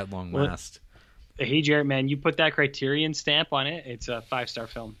at long last. Hey, Jarrett, man, you put that Criterion stamp on it, it's a 5-star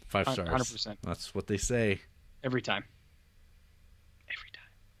film. 5 stars. 100%. That's what they say. Every time.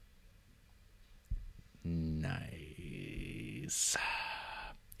 Nice.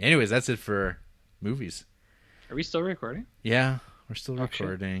 Anyways, that's it for movies. Are we still recording? Yeah, we're still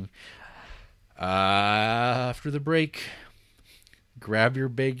recording. After the break, grab your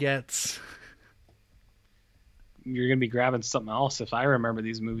baguettes. You're going to be grabbing something else if I remember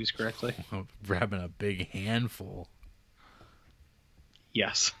these movies correctly. I'm grabbing a big handful.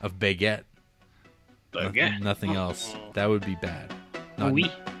 Yes. Of baguette. Baguette. Nothing else. That would be bad. Not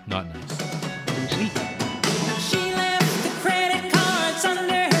nice. Oui. She left the credit cards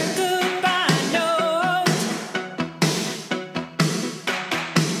under her goodbye note.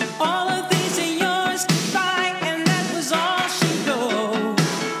 All of these are yours to buy, and that was all she wrote.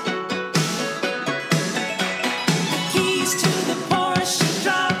 The keys to the Porsche she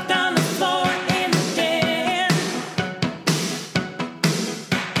dropped on the floor in the den.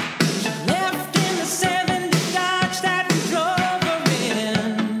 She left in the '70 Dodge that we drove her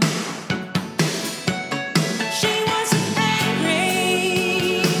in. She wasn't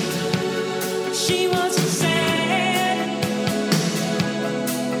angry, she wasn't sad,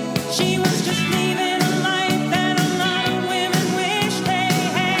 she was just living a life that a lot of women wish they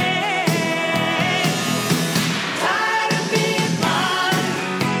had. Tired of being blind,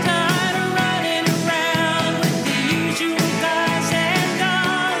 tired of running around with the usual guys and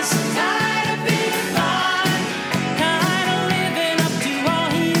dolls. Tired of being blind, tired of living up to all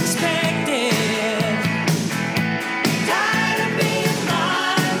he expected. Tired of being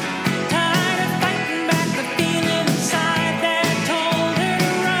blind, tired of fighting back the feeling inside that told her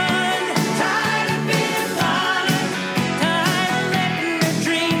to run. Tired of being blind, tired of letting her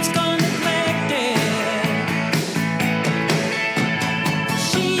dreams go neglected.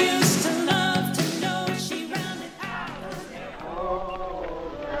 She used to love to know she rounded out.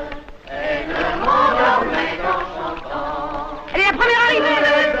 Elle est la première arrivée.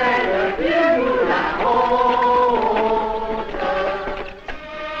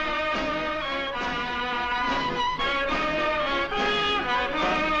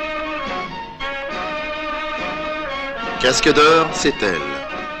 Casque d'or, c'est elle.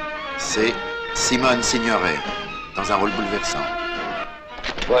 C'est Simone Signoret, dans un rôle bouleversant.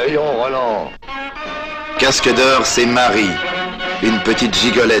 Voyons, Roland. Casque d'or, c'est Marie, une petite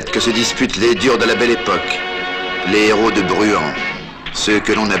gigolette que se disputent les durs de la belle époque, les héros de Bruant, ceux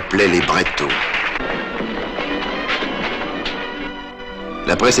que l'on appelait les Brettos.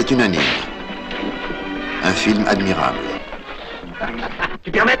 La presse est unanime. Un film admirable.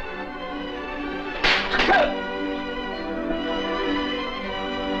 Tu permets?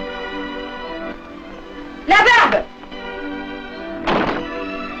 La barbe.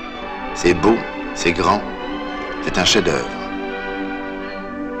 C'est beau, c'est grand, c'est un chef-d'œuvre.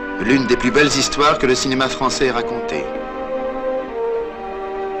 L'une des plus belles histoires que le cinéma français ait racontées.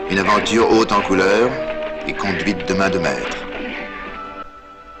 Une aventure haute en couleurs et conduite de main de maître.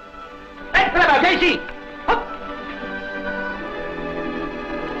 Reste là-bas, viens ici. Hop.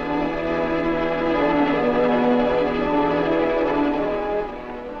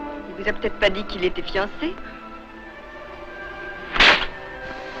 Il vous a peut-être pas dit qu'il était fiancé?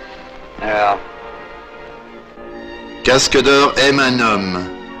 Alors, Casque d'or aime un homme,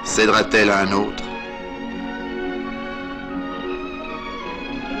 cédera-t-elle à un autre?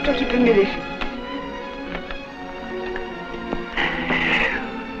 Toi qui peux m'aider.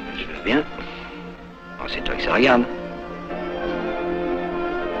 je veux bien. Bon, c'est c'est toi que ça regarde.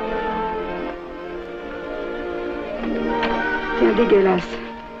 C'est un dégueulasse.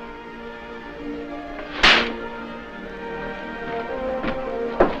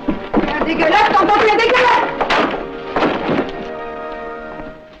 C'est un dégueulasse, t'entends, c'est un dégueulasse!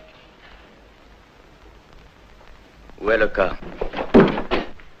 Où est le cas?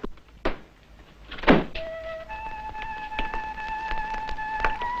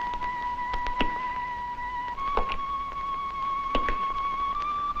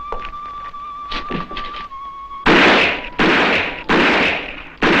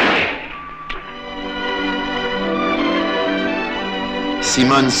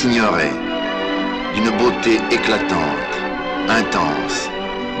 Simone Signoret, d'une beauté éclatante, intense,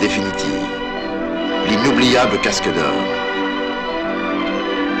 définitive, l'inoubliable casque d'or.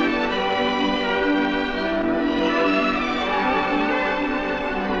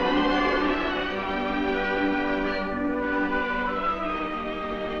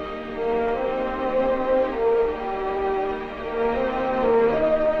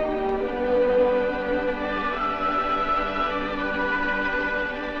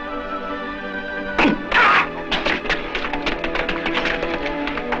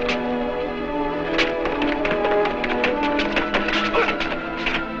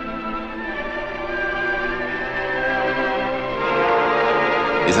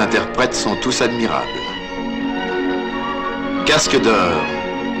 Les interprètes sont tous admirables. Casque d'or,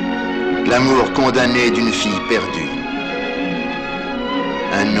 l'amour condamné d'une fille perdue.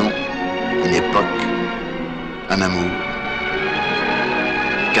 Un nom, une époque, un amour.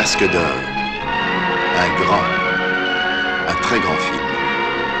 Casque d'or, un très grand film.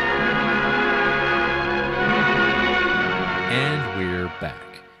 And we're back.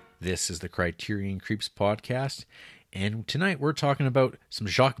 This is the Criterion Creeps podcast, and tonight we're talking about some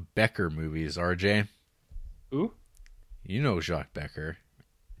Jacques Becker movies, RJ. Who? You know Jacques Becker.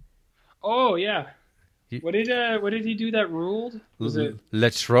 Oh yeah. You- What did he do that ruled? Was it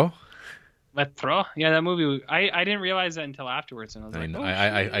Letro? Lettre? Yeah, that movie. I didn't realize that until afterwards, and I was like, oh,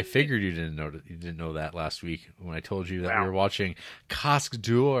 I shit. figured you didn't know that last week when I told you that we Wow. were watching Casque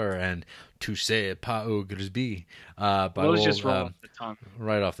d'Or and Tu sais pas où Grisby. By Those just old, roll off the tongue.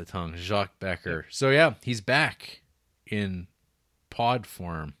 right off the tongue, Jacques Becker. So yeah, he's back in pod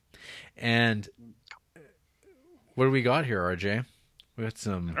form. And what do we got here, RJ? We got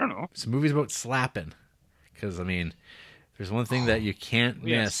some I don't know. some movies about slapping. Because I mean, there's one thing that you can't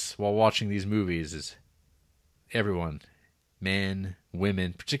Yes. miss while watching these movies is everyone, men,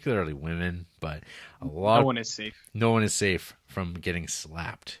 women, particularly women, but No one is safe. no one is safe from getting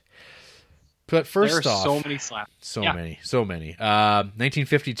slapped. But There first are off, so many slaps. so Yeah. many.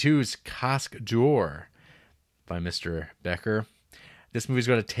 1952's Casque d'Or by Mr. Becker. This movie's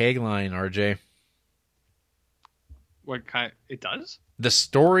got a tagline, RJ. What kind? It does? The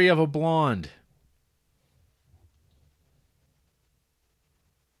story of a blonde.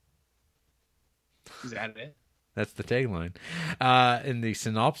 Is that it? That's the tagline. In the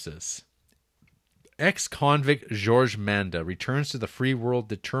synopsis, ex-convict Georges Manda returns to the free world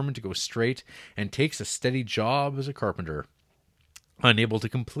determined to go straight and takes a steady job as a carpenter. Unable to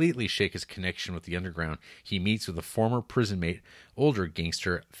completely shake his connection with the underground, he meets with a former prison mate, older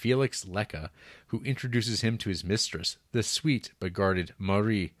gangster Felix Lecca, who introduces him to his mistress, the sweet but guarded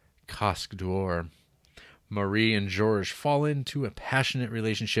Marie Casque d'Or. Marie and Georges fall into a passionate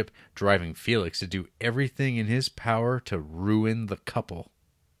relationship, driving Felix to do everything in his power to ruin the couple.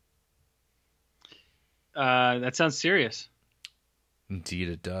 That sounds serious. Indeed,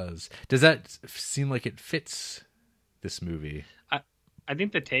 it does. Does that seem like it fits this movie? I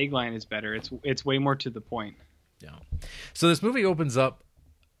think the tagline is better. It's way more to the point. Yeah. So this movie opens up.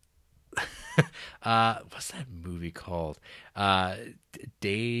 What's that movie called?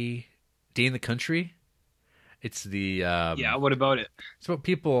 Day in the Country. It's the Yeah. What about it? It's about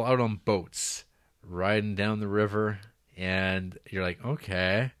people out on boats riding down the river, and you're like,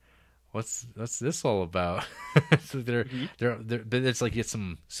 okay, what's this all about? So they're it's like it's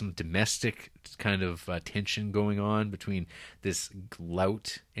some domestic kind of tension going on between this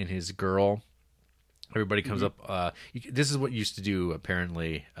lout and his girl. Everybody comes up. This is what you used to do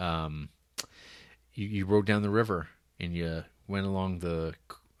apparently. You rode down the river and you went along the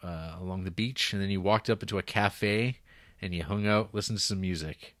beach, and then you walked up into a cafe and you hung out, listened to some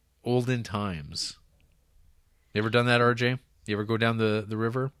music. Olden times. You ever done that, RJ? You ever go down the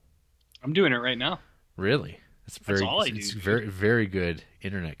river? I'm doing it right now. Really? That's all I It's do. very, very good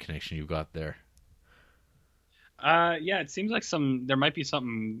internet connection you've got there. Yeah. It seems like there might be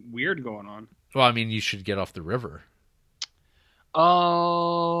something weird going on. Well, I mean, you should get off the river.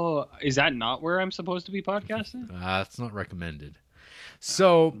 Oh, is that not where I'm supposed to be podcasting? It's not recommended.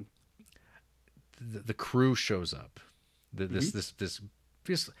 So the crew shows up. This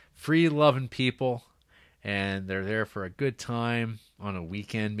free loving people, and they're there for a good time on a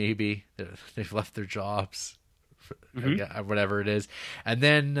weekend. Maybe they've left their jobs, whatever it is, and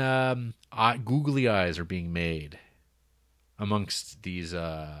then googly eyes are being made amongst these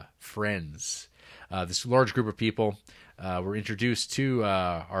friends. This large group of people. We're introduced to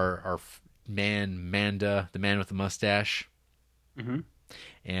our man Manda, the man with the mustache,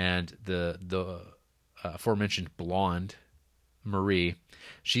 and the aforementioned blonde Marie.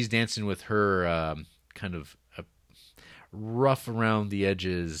 She's dancing with her kind of rough around the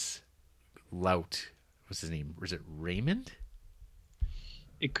edges lout. What's his name? Is it Raymond?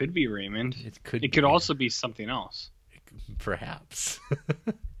 It could be Raymond. It could. It could also be something else. Perhaps.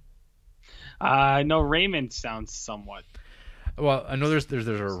 No, Raymond sounds somewhat. Well, I know there's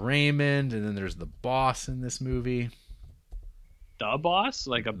a Raymond, and then there's the boss in this movie. The boss,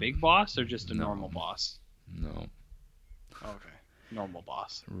 like a big boss, or just a normal boss? No. Okay, normal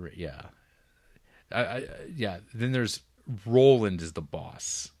boss. Yeah. Yeah. Then there's Roland is the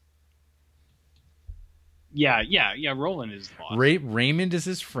boss. Yeah. Roland is the boss. Raymond is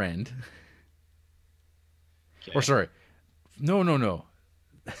his friend. Okay. Or sorry, no.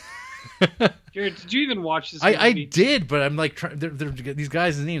 Jared, did you even watch this? I movie? did, but I'm like they're these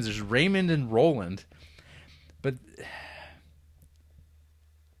guys' names. There's Raymond and Roland, but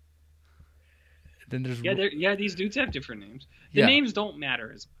then there's these dudes have different names. The Yeah. names don't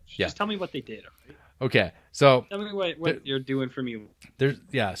matter as much. Yeah. Just tell me what they did. Right? okay. So Tell me what you're doing for me.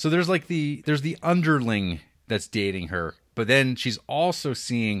 So there's like there's the underling that's dating her, but then she's also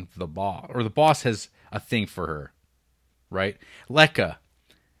seeing the boss, or the boss has a thing for her, right? Lekka's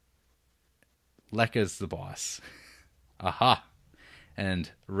the boss. Aha.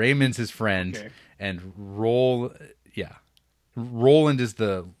 And Raymond's his friend. Okay. And Roland is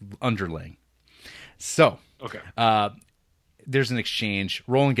the underling. So, Okay. there's an exchange.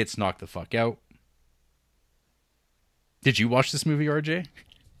 Roland gets knocked the fuck out. Did you watch this movie, RJ?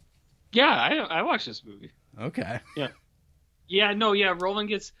 Yeah, I watched this movie. Okay. Yeah. Roland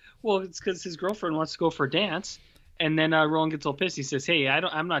gets it's because his girlfriend wants to go for a dance, and then Roland gets all pissed. He says, "Hey,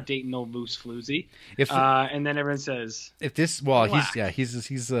 I'm not dating no loose floozy." And then everyone says, he's Whack.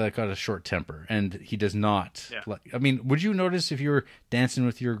 he's got a short temper, and he does not. Yeah. I mean, would you notice if you were dancing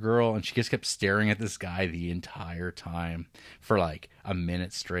with your girl and she just kept staring at this guy the entire time for like a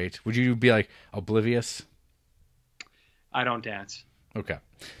minute straight? Would you be like oblivious? "I don't dance." Okay.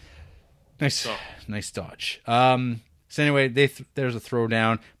 Nice, So- nice dodge. So anyway, there's a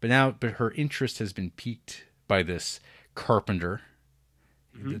throwdown, but her interest has been piqued by this carpenter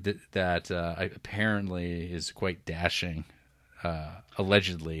that apparently is quite dashing.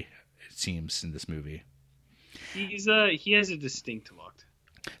 Allegedly, it seems in this movie. He has a distinct look.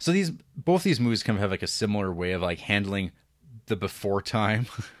 So both these movies kind of have like a similar way of like handling the before time,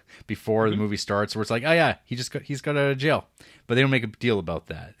 before the movie starts, where it's like, oh yeah, he's got out of jail, but they don't make a deal about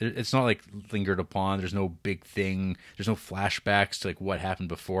that. It's not like lingered upon. There's no big thing. There's no flashbacks to like what happened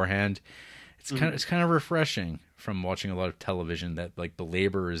beforehand. It's kind of refreshing from watching a lot of television that like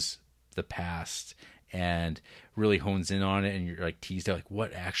belabors the past and really hones in on it, and you're like teased out like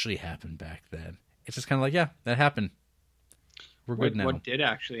what actually happened back then. It's just kind of like, yeah, that happened. We're good now. What did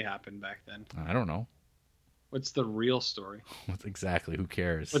actually happen back then? I don't know. What's the real story? Exactly. Who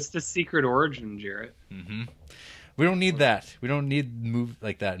cares? What's the secret origin, Jarrett? We don't need that. We don't need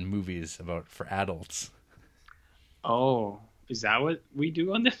like that in movies for adults. Oh, is that what we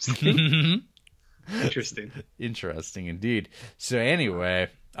do on this thing? Interesting. Interesting indeed. So anyway,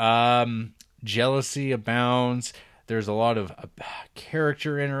 jealousy abounds. There's a lot of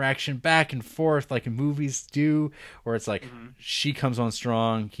character interaction back and forth like movies do, where it's like she comes on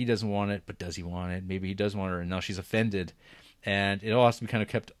strong, he doesn't want it, but does he want it? Maybe he does want her, and now she's offended. And it all has to be kind of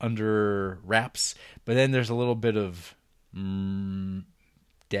kept under wraps. But then there's a little bit of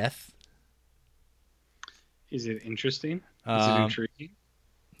death. Is it interesting? Is it intriguing?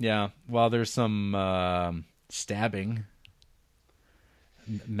 Yeah. Well, there's some stabbing.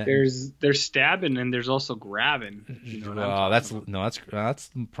 There's stabbing and there's also grabbing. You know what I'm talking about.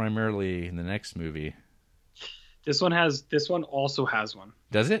 That's primarily in the next movie. This one also has one.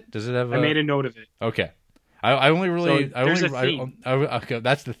 Does it? Does it have? I made a note of it. Okay. I only really. So there's a theme. Okay,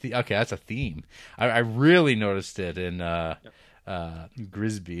 that's okay, that's a theme. I really noticed it in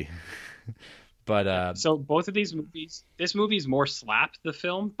Grisby, but so both of these movies, this movie is more slap the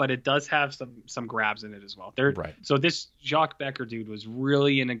film, but it does have some grabs in it as well. Right. So this Jacques Becker dude was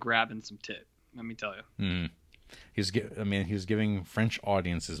really into grabbing some tit. Let me tell you. He was giving French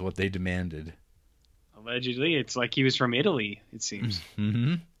audiences what they demanded. Allegedly, it's like he was from Italy. It seems.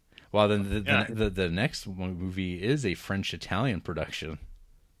 Mm-hmm. Well, then Yeah. the next movie is a French-Italian production.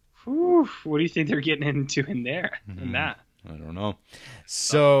 Whew, what do you think they're getting into in there? In that? I don't know.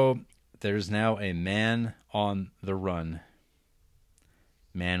 So there's now a man on the run.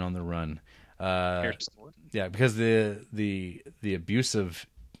 Man on the run. Here's the story. Yeah, because the abusive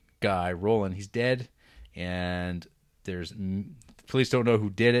guy Roland, he's dead, and there's police don't know who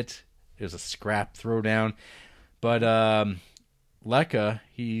did it. There's a scrap throwdown, but Lecca,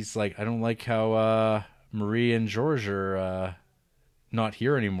 he's like, I don't like how Marie and George are not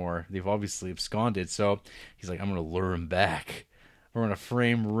here anymore. They've obviously absconded, so he's like, I'm gonna lure him back. We're gonna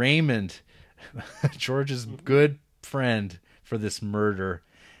frame Raymond, George's good friend, for this murder.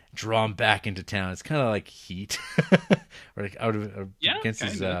 Draw him back into town. It's kind of like Heat, or like out of Yeah, against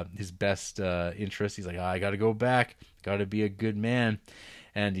kinda. his best interest. He's like, I got to go back. Got to be a good man.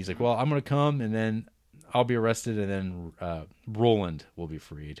 And he's like, well, I'm gonna come, and then I'll be arrested, and then Roland will be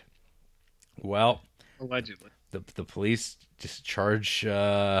freed. Well, Allegedly. the police just charge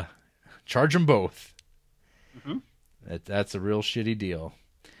them both. Mm-hmm. That's a real shitty deal.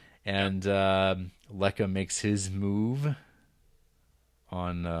 And Lecca makes his move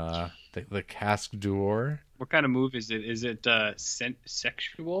on the Casque d'Or. What kind of move is it? Is it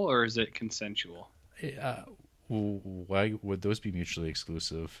sexual or is it consensual? Why would those be mutually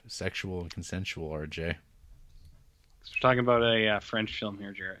exclusive? Sexual and consensual, RJ. We're talking about a French film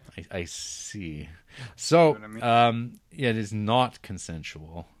here, Jarrett. I see. So, You know what I yeah, it is not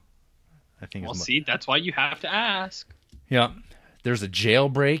consensual. I think. Well, it's see, that's why you have to ask. Yeah, there's a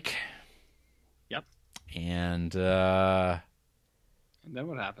jailbreak. Yep. And And then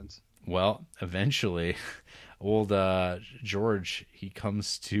what happens? well, eventually, old George, he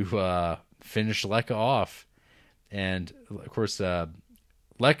comes to finish Lecca off, and of course,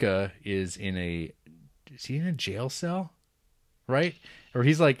 Lecca is in a jail cell, right? Or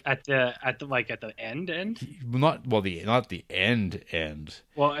he's like At the end. not the end.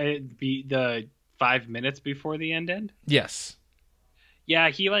 Well, it'd be the 5 minutes before the end. Yes. Yeah,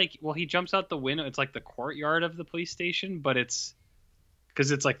 he jumps out the window. It's like the courtyard of the police station, but it's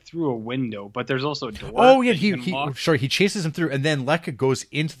because it's like through a window. But there's also a door. Oh yeah, that you can lock. he chases him through, and then Lecca goes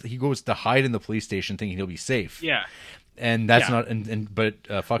to hide in the police station, thinking he'll be safe. Yeah, And that's Yeah. not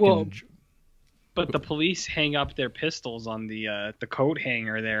but fucking. Well, but the police hang up their pistols on the coat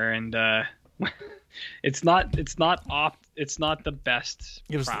hanger there, and it's not the best.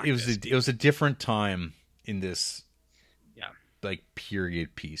 It was a different time in this Yeah. like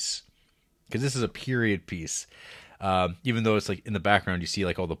period piece, because this is a period piece. Even though it's like in the background you see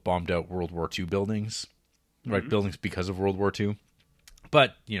like all the bombed out World War II buildings, right? Buildings because of World War II.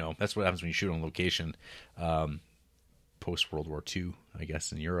 But that's what happens when you shoot on location. Post World War II, I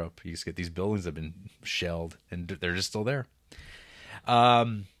guess, in Europe, you just get these buildings that have been shelled and they're just still there.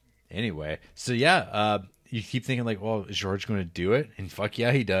 Anyway, so yeah, you keep thinking like, well, is George going to do it? And fuck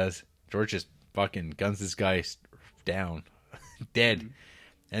yeah, he does. George just fucking guns this guy down, dead.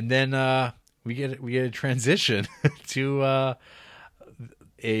 And then we get a transition to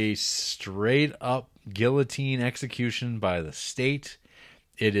a straight up guillotine execution by the state.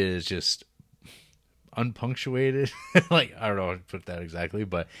 It is just unpunctuated. Like, I don't know how to put that exactly,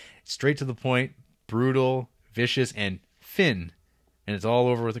 but straight to the point, brutal, vicious, and thin. And it's all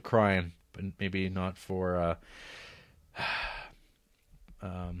over with the crime, but maybe not for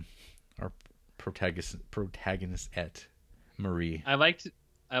our protagonist at Marie. I liked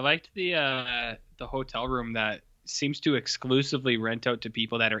the hotel room that seems to exclusively rent out to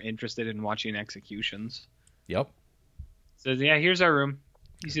people that are interested in watching executions. Yep. So yeah, here's our room.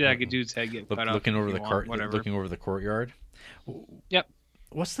 You see that good dude's head get cut off. Looking over if the you want, car, whatever. looking over the courtyard. Yep.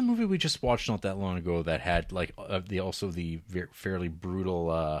 What's the movie we just watched not that long ago that had like the fairly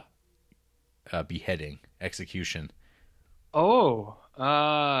brutal beheading execution? Oh,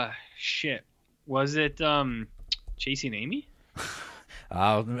 shit. Was it Chasing Amy?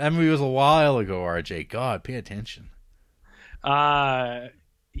 That movie was a while ago. RJ, God, pay attention.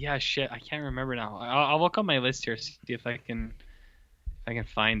 Yeah, shit. I can't remember now. I'll look on my list here, see if I can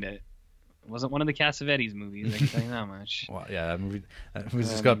find it. It wasn't one of the Cassavetes movies, I can tell you that much. Well, yeah, that movie's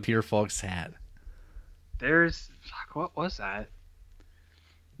just got Peter Falk's hat. What was that?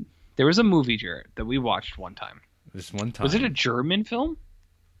 There was a movie, Jarrett, that we watched one time. This one time. Was it a German film?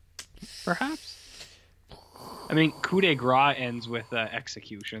 Perhaps? I mean, coup de grace ends with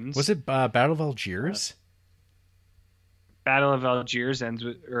executions. Was it Battle of Algiers? Battle of Algiers ends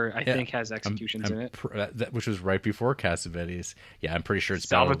with, or I Yeah, think has executions in it. which was right before Cassavetes. Yeah, I'm pretty sure it's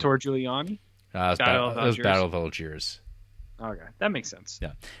Salvatore Giuliani? It was Battle of Algiers. Okay, that makes sense.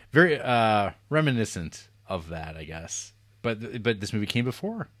 Yeah, very reminiscent of that, I guess. But this movie came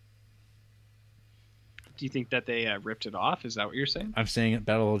before. Do you think that they ripped it off? Is that what you're saying? I'm saying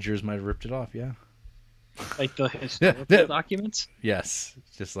Battle of Algiers might have ripped it off. Yeah. Like the historical documents? Yes,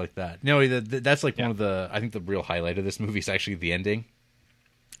 just like that. No, that's like one of the. I think the real highlight of this movie is actually the ending.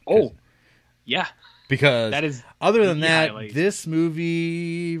 Oh, yeah. Because That is other than the that, highlight. this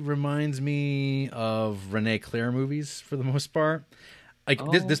movie reminds me of Rene Claire movies for the most part. Like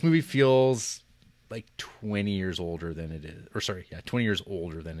this movie feels like 20 years older than it is. Or sorry, 20 years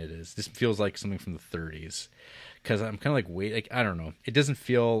older than it is. This feels like something from the 30s. Because I'm kind of like, I don't know. It doesn't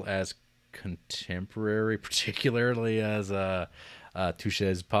feel as contemporary, particularly as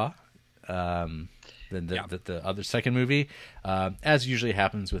Touches Pas. Than the other second movie. As usually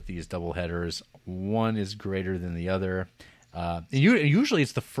happens with these double headers, one is greater than the other. Usually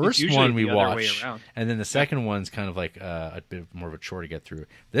it's the first one we watch, and then the second one's kind of like a bit more of a chore to get through.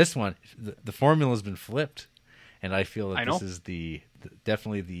 This one, the formula's been flipped, and I feel that this is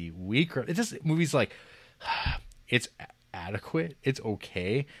definitely the weaker. This movie's like it's adequate, it's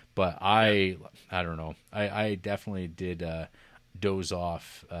okay, but I don't know. I definitely did. Doze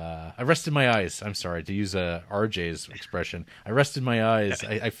off. I rested my eyes. I'm sorry to use RJ's expression. I rested my eyes.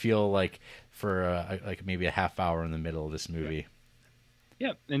 I feel like for like maybe a half hour in the middle of this movie.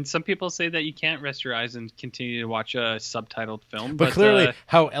 Yeah, and some people say that you can't rest your eyes and continue to watch a subtitled film. But clearly,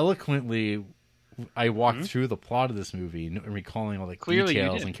 how eloquently I walked through the plot of this movie and recalling all the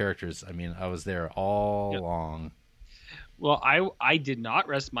details and characters. I mean, I was there all along. Well, I did not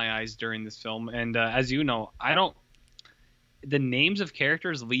rest my eyes during this film, and as you know, I don't. The names of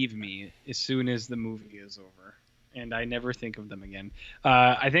characters leave me as soon as the movie is over, and I never think of them again.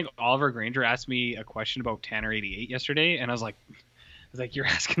 I think Oliver Granger asked me a question about Tanner 88 yesterday, and I was like, you're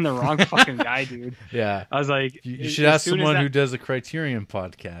asking the wrong fucking guy, dude. Yeah. I was like, you should ask someone who does a Criterion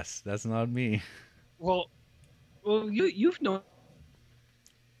podcast. That's not me. Well, you've known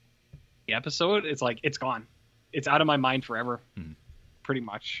the episode. It's like it's gone. It's out of my mind forever, pretty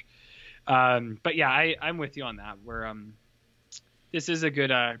much. But yeah, I'm with you on that. Where this is a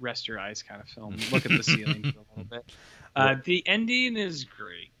good rest your eyes kind of film. Look at the ceiling for a little bit. The ending is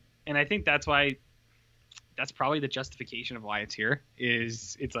great, and I think that's probably the justification of why it's here.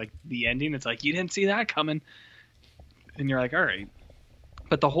 It's like the ending. It's like you didn't see that coming, and you're like, all right.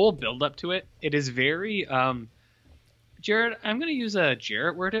 But the whole build up to it is very. Jared, I'm going to use a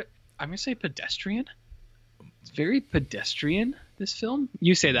Jarrett word. I'm going to say pedestrian. It's very pedestrian. This film.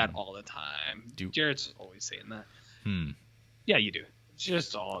 You say that all the time. Jarrett's always saying that. Yeah, you do.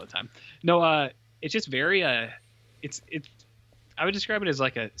 Just all the time. No, it's just very it's I would describe it as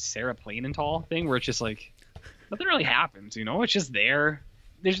like a Sarah Plainenthal thing where it's just like nothing really happens, you know? It's just there.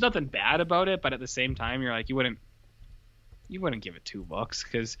 There's nothing bad about it, but at the same time you're like you wouldn't give it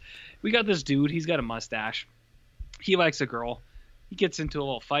 $2 cuz we got this dude, he's got a mustache. He likes a girl. He gets into a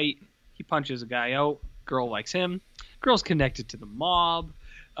little fight. He punches a guy out. Girl likes him. Girl's connected to the mob.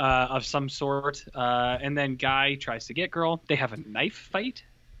 Of some sort, and then guy tries to get girl. They have a knife fight,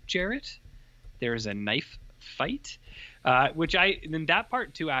 Jarrett. There's a knife fight, which in that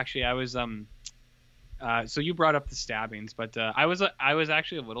part too. Actually, I was so you brought up the stabbings, but I was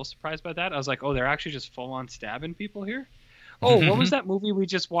actually a little surprised by that. I was like, oh, they're actually just full on stabbing people here. Oh, what was that movie we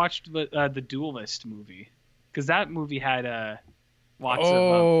just watched? The Duelist movie, because that movie had lots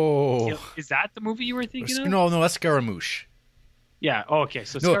of. Is that the movie you were thinking of? No, that's Scaramouche. Yeah. Oh, okay.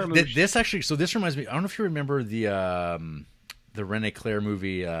 So Scaramouche. This actually. So this reminds me. I don't know if you remember the Rene Claire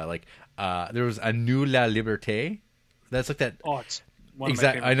movie. There was A Nous la Liberté. That's like that. Oh, it's one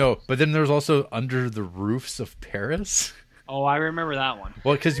exactly. I know. But then there's also Under the Roofs of Paris. Oh, I remember that one.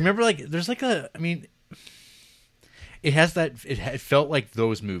 Well, because you remember, like, there's like a. I mean, it has that. It felt like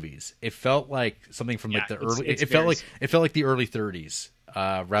those movies. It felt like something from like the early. It felt like the early 30s,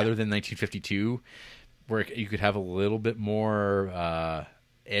 rather than 1952. Where you could have a little bit more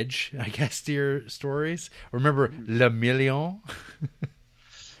edge, I guess, to your stories. Remember Le Million?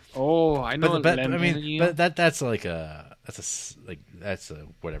 Oh, I know. But that's a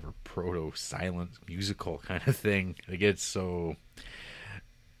whatever proto-silent musical kind of thing. Like it's so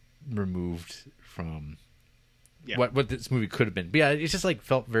removed from what this movie could have been. But yeah, it just like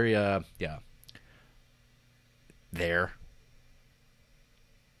felt very there.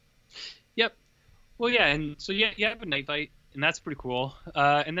 Yep. Well, yeah, and so you have a knife fight, and that's pretty cool.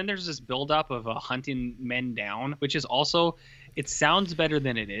 And then there's this buildup of hunting men down, which is also, it sounds better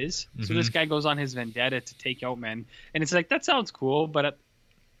than it is. Mm-hmm. So this guy goes on his vendetta to take out men, and it's like that sounds cool, but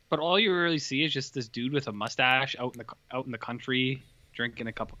all you really see is just this dude with a mustache out in the country drinking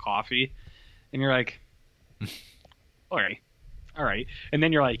a cup of coffee, And you're like, all right. And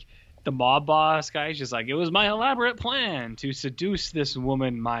then you're like, the mob boss guy's just like, it was my elaborate plan to seduce this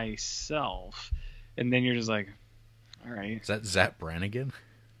woman myself. And then you're just like, all right. Is that Zap Brannigan?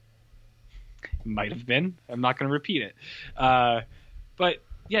 Might have been. I'm not going to repeat it. But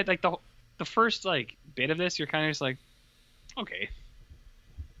yeah, like the first like bit of this, you're kind of just like, okay,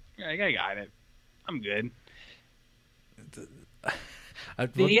 I got it. I'm good.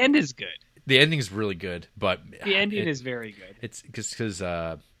 The end is good. The ending's really good, but The ending is very good. It's because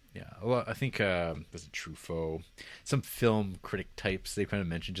well, I think was it Truffaut, some film critic types, they kind of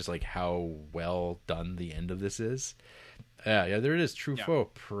mentioned just like how well done the end of this is. Yeah, there it is.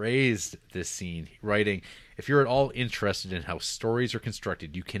 Truffaut praised this scene, writing, "If you're at all interested in how stories are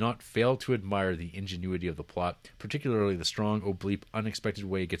constructed, you cannot fail to admire the ingenuity of the plot, particularly the strong, oblique, unexpected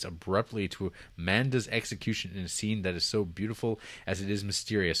way it gets abruptly to Manda's execution in a scene that is so beautiful as it is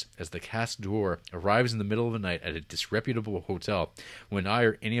mysterious, as the Casque d'Or arrives in the middle of the night at a disreputable hotel. When I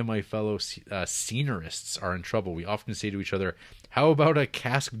or any of my fellow scenarists are in trouble, we often say to each other, 'How about a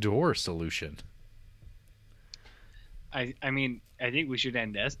Casque d'Or solution?'" I mean, I think we should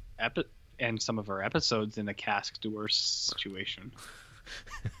end some of our episodes in a Casque d'Or situation.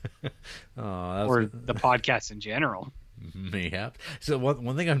 Or the podcast in general. Mayhap. So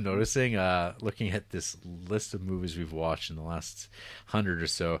one thing I'm noticing, looking at this list of movies we've watched in the last 100 or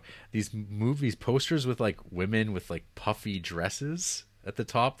so, these movies posters with like women with like puffy dresses at the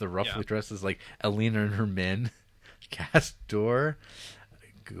top, the ruffly dresses, like Alina and her men, Casque d'Or,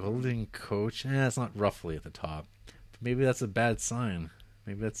 Golden Coach. It's not roughly at the top. Maybe that's a bad sign.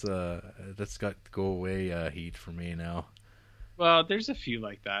 Maybe that's got go away heat for me now. Well, there's a few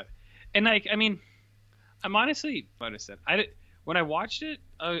like that, and like I mean, I'm honestly what I said. When I watched it,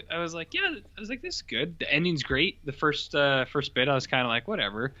 I was like, yeah, I was like, this is good. The ending's great. The first bit, I was kind of like,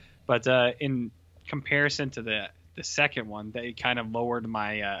 whatever. But in comparison to the second one, they kind of lowered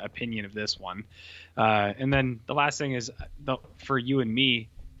my opinion of this one. And then the last thing is for you and me,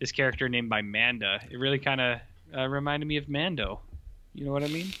 this character named by Manda. It really kind of reminded me of Mando. You know what I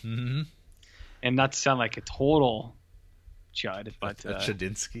mean? Mm-hmm. And not to sound like a total chud, but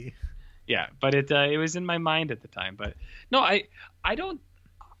Chadinsky. Yeah, but it was in my mind at the time. But no, I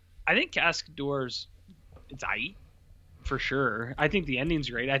think Casque d'Or's it's aight for sure. I think the ending's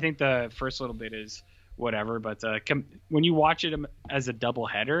great. I think the first little bit is whatever, but when you watch it as a double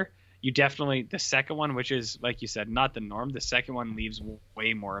header, you definitely the second one, which is like you said, not the norm. The second one leaves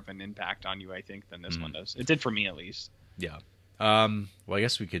way more of an impact on you, I think, than this one does. It did for me, at least. Yeah. Well, I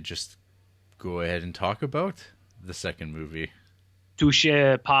guess we could just go ahead and talk about the second movie.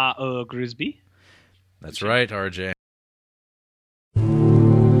 Touchez pas au Grisby. That's right, RJ.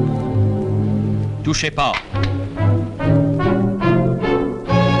 Touchez pas.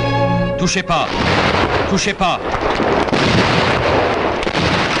 Touchez pas. Touchez pas.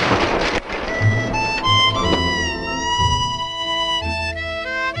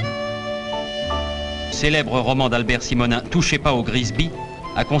 Célèbre roman d'Albert Simonin, Touchez pas au Grisby,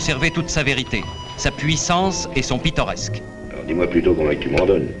 a conservé toute sa vérité, sa puissance et son pittoresque. Alors dis-moi plutôt combien tu m'en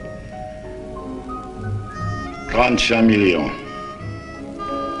donnes. 35 millions.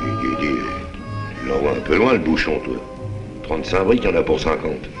 Tu l'envoies un peu loin, le bouchon, toi. 35 briques, il y en a pour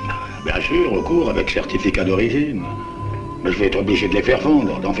 50. Bien sûr, au cours avec certificat d'origine. Mais je vais être obligé de les faire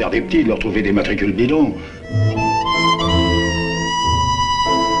vendre, d'en faire des petits, de leur trouver des matricules bidons.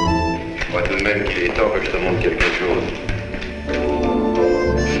 Je crois tout de même qu'il est temps que je te montre quelque chose.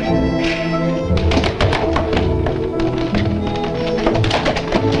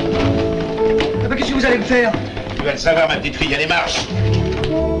 Qu'est-ce que vous allez me faire? Tu vas le savoir, ma petite fille, allez, marche!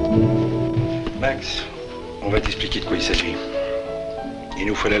 Max, on va t'expliquer de quoi il s'agit. Il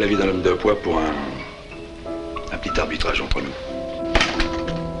nous fallait l'avis d'un homme de poids pour un petit arbitrage entre nous.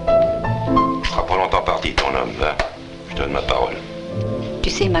 Je serai pas longtemps parti, ton homme, va. Je te donne ma parole. Tu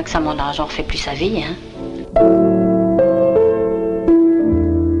sais, Max, à mon âge, on refait plus sa vie, hein.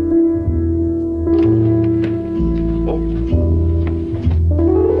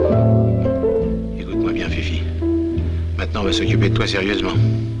 Écoute-moi bien, Fifi. Maintenant, on va s'occuper de toi sérieusement.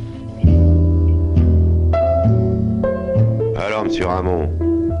 Alors, monsieur Ramon.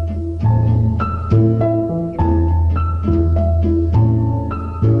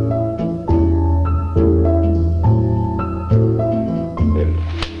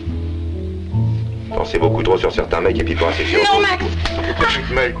 Pensez beaucoup trop sur certains mecs et puis pas assez sur Non, d'autres. Max! Pourquoi tu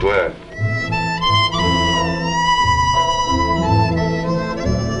te mêles, toi?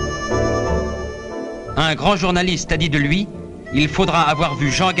 Un grand journaliste a dit de lui, il faudra avoir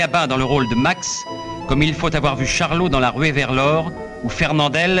vu Jean Gabin dans le rôle de Max, comme il faut avoir vu Charlot dans La Ruée vers l'or ou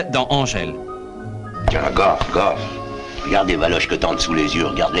Fernandel dans Angèle. Tiens, gaffe, gaffe. Regarde les valoches que t'as en dessous les yeux,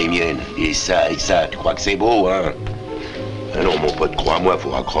 regarde les miennes. Et ça, tu crois que c'est beau, hein? Ah non, mon pote, crois-moi, faut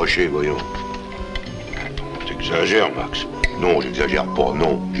raccrocher, voyons. T'exagères, Max. Non, j'exagère pas,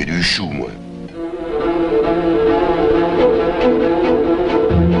 non. J'ai du chou, moi.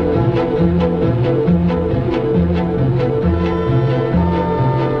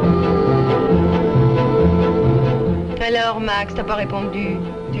 Alors, Max, t'as pas répondu.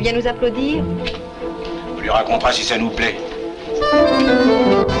 Tu viens nous applaudir? On lui racontera si ça nous plaît.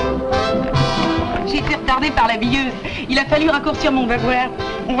 J'ai été retardée par la billeuse. Il a fallu raccourcir mon bavoir.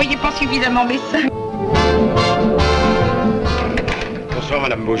 On voyait pas suffisamment mes seins. Bonsoir,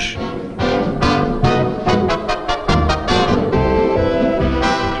 Madame Bush.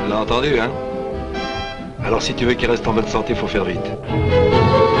 Tu l'as entendu, hein? Alors si tu veux qu'il reste en bonne santé, faut faire vite.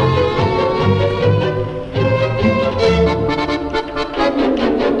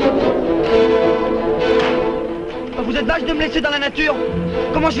 Vous êtes vache de me laisser dans la nature.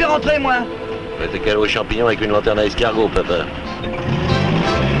 Comment je vais rentrer, moi? T'es calé aux champignons avec une lanterne à escargot, papa.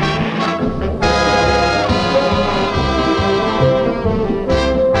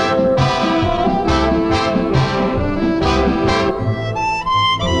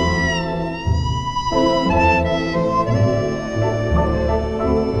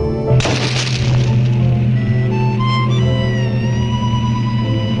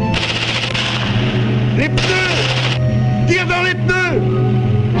 Les pneus! Tire dans les pneus!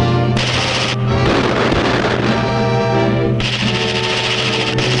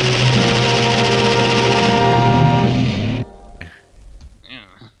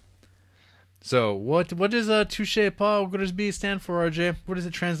 So what does touche pas Grisby stand for, RJ? What does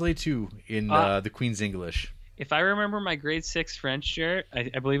it translate to in the Queen's English? If I remember my grade 6 French, Jared,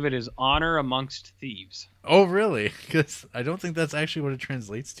 I believe it is honor amongst thieves. Oh, really? Because I don't think that's actually what it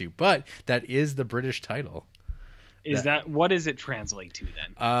translates to, but that is the British title. Is that what does it translate to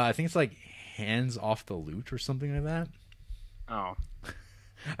then? I think it's like hands off the loot or something like that. Oh,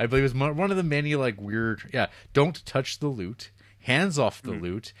 I believe it's one of the many like weird. Yeah, don't touch the loot. Hands off the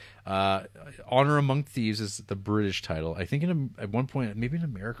loot. Honor among thieves is the British title. I think at one point, maybe in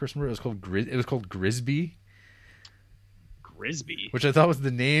America or somewhere, it was called Grisby. Grisby, which I thought was the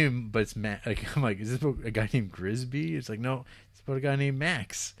name, but it's like I'm like, is this about a guy named Grisby? It's like, no, it's about a guy named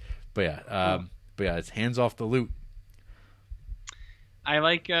Max. But yeah, it's hands off the loot. I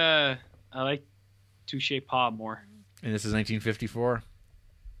like touche pas more. And this is 1954.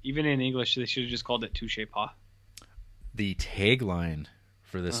 Even in English, they should have just called it touche pas. The tagline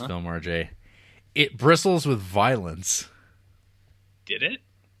for this film, RJ, it bristles with violence. Did it?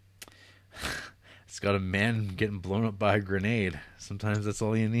 It's got a man getting blown up by a grenade. Sometimes that's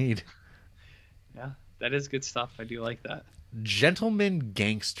all you need. Yeah, that is good stuff. I do like that. Gentleman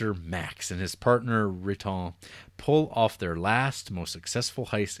gangster Max and his partner Riton pull off their last, most successful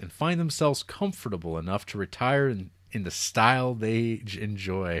heist and find themselves comfortable enough to retire in the style they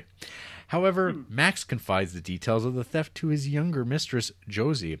enjoy. However, Max confides the details of the theft to his younger mistress,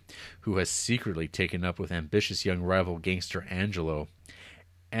 Josie, who has secretly taken up with ambitious young rival gangster Angelo.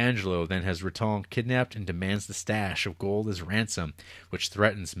 Angelo then has Riton kidnapped and demands the stash of gold as ransom, which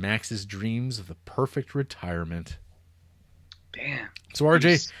threatens Max's dreams of the perfect retirement. Damn. So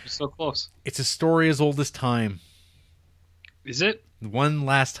RJ, you're so close. It's a story as old as time. Is it? One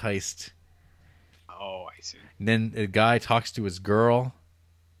last heist. Oh, I see. And then a guy talks to his girl,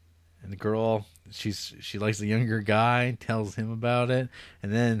 and the girl, she likes the younger guy, tells him about it,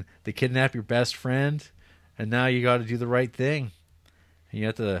 and then they kidnap your best friend, and now you got to do the right thing. And you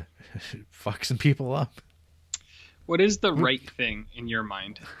have to fuck some people up. What is the right thing in your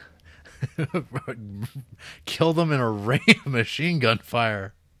mind? Kill them in a rain of machine gun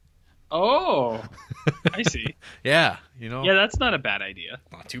fire. Oh, I see. Yeah, you know. Yeah, that's not a bad idea.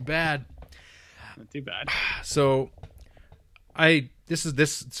 Not too bad. Not too bad. So,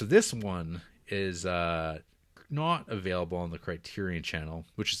 this one is not available on the Criterion Channel,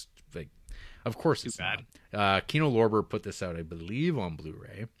 which is like, of course, it's bad. Not. Kino Lorber put this out, I believe, on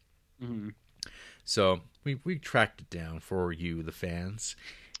Blu-ray. Mm-hmm. So we tracked it down for you, the fans,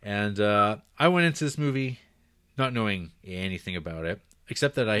 and I went into this movie not knowing anything about it,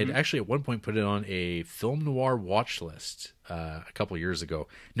 except that I had actually at one point put it on a film noir watch list a couple years ago,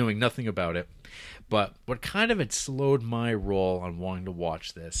 knowing nothing about it. But what kind of had slowed my roll on wanting to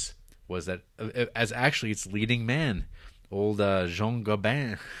watch this was that as actually its leading man, old Jean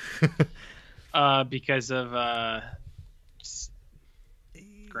Gabin. Because of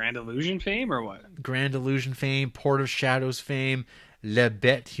Grand Illusion fame or what? Grand Illusion fame, Port of Shadows fame, La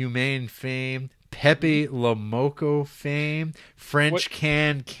Bête Humaine fame, Pepe Le Moko fame, French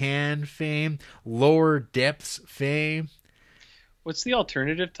can fame, Lower Depths fame. What's the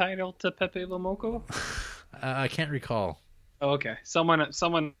alternative title to Pepe Le Moko? I can't recall. Oh, okay.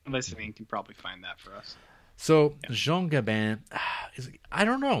 Someone listening can probably find that for us. So Jean Gabin, I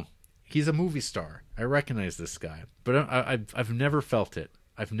don't know. He's a movie star. I recognize this guy, but I've never felt it.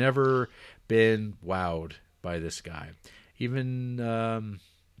 I've never been wowed by this guy. Even man,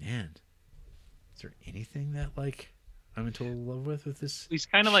 is there anything that like I'm in total love with this? He's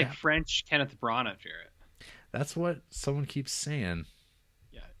kind of like French Kenneth Branagh, Jarrett. That's what someone keeps saying.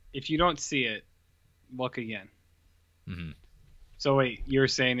 Yeah. If you don't see it, look again. Mm-hmm. So wait, you're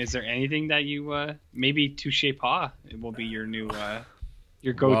saying is there anything that you maybe Touche Pas? It will be your new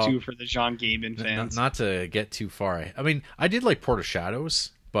your go-to for the Jean Gabin fans. Not to get too far. I mean, I did like Port of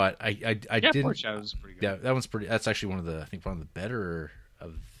Shadows, but I didn't. Port of Shadows is pretty good. Yeah, that one's pretty. That's actually one of the better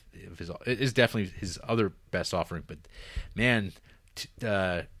of his. It is definitely his other best offering. But man,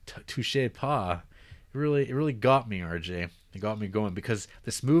 Touche Pas, it really got me, RJ. It got me going because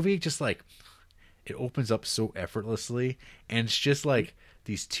this movie just like. It opens up so effortlessly, and it's just like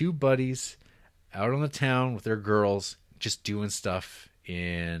these two buddies out on the town with their girls just doing stuff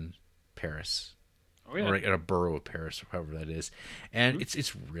in Paris. Oh, yeah. Or in a borough of Paris, or however that is. And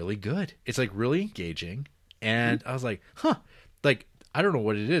it's really good. It's like really engaging. And I was like, like, I don't know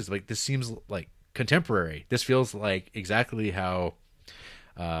what it is. Like, this seems like contemporary. This feels like exactly how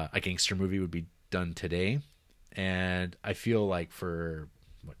a gangster movie would be done today. And I feel like for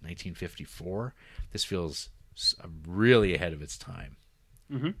 1954, this feels really ahead of its time.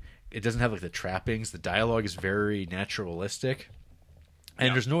 Mm-hmm. It doesn't have like the trappings. The dialogue is very naturalistic,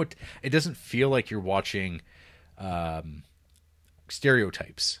 and there's no. It doesn't feel like you're watching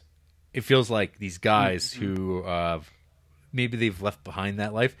stereotypes. It feels like these guys who maybe they've left behind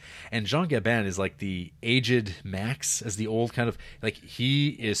that life. And Jean Gabin is like the aged Max, as the old kind of like he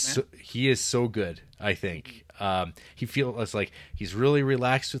is so good. I think he feels like he's really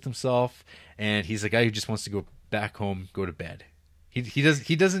relaxed with himself, and he's a guy who just wants to go back home, go to bed.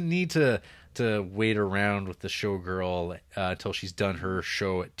 He doesn't need to wait around with the showgirl until she's done her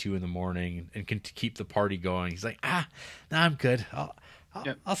show at 2 a.m. and can keep the party going. He's like, nah, I'm good.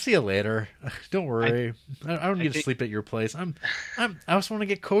 I'll see you later. Don't worry. I don't need to sleep at your place. I just want to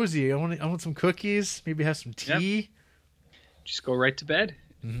get cozy. I want some cookies. Maybe have some tea. Yep. Just go right to bed.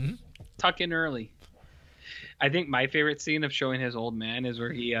 Mm-hmm. Tuck in early. I think my favorite scene of showing his old man is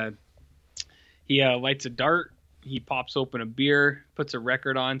where he lights a dart. He pops open a beer, puts a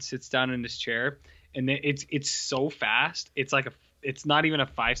record on, sits down in his chair, and then it's so fast. It's not even a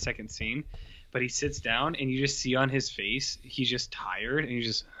 5-second scene, but he sits down and you just see on his face he's just tired, and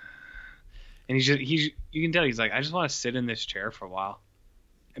you can tell he's like, I just want to sit in this chair for a while.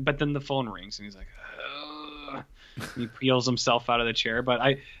 But then the phone rings and he's like, ugh. He peels himself out of the chair. But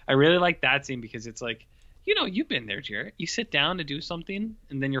I really like that scene because it's like, you've been there, Jarrett. You sit down to do something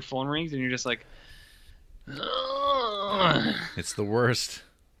and then your phone rings and you're just like, ugh. It's the worst.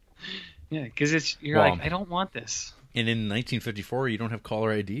 Yeah, because you're like, I don't want this. And in 1954, you don't have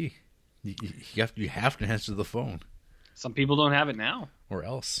caller ID. You have to answer the phone. Some people don't have it now. Or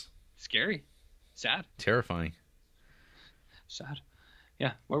else. Scary. Sad. Terrifying. Sad.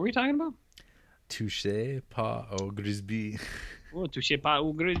 Yeah. What were we talking about? Touche pas au Grisby. Oh, touche pas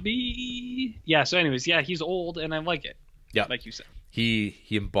au Grisby. Yeah. So, anyways, yeah, he's old, and I like it. Yeah. Like you said. He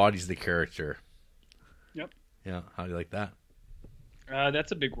embodies the character. Yep. Yeah. How do you like that?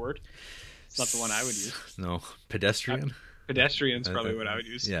 That's a big word. It's not the one I would use. No. Pedestrian? Pedestrian's probably what I would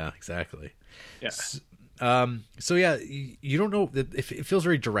use. Yeah, exactly. Yeah. So yeah, you don't know. It feels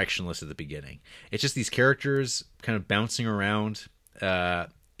very directionless at the beginning. It's just these characters kind of bouncing around in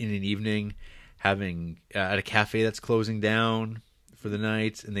an evening, having at a cafe that's closing down for the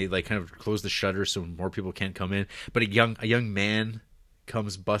night, and they like kind of close the shutters so more people can't come in. But a young man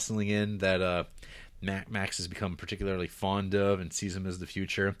comes bustling in that Max has become particularly fond of and sees him as the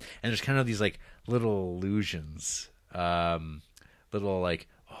future. And there's kind of these like little illusions, little like,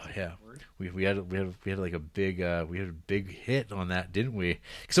 oh yeah, we had like a big hit on that, didn't we?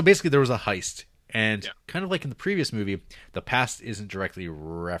 So basically there was a heist, and kind of like in the previous movie, the past isn't directly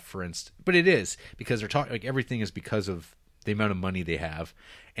referenced, but it is, because they're talking like everything is because of the amount of money they have,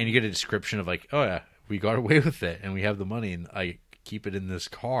 and you get a description of like, oh yeah, we got away with it and we have the money, and I keep it in this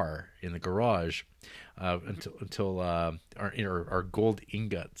car in the garage until our gold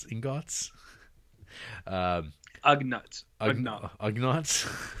ingots. Ugnuts.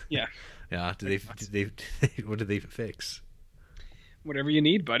 Yeah. Yeah. What did they fix? Whatever you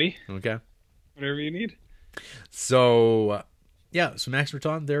need, buddy. Okay. Whatever you need. So yeah, so Max and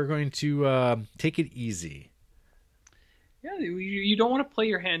Raton, they're going to take it easy. Yeah, you don't want to play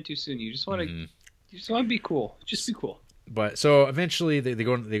your hand too soon. You just want to you just want to be cool. Just be cool. But so eventually they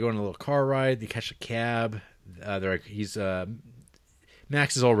go on a little car ride. They catch a cab. They're like,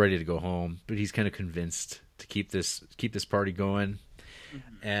 Max is all ready to go home, but he's kind of convinced to keep this party going.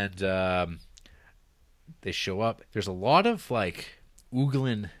 And they show up. There's a lot of like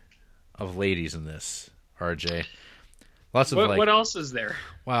oogling of ladies in this, RJ. Lots of what else is there?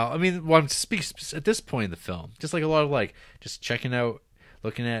 Wow, I mean, I'm speaking at this point in the film, just like a lot of like just checking out,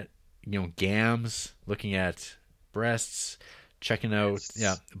 looking at gams, looking at breasts, checking out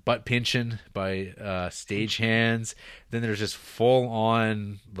butt pinching by stagehands. Then there's just full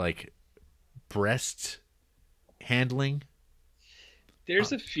on like breast handling.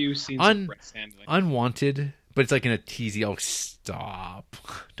 There's a few scenes of breast handling. Unwanted, but it's like in a teasy. Oh, stop!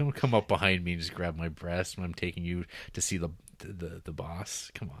 Don't come up behind me and just grab my breast when I'm taking you to see the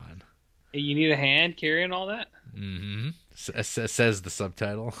boss. Come on. Hey, you need a hand carrying all that? Mm-hmm. Says the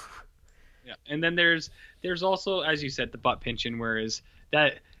subtitle. Yeah, and then there's also, as you said, the butt pinching, whereas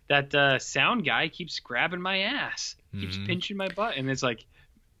that sound guy keeps grabbing my ass, keeps pinching my butt, and it's like,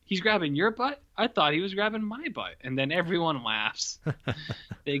 he's grabbing your butt? I thought he was grabbing my butt. And then everyone laughs.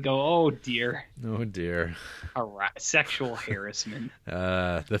 They go, oh, dear. Oh, dear. Sexual harassment.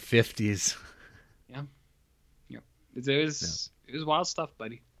 The 50s. Yeah. It was wild stuff,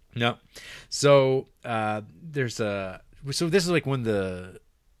 buddy. No. So this is like when the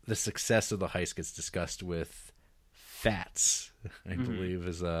success of the heist gets discussed with Fats, I believe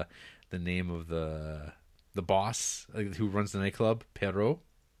is the name of the boss who runs the nightclub, Perot.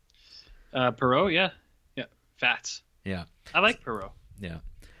 Perot, yeah. Fats. Yeah. I like Perot. Yeah.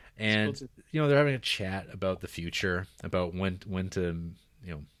 And they're having a chat about the future, about when to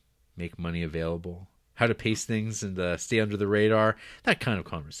make money available, how to pace things and stay under the radar, that kind of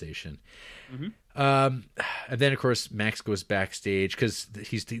conversation. And then of course Max goes backstage because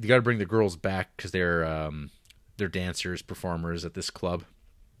he got to bring the girls back because they're dancers, performers at this club.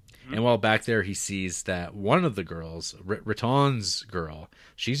 And while back there, he sees that one of the girls, Raton's girl,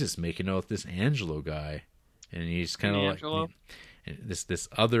 she's just making out with this Angelo guy, and he's kind of like this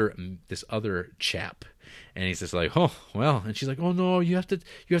other chap, and he's just like, oh well, and she's like, oh no, you have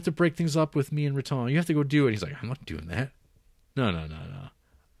to break things up with me and Raton. You have to go do it. And he's like, I'm not doing that. No.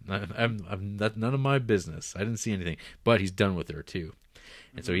 I'm none of my business. I didn't see anything, but he's done with her too,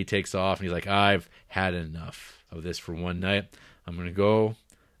 and so he takes off and he's like, I've had enough of this for one night. I'm gonna go.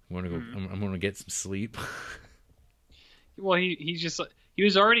 I'm gonna get some sleep. Well, he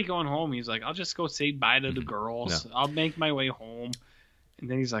was already going home. He's like, I'll just go say bye to the girls. No. I'll make my way home.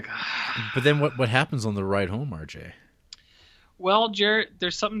 And then he's like, But then what happens on the ride home, RJ? Well, Jarrett,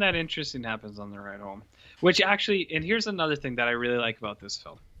 there's something that interesting happens on the ride home. Which actually, and here's another thing that I really like about this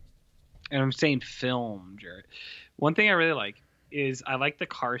film. And I'm saying film, Jarrett. One thing I really like is I like the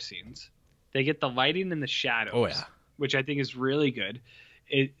car scenes. They get the lighting and the shadows. Oh, yeah. Which I think is really good.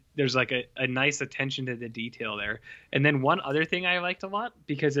 There's like a nice attention to the detail there. And then one other thing I liked a lot,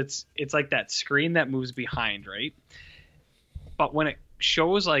 because it's like that screen that moves behind, right? But when it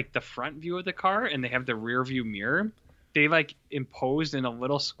shows like the front view of the car and they have the rear view mirror, they like imposed in a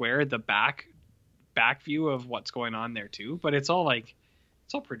little square the back view of what's going on there too. But it's all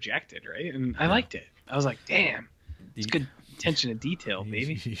projected, right? And I liked it. I was like, damn, it's good attention to detail,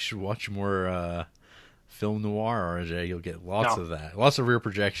 baby. You should watch more film noir, RJ. You'll get lots of that. Lots of rear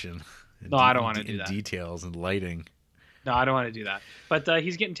projection. No, I don't want to do that. Details and lighting. No, I don't want to do that. But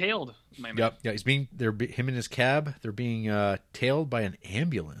he's getting tailed. My man. Yeah. Him in his cab. They're being tailed by an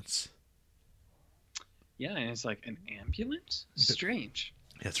ambulance. Yeah, and it's like an ambulance. Strange.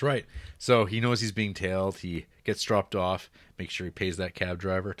 That's right. So he knows he's being tailed. He gets dropped off. Makes sure he pays that cab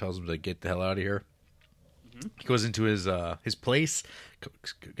driver. Tells him to get the hell out of here. He goes into his place,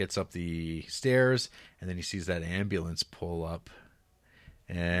 gets up the stairs, and then he sees that ambulance pull up,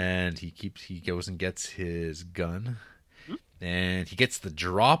 and he goes and gets his gun, and he gets the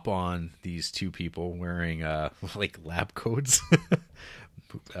drop on these two people wearing like lab coats.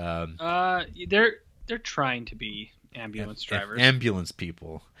 They're trying to be ambulance drivers, ambulance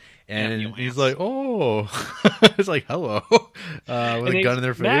people, and he's like, oh, it's like, hello, with a gun in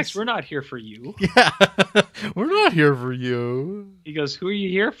their face. Max, we're not here for you. Yeah, we're not here for you. He goes, who are you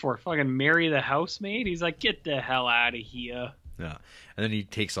here for? Fucking marry the housemaid? He's like, get the hell out of here. Yeah, and then he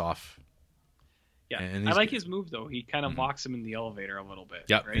takes off. Yeah, and I like his move though. He kind of locks him in the elevator a little bit.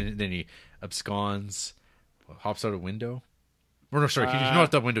 Yep, right? And then he absconds, hops out a window. Or no, sorry, he's not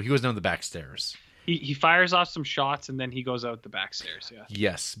out the window. He goes down the back stairs. He fires off some shots and then he goes out the back stairs. Yeah.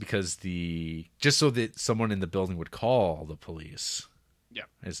 Yes, because just so that someone in the building would call the police. Yeah.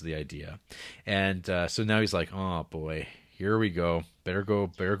 Is the idea. And so now he's like, oh boy, here we go. Better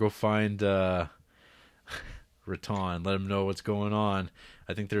go find Raton, let him know what's going on.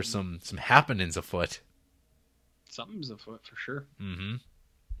 I think there's some happenings afoot. Something's afoot for sure. Mm-hmm.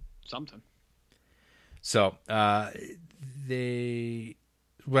 Something. So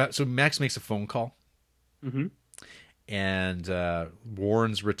so Max makes a phone call. Mm-hmm. And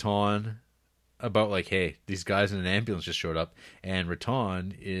warns Raton about, like, hey, these guys in an ambulance just showed up, and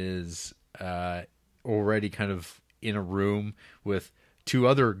Raton is already kind of in a room with two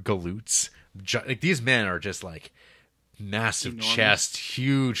other galoots. Like, these men are just like massive chest,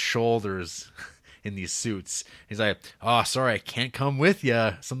 huge shoulders in these suits. He's like, oh, sorry, I can't come with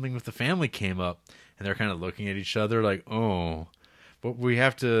you. Something with the family came up. And they're kind of looking at each other like, oh, but we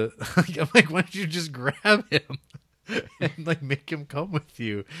have to. I'm like, why don't you just grab him and like make him come with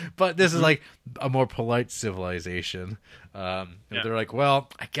you? But this is like a more polite civilization. They're like, well,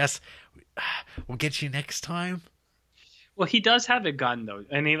 I guess we'll get you next time. Well, he does have a gun though,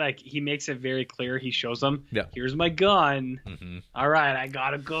 and he makes it very clear. He shows them, yeah, here's my gun. Mm-hmm. All right, I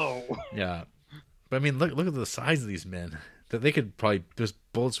gotta go. Yeah, but I mean, look at the size of these men. That they could probably, those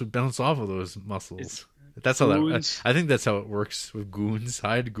bullets would bounce off of those muscles. That's how that. I think that's how it works with goons,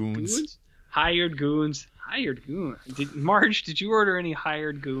 hired goons. Hired goons. Marge, did you order any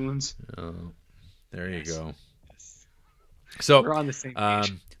hired goons? Oh, there you go. Yes. So we're on the same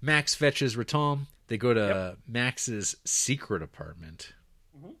page. Max fetches Raton. They go to Max's secret apartment.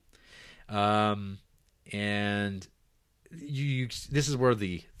 Mm-hmm. And this is where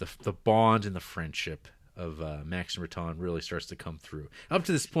the bond and the friendship of Max and Raton really starts to come through. Up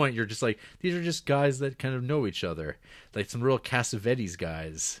to this point, you're just like, these are just guys that kind of know each other, like some real Cassavetes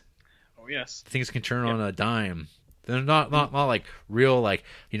guys. Oh yes, things can turn on a dime. They're not like real, like,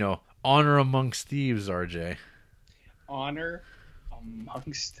 honor amongst thieves. RJ, honor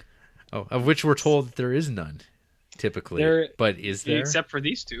amongst. Oh, of which we're told that there is none, typically. But is there? Except for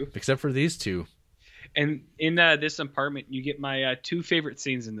these two. And in this apartment, you get my two favorite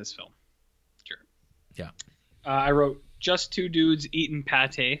scenes in this film. Yeah. I wrote just two dudes eating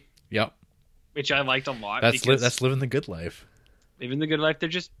pate. Yep. Which I liked a lot. That's living the good life. Living the good life. They're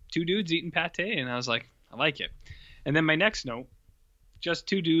just two dudes eating pate, and I was like, I like it. And then my next note, just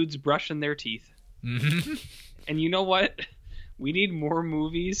two dudes brushing their teeth. Mm-hmm. And you know what? We need more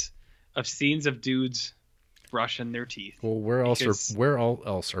movies of scenes of dudes brushing their teeth. Well, where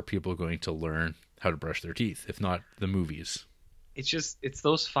else are people going to learn how to brush their teeth if not the movies? It's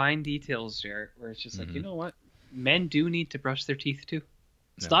those fine details, Jarrett, where it's just like, you know what? Men do need to brush their teeth too.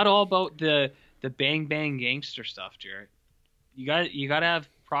 It's not all about the bang bang gangster stuff, Jarrett. You got to have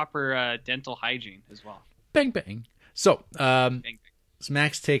proper dental hygiene as well. Bang bang. So, so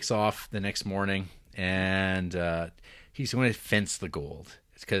Max takes off the next morning, and he's going to fence the gold.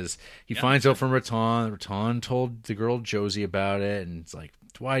 It's because he finds out from Raton. Raton told the girl Josie about it, and it's like,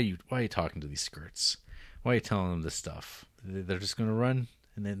 why are you talking to these skirts? Why are you telling them this stuff? They're just going to run,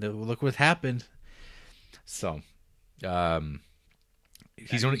 and then look what happened. So,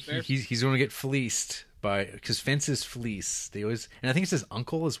 he's going to get fleeced because fences fleece. They always, and I think it's his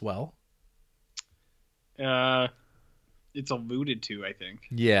uncle as well. It's alluded to, I think.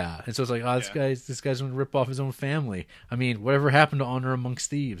 Yeah, and so it's like, this guy's going to rip off his own family. I mean, whatever happened to honor amongst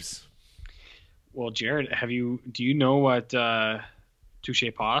thieves? Well, Jared, do you know what touche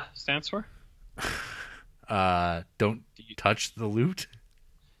pas stands for? Don't touch the loot.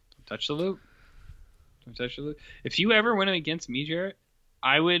 Don't touch the loot. Don't touch the loot. If you ever went against me, Jarrett,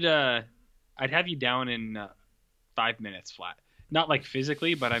 I would. I'd have you down in 5 minutes flat. Not like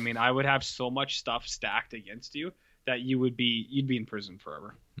physically, but I mean, I would have so much stuff stacked against you that you'd be in prison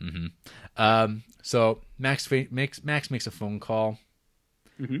forever. Mm-hmm. So Max makes a phone call.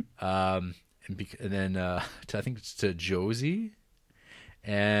 Mm-hmm. And then I think it's to Josie.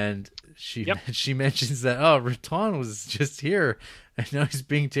 And she mentions that, Raton was just here, and now he's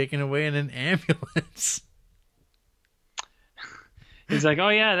being taken away in an ambulance. He's like, oh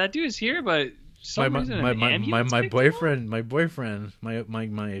yeah, that dude's here, but my boyfriend,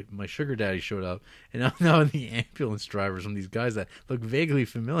 my sugar daddy showed up, and now the ambulance drivers from these guys that look vaguely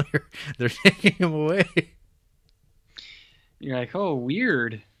familiar, they're taking him away. You're like, oh,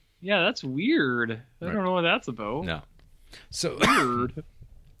 weird. Yeah, that's weird. I don't know what that's about. No. So weird.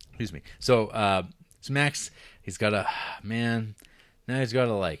 Excuse me. So Max, he's got now he's got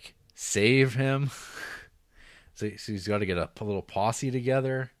to like save him. So he's got to get a little posse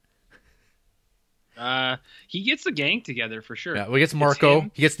together. He gets the gang together for sure. Yeah, well, he gets It's Marco.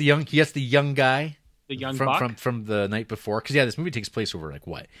 him, He gets the young guy. the young from, buck. from the night before. Because yeah, this movie takes place over like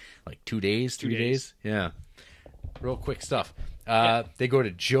what, like 2 days, 3 days. Yeah, real quick stuff. They go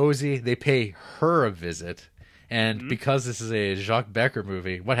to Josie. They pay her a visit, and because this is a Jacques Becker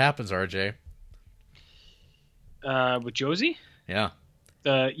movie, what happens, RJ? With Josie. Yeah,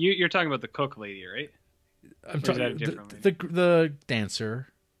 You're talking about the cook lady, right? I'm Or is talking that a different the dancer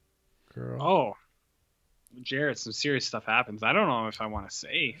girl. Oh, Jared, some serious stuff happens. I don't know if I want to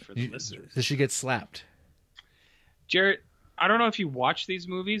say for the listeners. Does she get slapped? Jared, I don't know if you watch these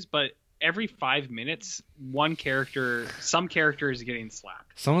movies, but every 5 minutes, some character is getting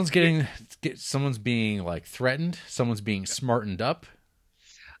slapped. Someone's being like threatened. Someone's being smartened up.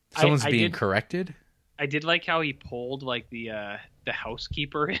 Someone's being corrected. I did like how he pulled like the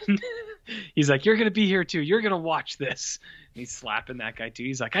housekeeper in. He's like, "You're gonna be here too. You're gonna watch this." And he's slapping that guy too.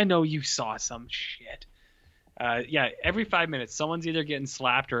 He's like, "I know you saw some shit." Yeah, every 5 minutes, someone's either getting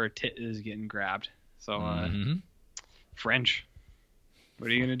slapped or a tit is getting grabbed. So, French. What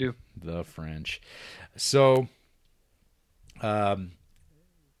are you gonna do? The French. So,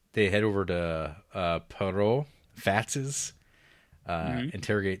 they head over to Perot, Fatz's,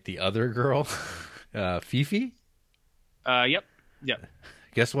 interrogate the other girl, Fifi. Yep.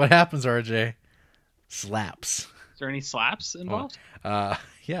 Guess what happens, RJ? Slaps. Is there any slaps involved?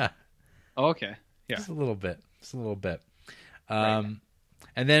 Yeah. Oh, okay. Yeah. Just a little bit. And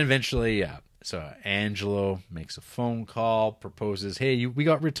then eventually, yeah. So Angelo makes a phone call, proposes, "Hey, we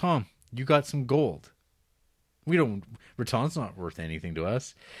got Raton. You got some gold. Raton's not worth anything to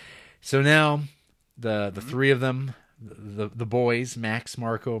us." So now the three of them, the boys, Max,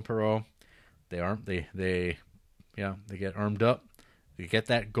 Marco, and Perot, they get armed up. They get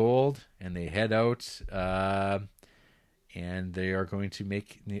that gold and they head out, and they are going to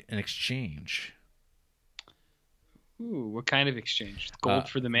make an exchange. Ooh, what kind of exchange? Gold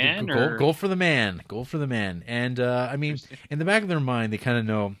for the man? Gold for the man. Gold for the man. And, I mean, in the back of their mind, they kind of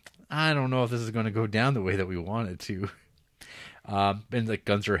know, I don't know if this is going to go down the way that we want it to. And like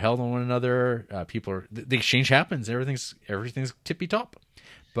guns are held on one another. The exchange happens. Everything's tippy top.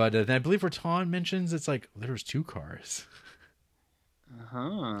 But then I believe Raton mentions it's like there's 2 cars.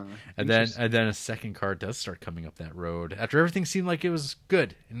 And then a second car does start coming up that road after everything seemed like it was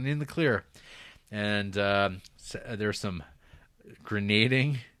good and in the clear. And there's some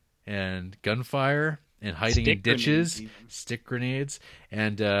grenading and gunfire and hiding in ditches, stick grenades.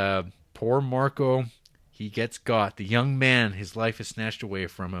 And poor Marco, he gets got. The young man, his life is snatched away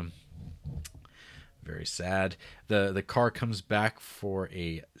from him. Very sad. The car comes back for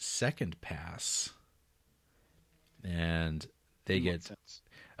a second pass. And they get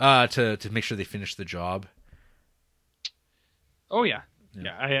to make sure they finish the job. Oh yeah.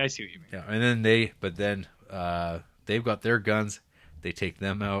 Yeah, I see what you mean. Yeah, and then they've got their guns. They take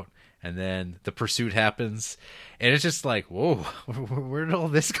them out, and then the pursuit happens, and it's just like, whoa, where did all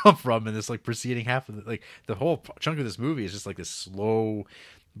this come from? And this like preceding half of the whole chunk of this movie is just like this slow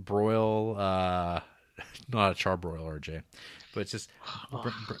broil, not a charbroil, RJ, but it's just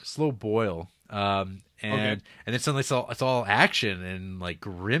slow boil. And then suddenly it's all action and like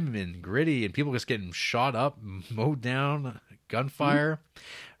grim and gritty, and people just getting shot up, mowed down, gunfire,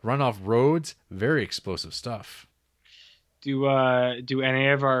 run off roads, very explosive stuff. Do any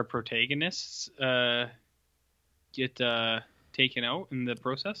of our protagonists get taken out in the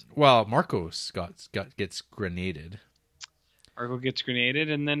process? Well, Marcos gets grenaded. Marco gets grenaded,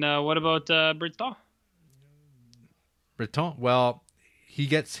 and then what about Breton? Breton, well, he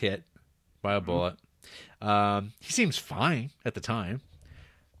gets hit by a bullet. He seems fine at the time,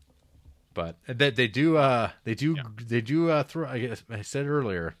 but they do throw. I guess I said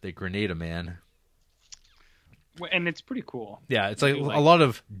earlier they grenade a man. And it's pretty cool. Yeah, it's like a lot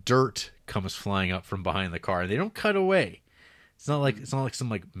of dirt comes flying up from behind the car. They don't cut away. It's not like some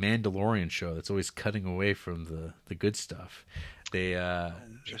like Mandalorian show that's always cutting away from the good stuff. They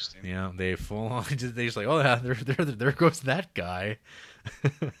interesting. Yeah, they full on. They just like, oh yeah, there goes that guy.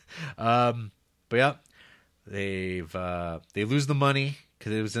 But yeah, they lose the money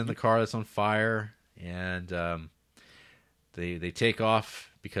because it was in the car that's on fire, and they take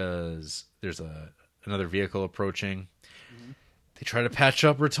off because there's another vehicle approaching. Mm-hmm. They try to patch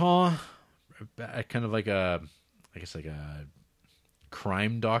up Raton, kind of like a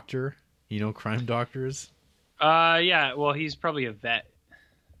crime doctor. You know, crime doctors. Yeah. Well, he's probably a vet,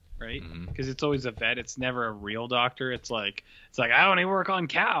 right? Because it's always a vet. It's never a real doctor. It's like I only work on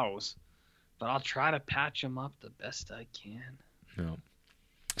cows, but I'll try to patch them up the best I can. No.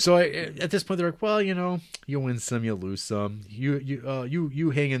 So at this point, they're like, well, you win some, you lose some.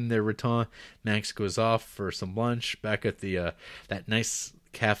 You hang in there, Raton. Max goes off for some lunch back at the that nice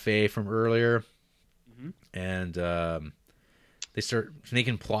cafe from earlier, and they start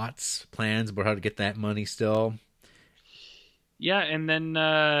making plans about how to get that money still. Yeah, and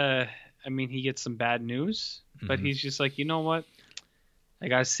then he gets some bad news, but he's just like, you know what? I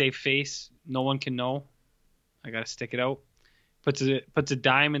got a safe face. No one can know. I got to stick it out. Puts a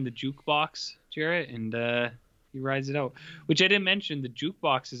dime in the jukebox, Jarrett, and he rides it out. Which I didn't mention. The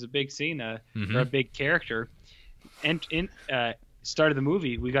jukebox is a big scene, or a big character. And in start of the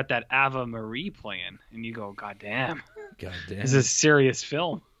movie, we got that Ave Marie playing, and you go, God damn. This is a serious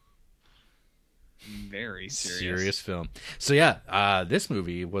film. Very serious film. So yeah, this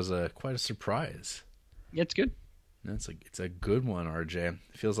movie was quite a surprise. Yeah, it's good. It's a good one, RJ.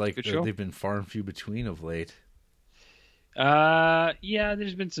 It feels like they've been far and few between of late. Yeah,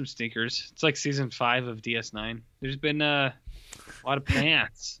 there's been some stinkers. It's like season 5 of DS9. There's been a lot of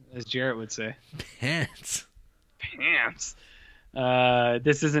pants, as Jarrett would say. Pants.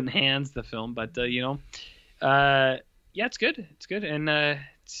 This isn't Hands, the film, but yeah, it's good. It's good, and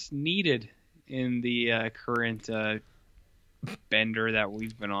it's needed in the current bender that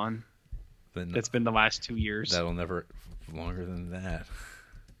we've been on. That's been the last 2 years. That'll never longer than that.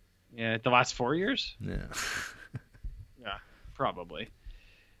 Yeah, the last 4 years. Yeah. Yeah, probably.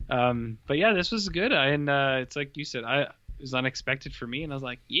 But yeah, this was good. It's like you said, it was unexpected for me, and I was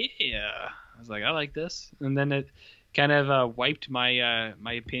like, yeah. I was like, I like this, and then it kind of wiped my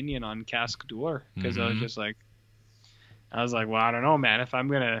my opinion on Casque d'Or, because I was like, well, I don't know, man. If I'm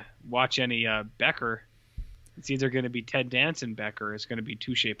gonna watch any Becker, it's either gonna be Ted Danson Becker, or it's gonna be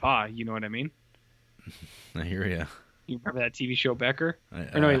Touche Pas. You know what I mean? I hear ya. You remember that TV show Becker?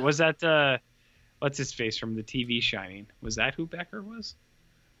 Or no, wait, was that what's his face from the TV Shining? Was that who Becker was?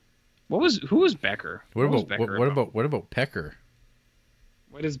 Who was Becker? What about Pecker?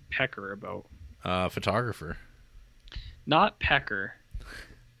 What is Pecker about? Photographer. Not Pecker.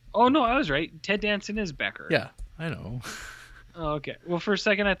 Oh no, I was right. Ted Danson is Becker. Yeah, I know. Oh, okay. Well, for a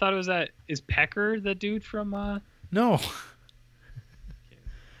second I thought it was is Pecker the dude from No.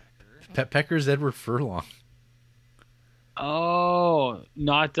 Pecker's Edward Furlong. Oh,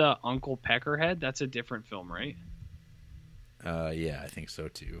 not Uncle Peckerhead? That's a different film, right? Yeah, I think so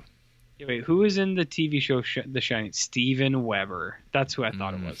too. Yeah, wait, who is in the TV show The Shining? Steven Weber. That's who I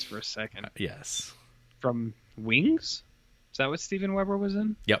thought it was for a second. Yes. From Wings? Is that what Steven Weber was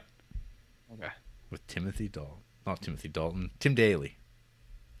in? Yep. Okay. With Timothy Dalton. Not Timothy Dalton. Tim Daly.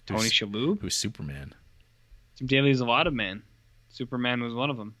 Tony Shalhoub? Who's Superman. Tim Daly's a lot of men. Superman was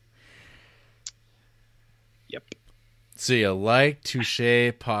one of them. Yep. So you like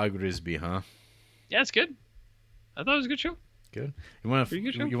Touche Pas Grisby, huh? Yeah, it's good. I thought it was a good show. Good. You want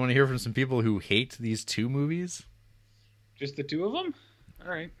to hear from some people who hate these two movies? Just the two of them?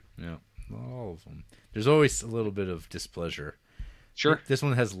 All right. Yeah, not all of them. There's always a little bit of displeasure. Sure. This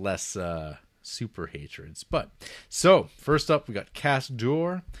one has less super hatreds. But so first up, we got Casque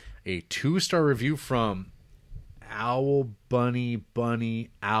d'Or, a 2-star review from Owl Bunny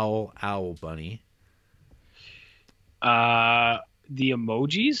Owl Bunny. The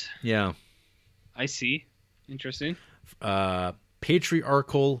emojis? Yeah. I see. Interesting.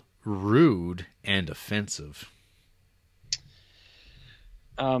 Patriarchal, rude, and offensive.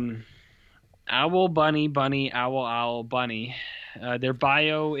 Owl Bunny, Owl Bunny. Their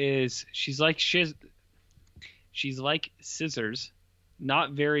bio is she's like scissors,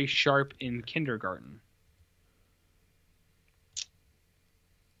 not very sharp in kindergarten.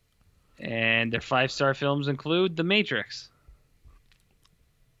 And their 5-star films include The Matrix.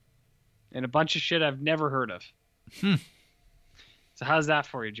 And a bunch of shit I've never heard of. So how's that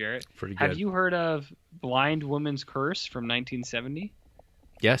for you, Jarrett? Pretty good. Have you heard of Blind Woman's Curse from 1970?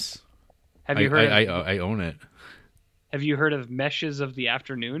 Yes. Have you heard? I own it. Have you heard of Meshes of the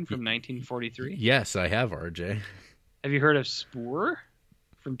Afternoon from 1943? Yes, I have, RJ. Have you heard of Spoor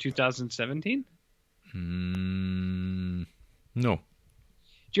from 2017? No.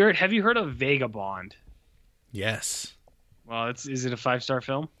 Jarrett, have you heard of Vagabond? Yes. Well, is it a 5-star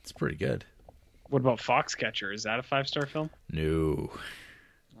film? It's pretty good. What about Foxcatcher? Is that a 5-star film? No.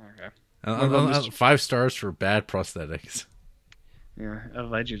 Okay. 5 stars for bad prosthetics. Yeah,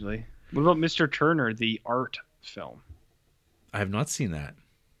 allegedly. What about Mr. Turner, the art film? I have not seen that.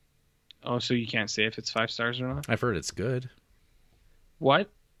 Oh, so you can't say if it's 5 stars or not? I've heard it's good. What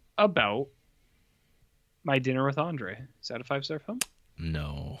about My Dinner with Andre? Is that a 5-star film?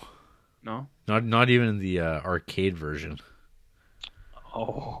 No. No? Not even in the arcade version.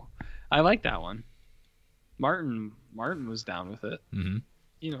 Oh, I like that one. Martin was down with it. Mm-hmm.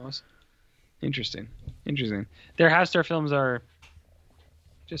 You know, interesting. Their half-star films are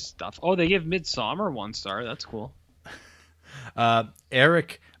just stuff. Oh, they give Midsommar 1 star. That's cool.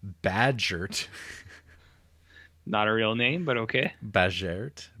 Eric Badgert. Not a real name, but okay.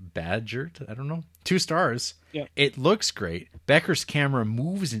 Badgert. I don't know. 2 stars. Yeah. It looks great. Becker's camera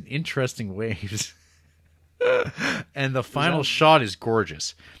moves in interesting ways. And the final shot is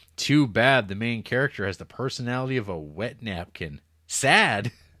gorgeous. Too bad the main character has the personality of a wet napkin.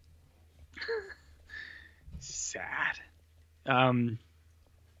 Sad. Sad.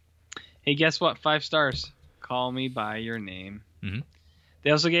 Hey, guess what? 5 stars. Call Me by Your Name. Mm-hmm. They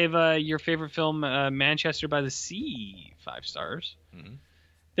also gave your favorite film, Manchester by the Sea, 5 stars.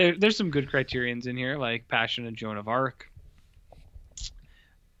 Mm-hmm. There's some good criterions in here, like Passion of Joan of Arc.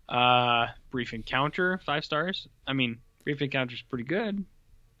 Brief Encounter, 5 stars. I mean, Brief Encounter's pretty good.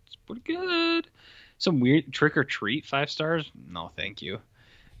 It's pretty good. Some weird Trick or Treat, 5 stars. No, thank you.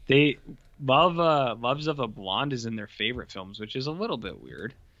 They Loves of a Blonde is in their favorite films, which is a little bit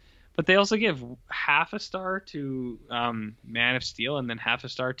weird. But they also give half a star to Man of Steel and then half a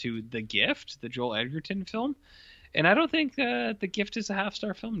star to The Gift, the Joel Edgerton film. And I don't think The Gift is a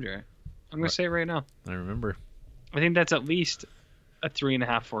half-star film, Jared. I'm going to say it right now. I remember. I think that's at least a 3.5,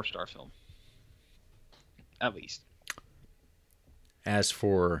 4-star film. At least. As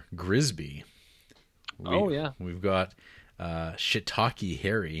for Grisby, we've got Shiitake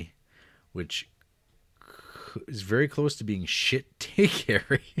Harry, which is very close to being Shit Take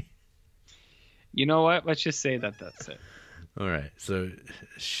Harry. You know what? Let's just say that's it. All right. So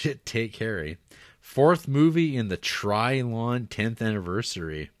Shit Take Harry. 4th movie in the Trilon 10th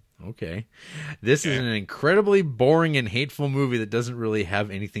anniversary. Okay. This is an incredibly boring and hateful movie that doesn't really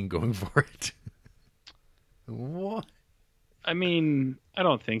have anything going for it. What? I mean, I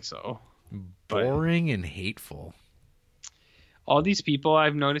don't think so. Boring and hateful. All these people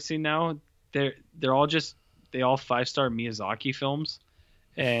I'm noticing now, they're all 5-star Miyazaki films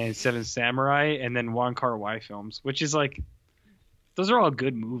and 7 Samurai and then Wong Kar-wai films, which is like, those are all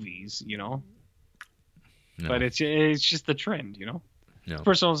good movies, you know. No. But it's just the trend, you know. No. The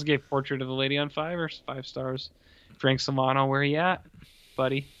person also gave Portrait of a Lady on 5 stars. Frank Solano, where you at,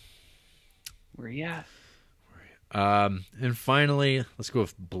 buddy? Where you at? And finally, let's go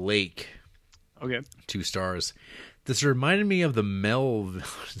with Blake. Okay. 2 stars. This reminded me of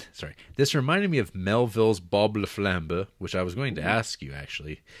This reminded me of Melville's Bob Le Flambe, which I was going to ask you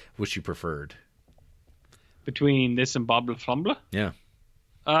actually, which you preferred. Between this and Bob Le Flambe? Yeah.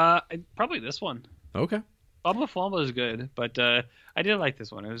 Probably this one. Okay. Bob Le Flambe is good, but I did like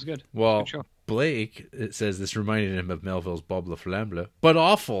this one. It was good. Well, good show. Blake, it says this reminded him of Melville's Bob Le Flambe, but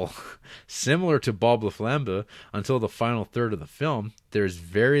awful. Similar to Bob Le Flambe, until the final third of the film, there's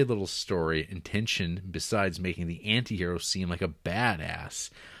very little story and tension besides making the anti-hero seem like a badass.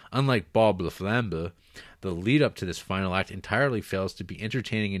 Unlike Bob Le Flambe, the lead up to this final act entirely fails to be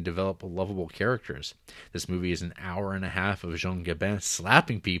entertaining and develop lovable characters. This movie is an hour and a half of Jean Gabin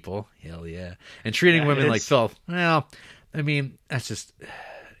slapping people, hell yeah, and treating women like filth. Well, I mean, that's just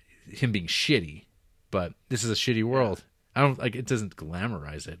him being shitty, but this is a shitty world. I don't like it. Doesn't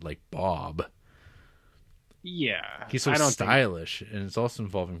glamorize it like Bob. Yeah, he's so stylish, and it's also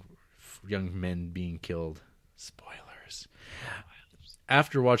involving young men being killed. Spoilers.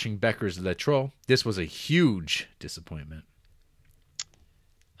 After watching Becker's Le Trot, this was a huge disappointment.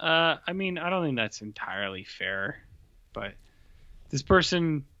 I mean, I don't think that's entirely fair, but this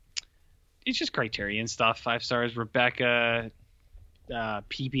person, it's just Criterion stuff. 5 stars. Rebecca,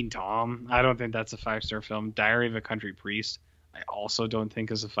 Peeping Tom. I don't think that's a 5-star film. Diary of a Country Priest. I also don't think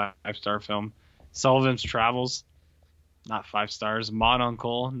is a 5-star film. Sullivan's Travels, not 5 stars. Mon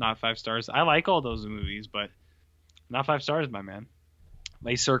Uncle, not 5 stars. I like all those movies, but not 5 stars, my man.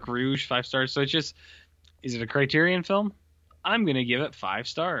 Les Cirque Rouge, 5 stars. So it's just, is it a Criterion film? I'm going to give it 5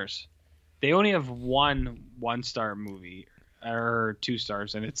 stars. They only have one 1-star movie, or 2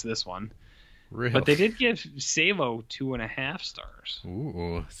 stars, and it's this one. Real. But they did give Salo 2.5 stars.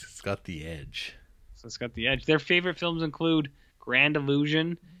 Ooh, it's got the edge. So it's got the edge. Their favorite films include Grand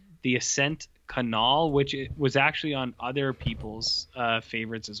Illusion, The Ascent, Canal, which was actually on other people's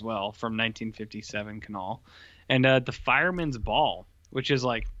favorites as well, from 1957, Canal, and The Fireman's Ball, which is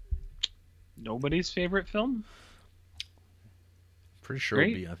like nobody's favorite film. Pretty sure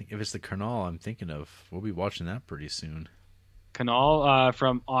it'll be, I think if it's the Canal I'm thinking of, we'll be watching that pretty soon. Canal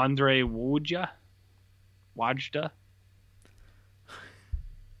from Andre Wojda.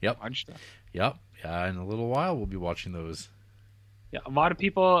 Yep. Wajda. Yep. Yeah, in a little while we'll be watching those. Yeah, a lot of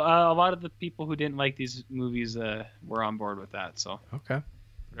the people who didn't like these movies were on board with that. So okay,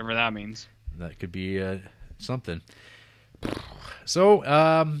 whatever that means. That could be something. So,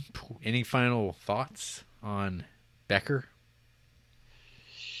 any final thoughts on Becker?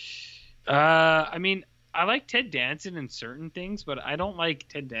 I mean, I like Ted Danson in certain things, but I don't like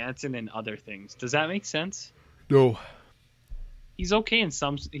Ted Danson in other things. Does that make sense? No. He's okay in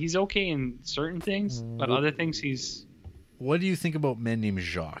some. He's okay in certain things, but other things he's. What do you think about men named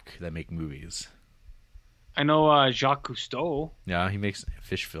Jacques that make movies? I know Jacques Cousteau. Yeah, he makes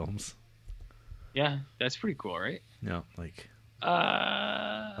fish films. Yeah, that's pretty cool, right? Yeah, like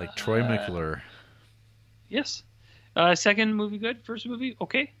Troy Uh, McClure. Yes. Second movie good. First movie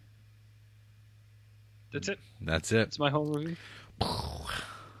okay. That's it. That's it. That's my whole movie.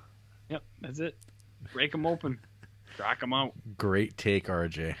 Yep, that's it. Break them open, crack them out. Great take,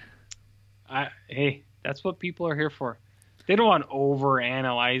 RJ. Hey, that's what people are here for. They don't want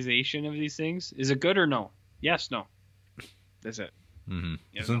over-analyzation of these things. Is it good or no? Yes, no. That's it. Mm-hmm.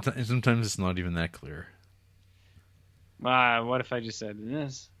 Yeah, Sometimes it's not even that clear. What if I just said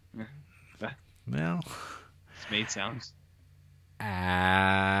this? Well, It's made sounds.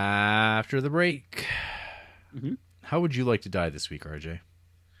 after the break, Mhm. how would you like to die this week, RJ?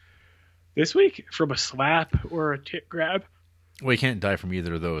 This week, from a slap or a tit grab. Well, you can't die from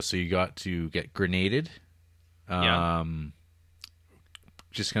either of those, so you got to get grenaded. Yeah.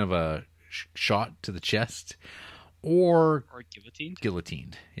 Just kind of a shot to the chest, or guillotined.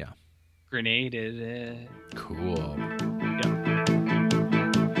 Guillotined, yeah. Grenaded. Cool.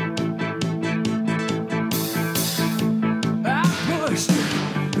 I pushed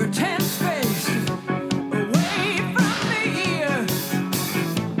her tense face away from me.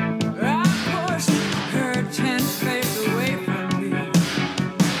 I pushed her tense face away from me.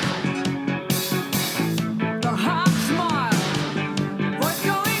 The hot smile was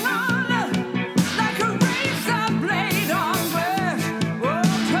going on like a razor blade on flesh. Oh,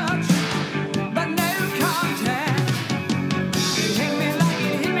 touch, but no contact. It hit me like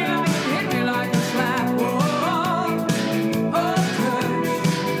it hit me like it hit me like a slap. Oh,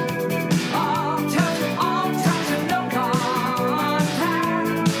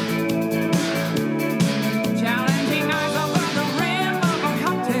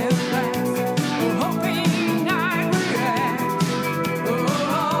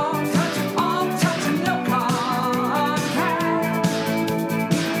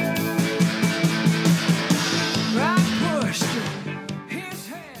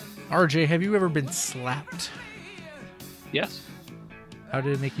 RJ, have you ever been slapped? Yes. How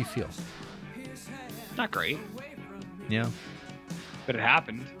did it make you feel? Not great, Yeah. but it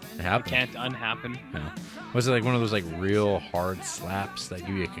happened. It happened. It can't unhappen. Yeah. Was it like one of those like real hard slaps that give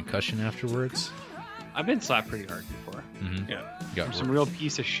you a concussion afterwards? I've been slapped pretty hard before. Mhm. Yeah. Got From some real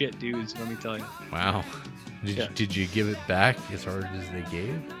piece of shit dudes, let me tell you. Wow. Yeah. Did you give it back as hard as they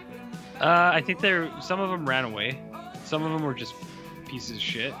gave? I think some of them ran away. Some of them were just pieces of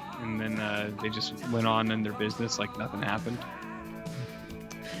shit, and then they just went on in their business like nothing happened.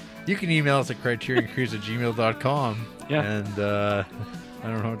 You can email us at criterioncruise@gmail.com. Yeah. And I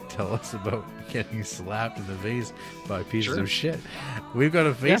don't know, tell us about getting slapped in the face by pieces Sure. of shit. We've got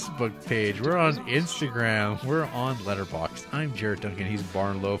a Facebook page. We're on Instagram. We're on Letterboxd. I'm Jared Duncan. He's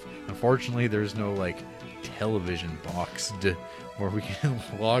Barnloaf. Unfortunately, there's no like television box where we can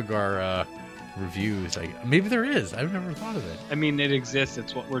log our reviews. Maybe there is. I've never thought of it. I mean, it exists.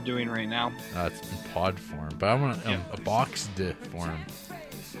 It's what we're doing right now. It's in pod form, but I want a boxed form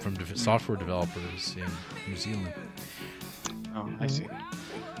from software developers in New Zealand. Oh, I see.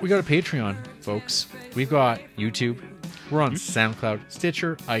 We got a Patreon, folks. We've got YouTube. We're on SoundCloud,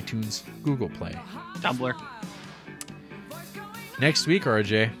 Stitcher, iTunes, Google Play. Tumblr. Next week,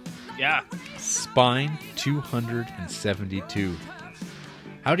 RJ, Yeah. Spine 272.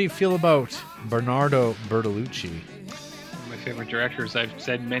 How do you feel about Bernardo Bertolucci? One of my favorite directors. I've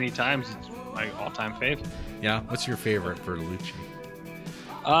said many times it's my all-time fave. Yeah, what's your favorite Bertolucci?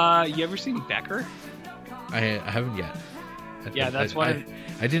 You ever seen Becker? I haven't yet. Yeah, that's why.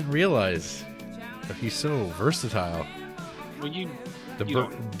 I didn't realize that he's so versatile. Well,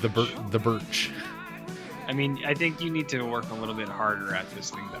 The birch. I mean, I think you need to work a little bit harder at this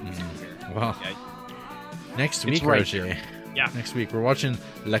thing that we do here. Wow. Yeah. Next It's week, right RJ. there. Yeah. Next week, we're watching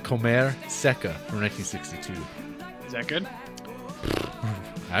La Comer Seca from 1962. Is that good?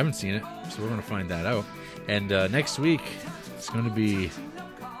 I haven't seen it, so we're going to find that out. And next week, it's going to be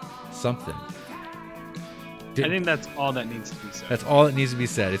something. I think that's all that needs to be said. That's all that needs to be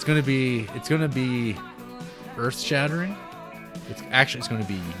said. It's going to be earth shattering. It's going to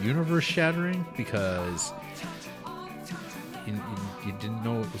be universe shattering because you didn't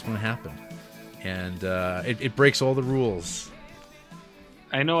know what was going to happen, and it breaks all the rules.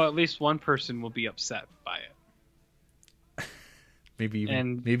 I know at least one person will be upset by it. maybe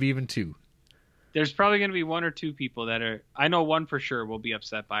And- even 2. There's probably going to be 1 or 2 people that are. I know one for sure will be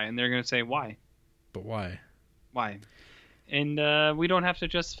upset by it, and they're going to say, "Why? But why? Why?" And we don't have to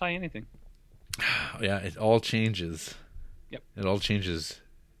justify anything. Yeah, it all changes. Yep. It all changes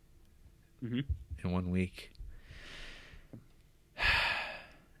Mhm. in 1 week.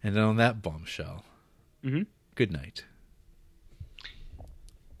 And on that bombshell, Mhm. good night.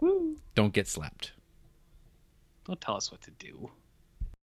 Woo! Don't get slapped. Don't tell us what to do.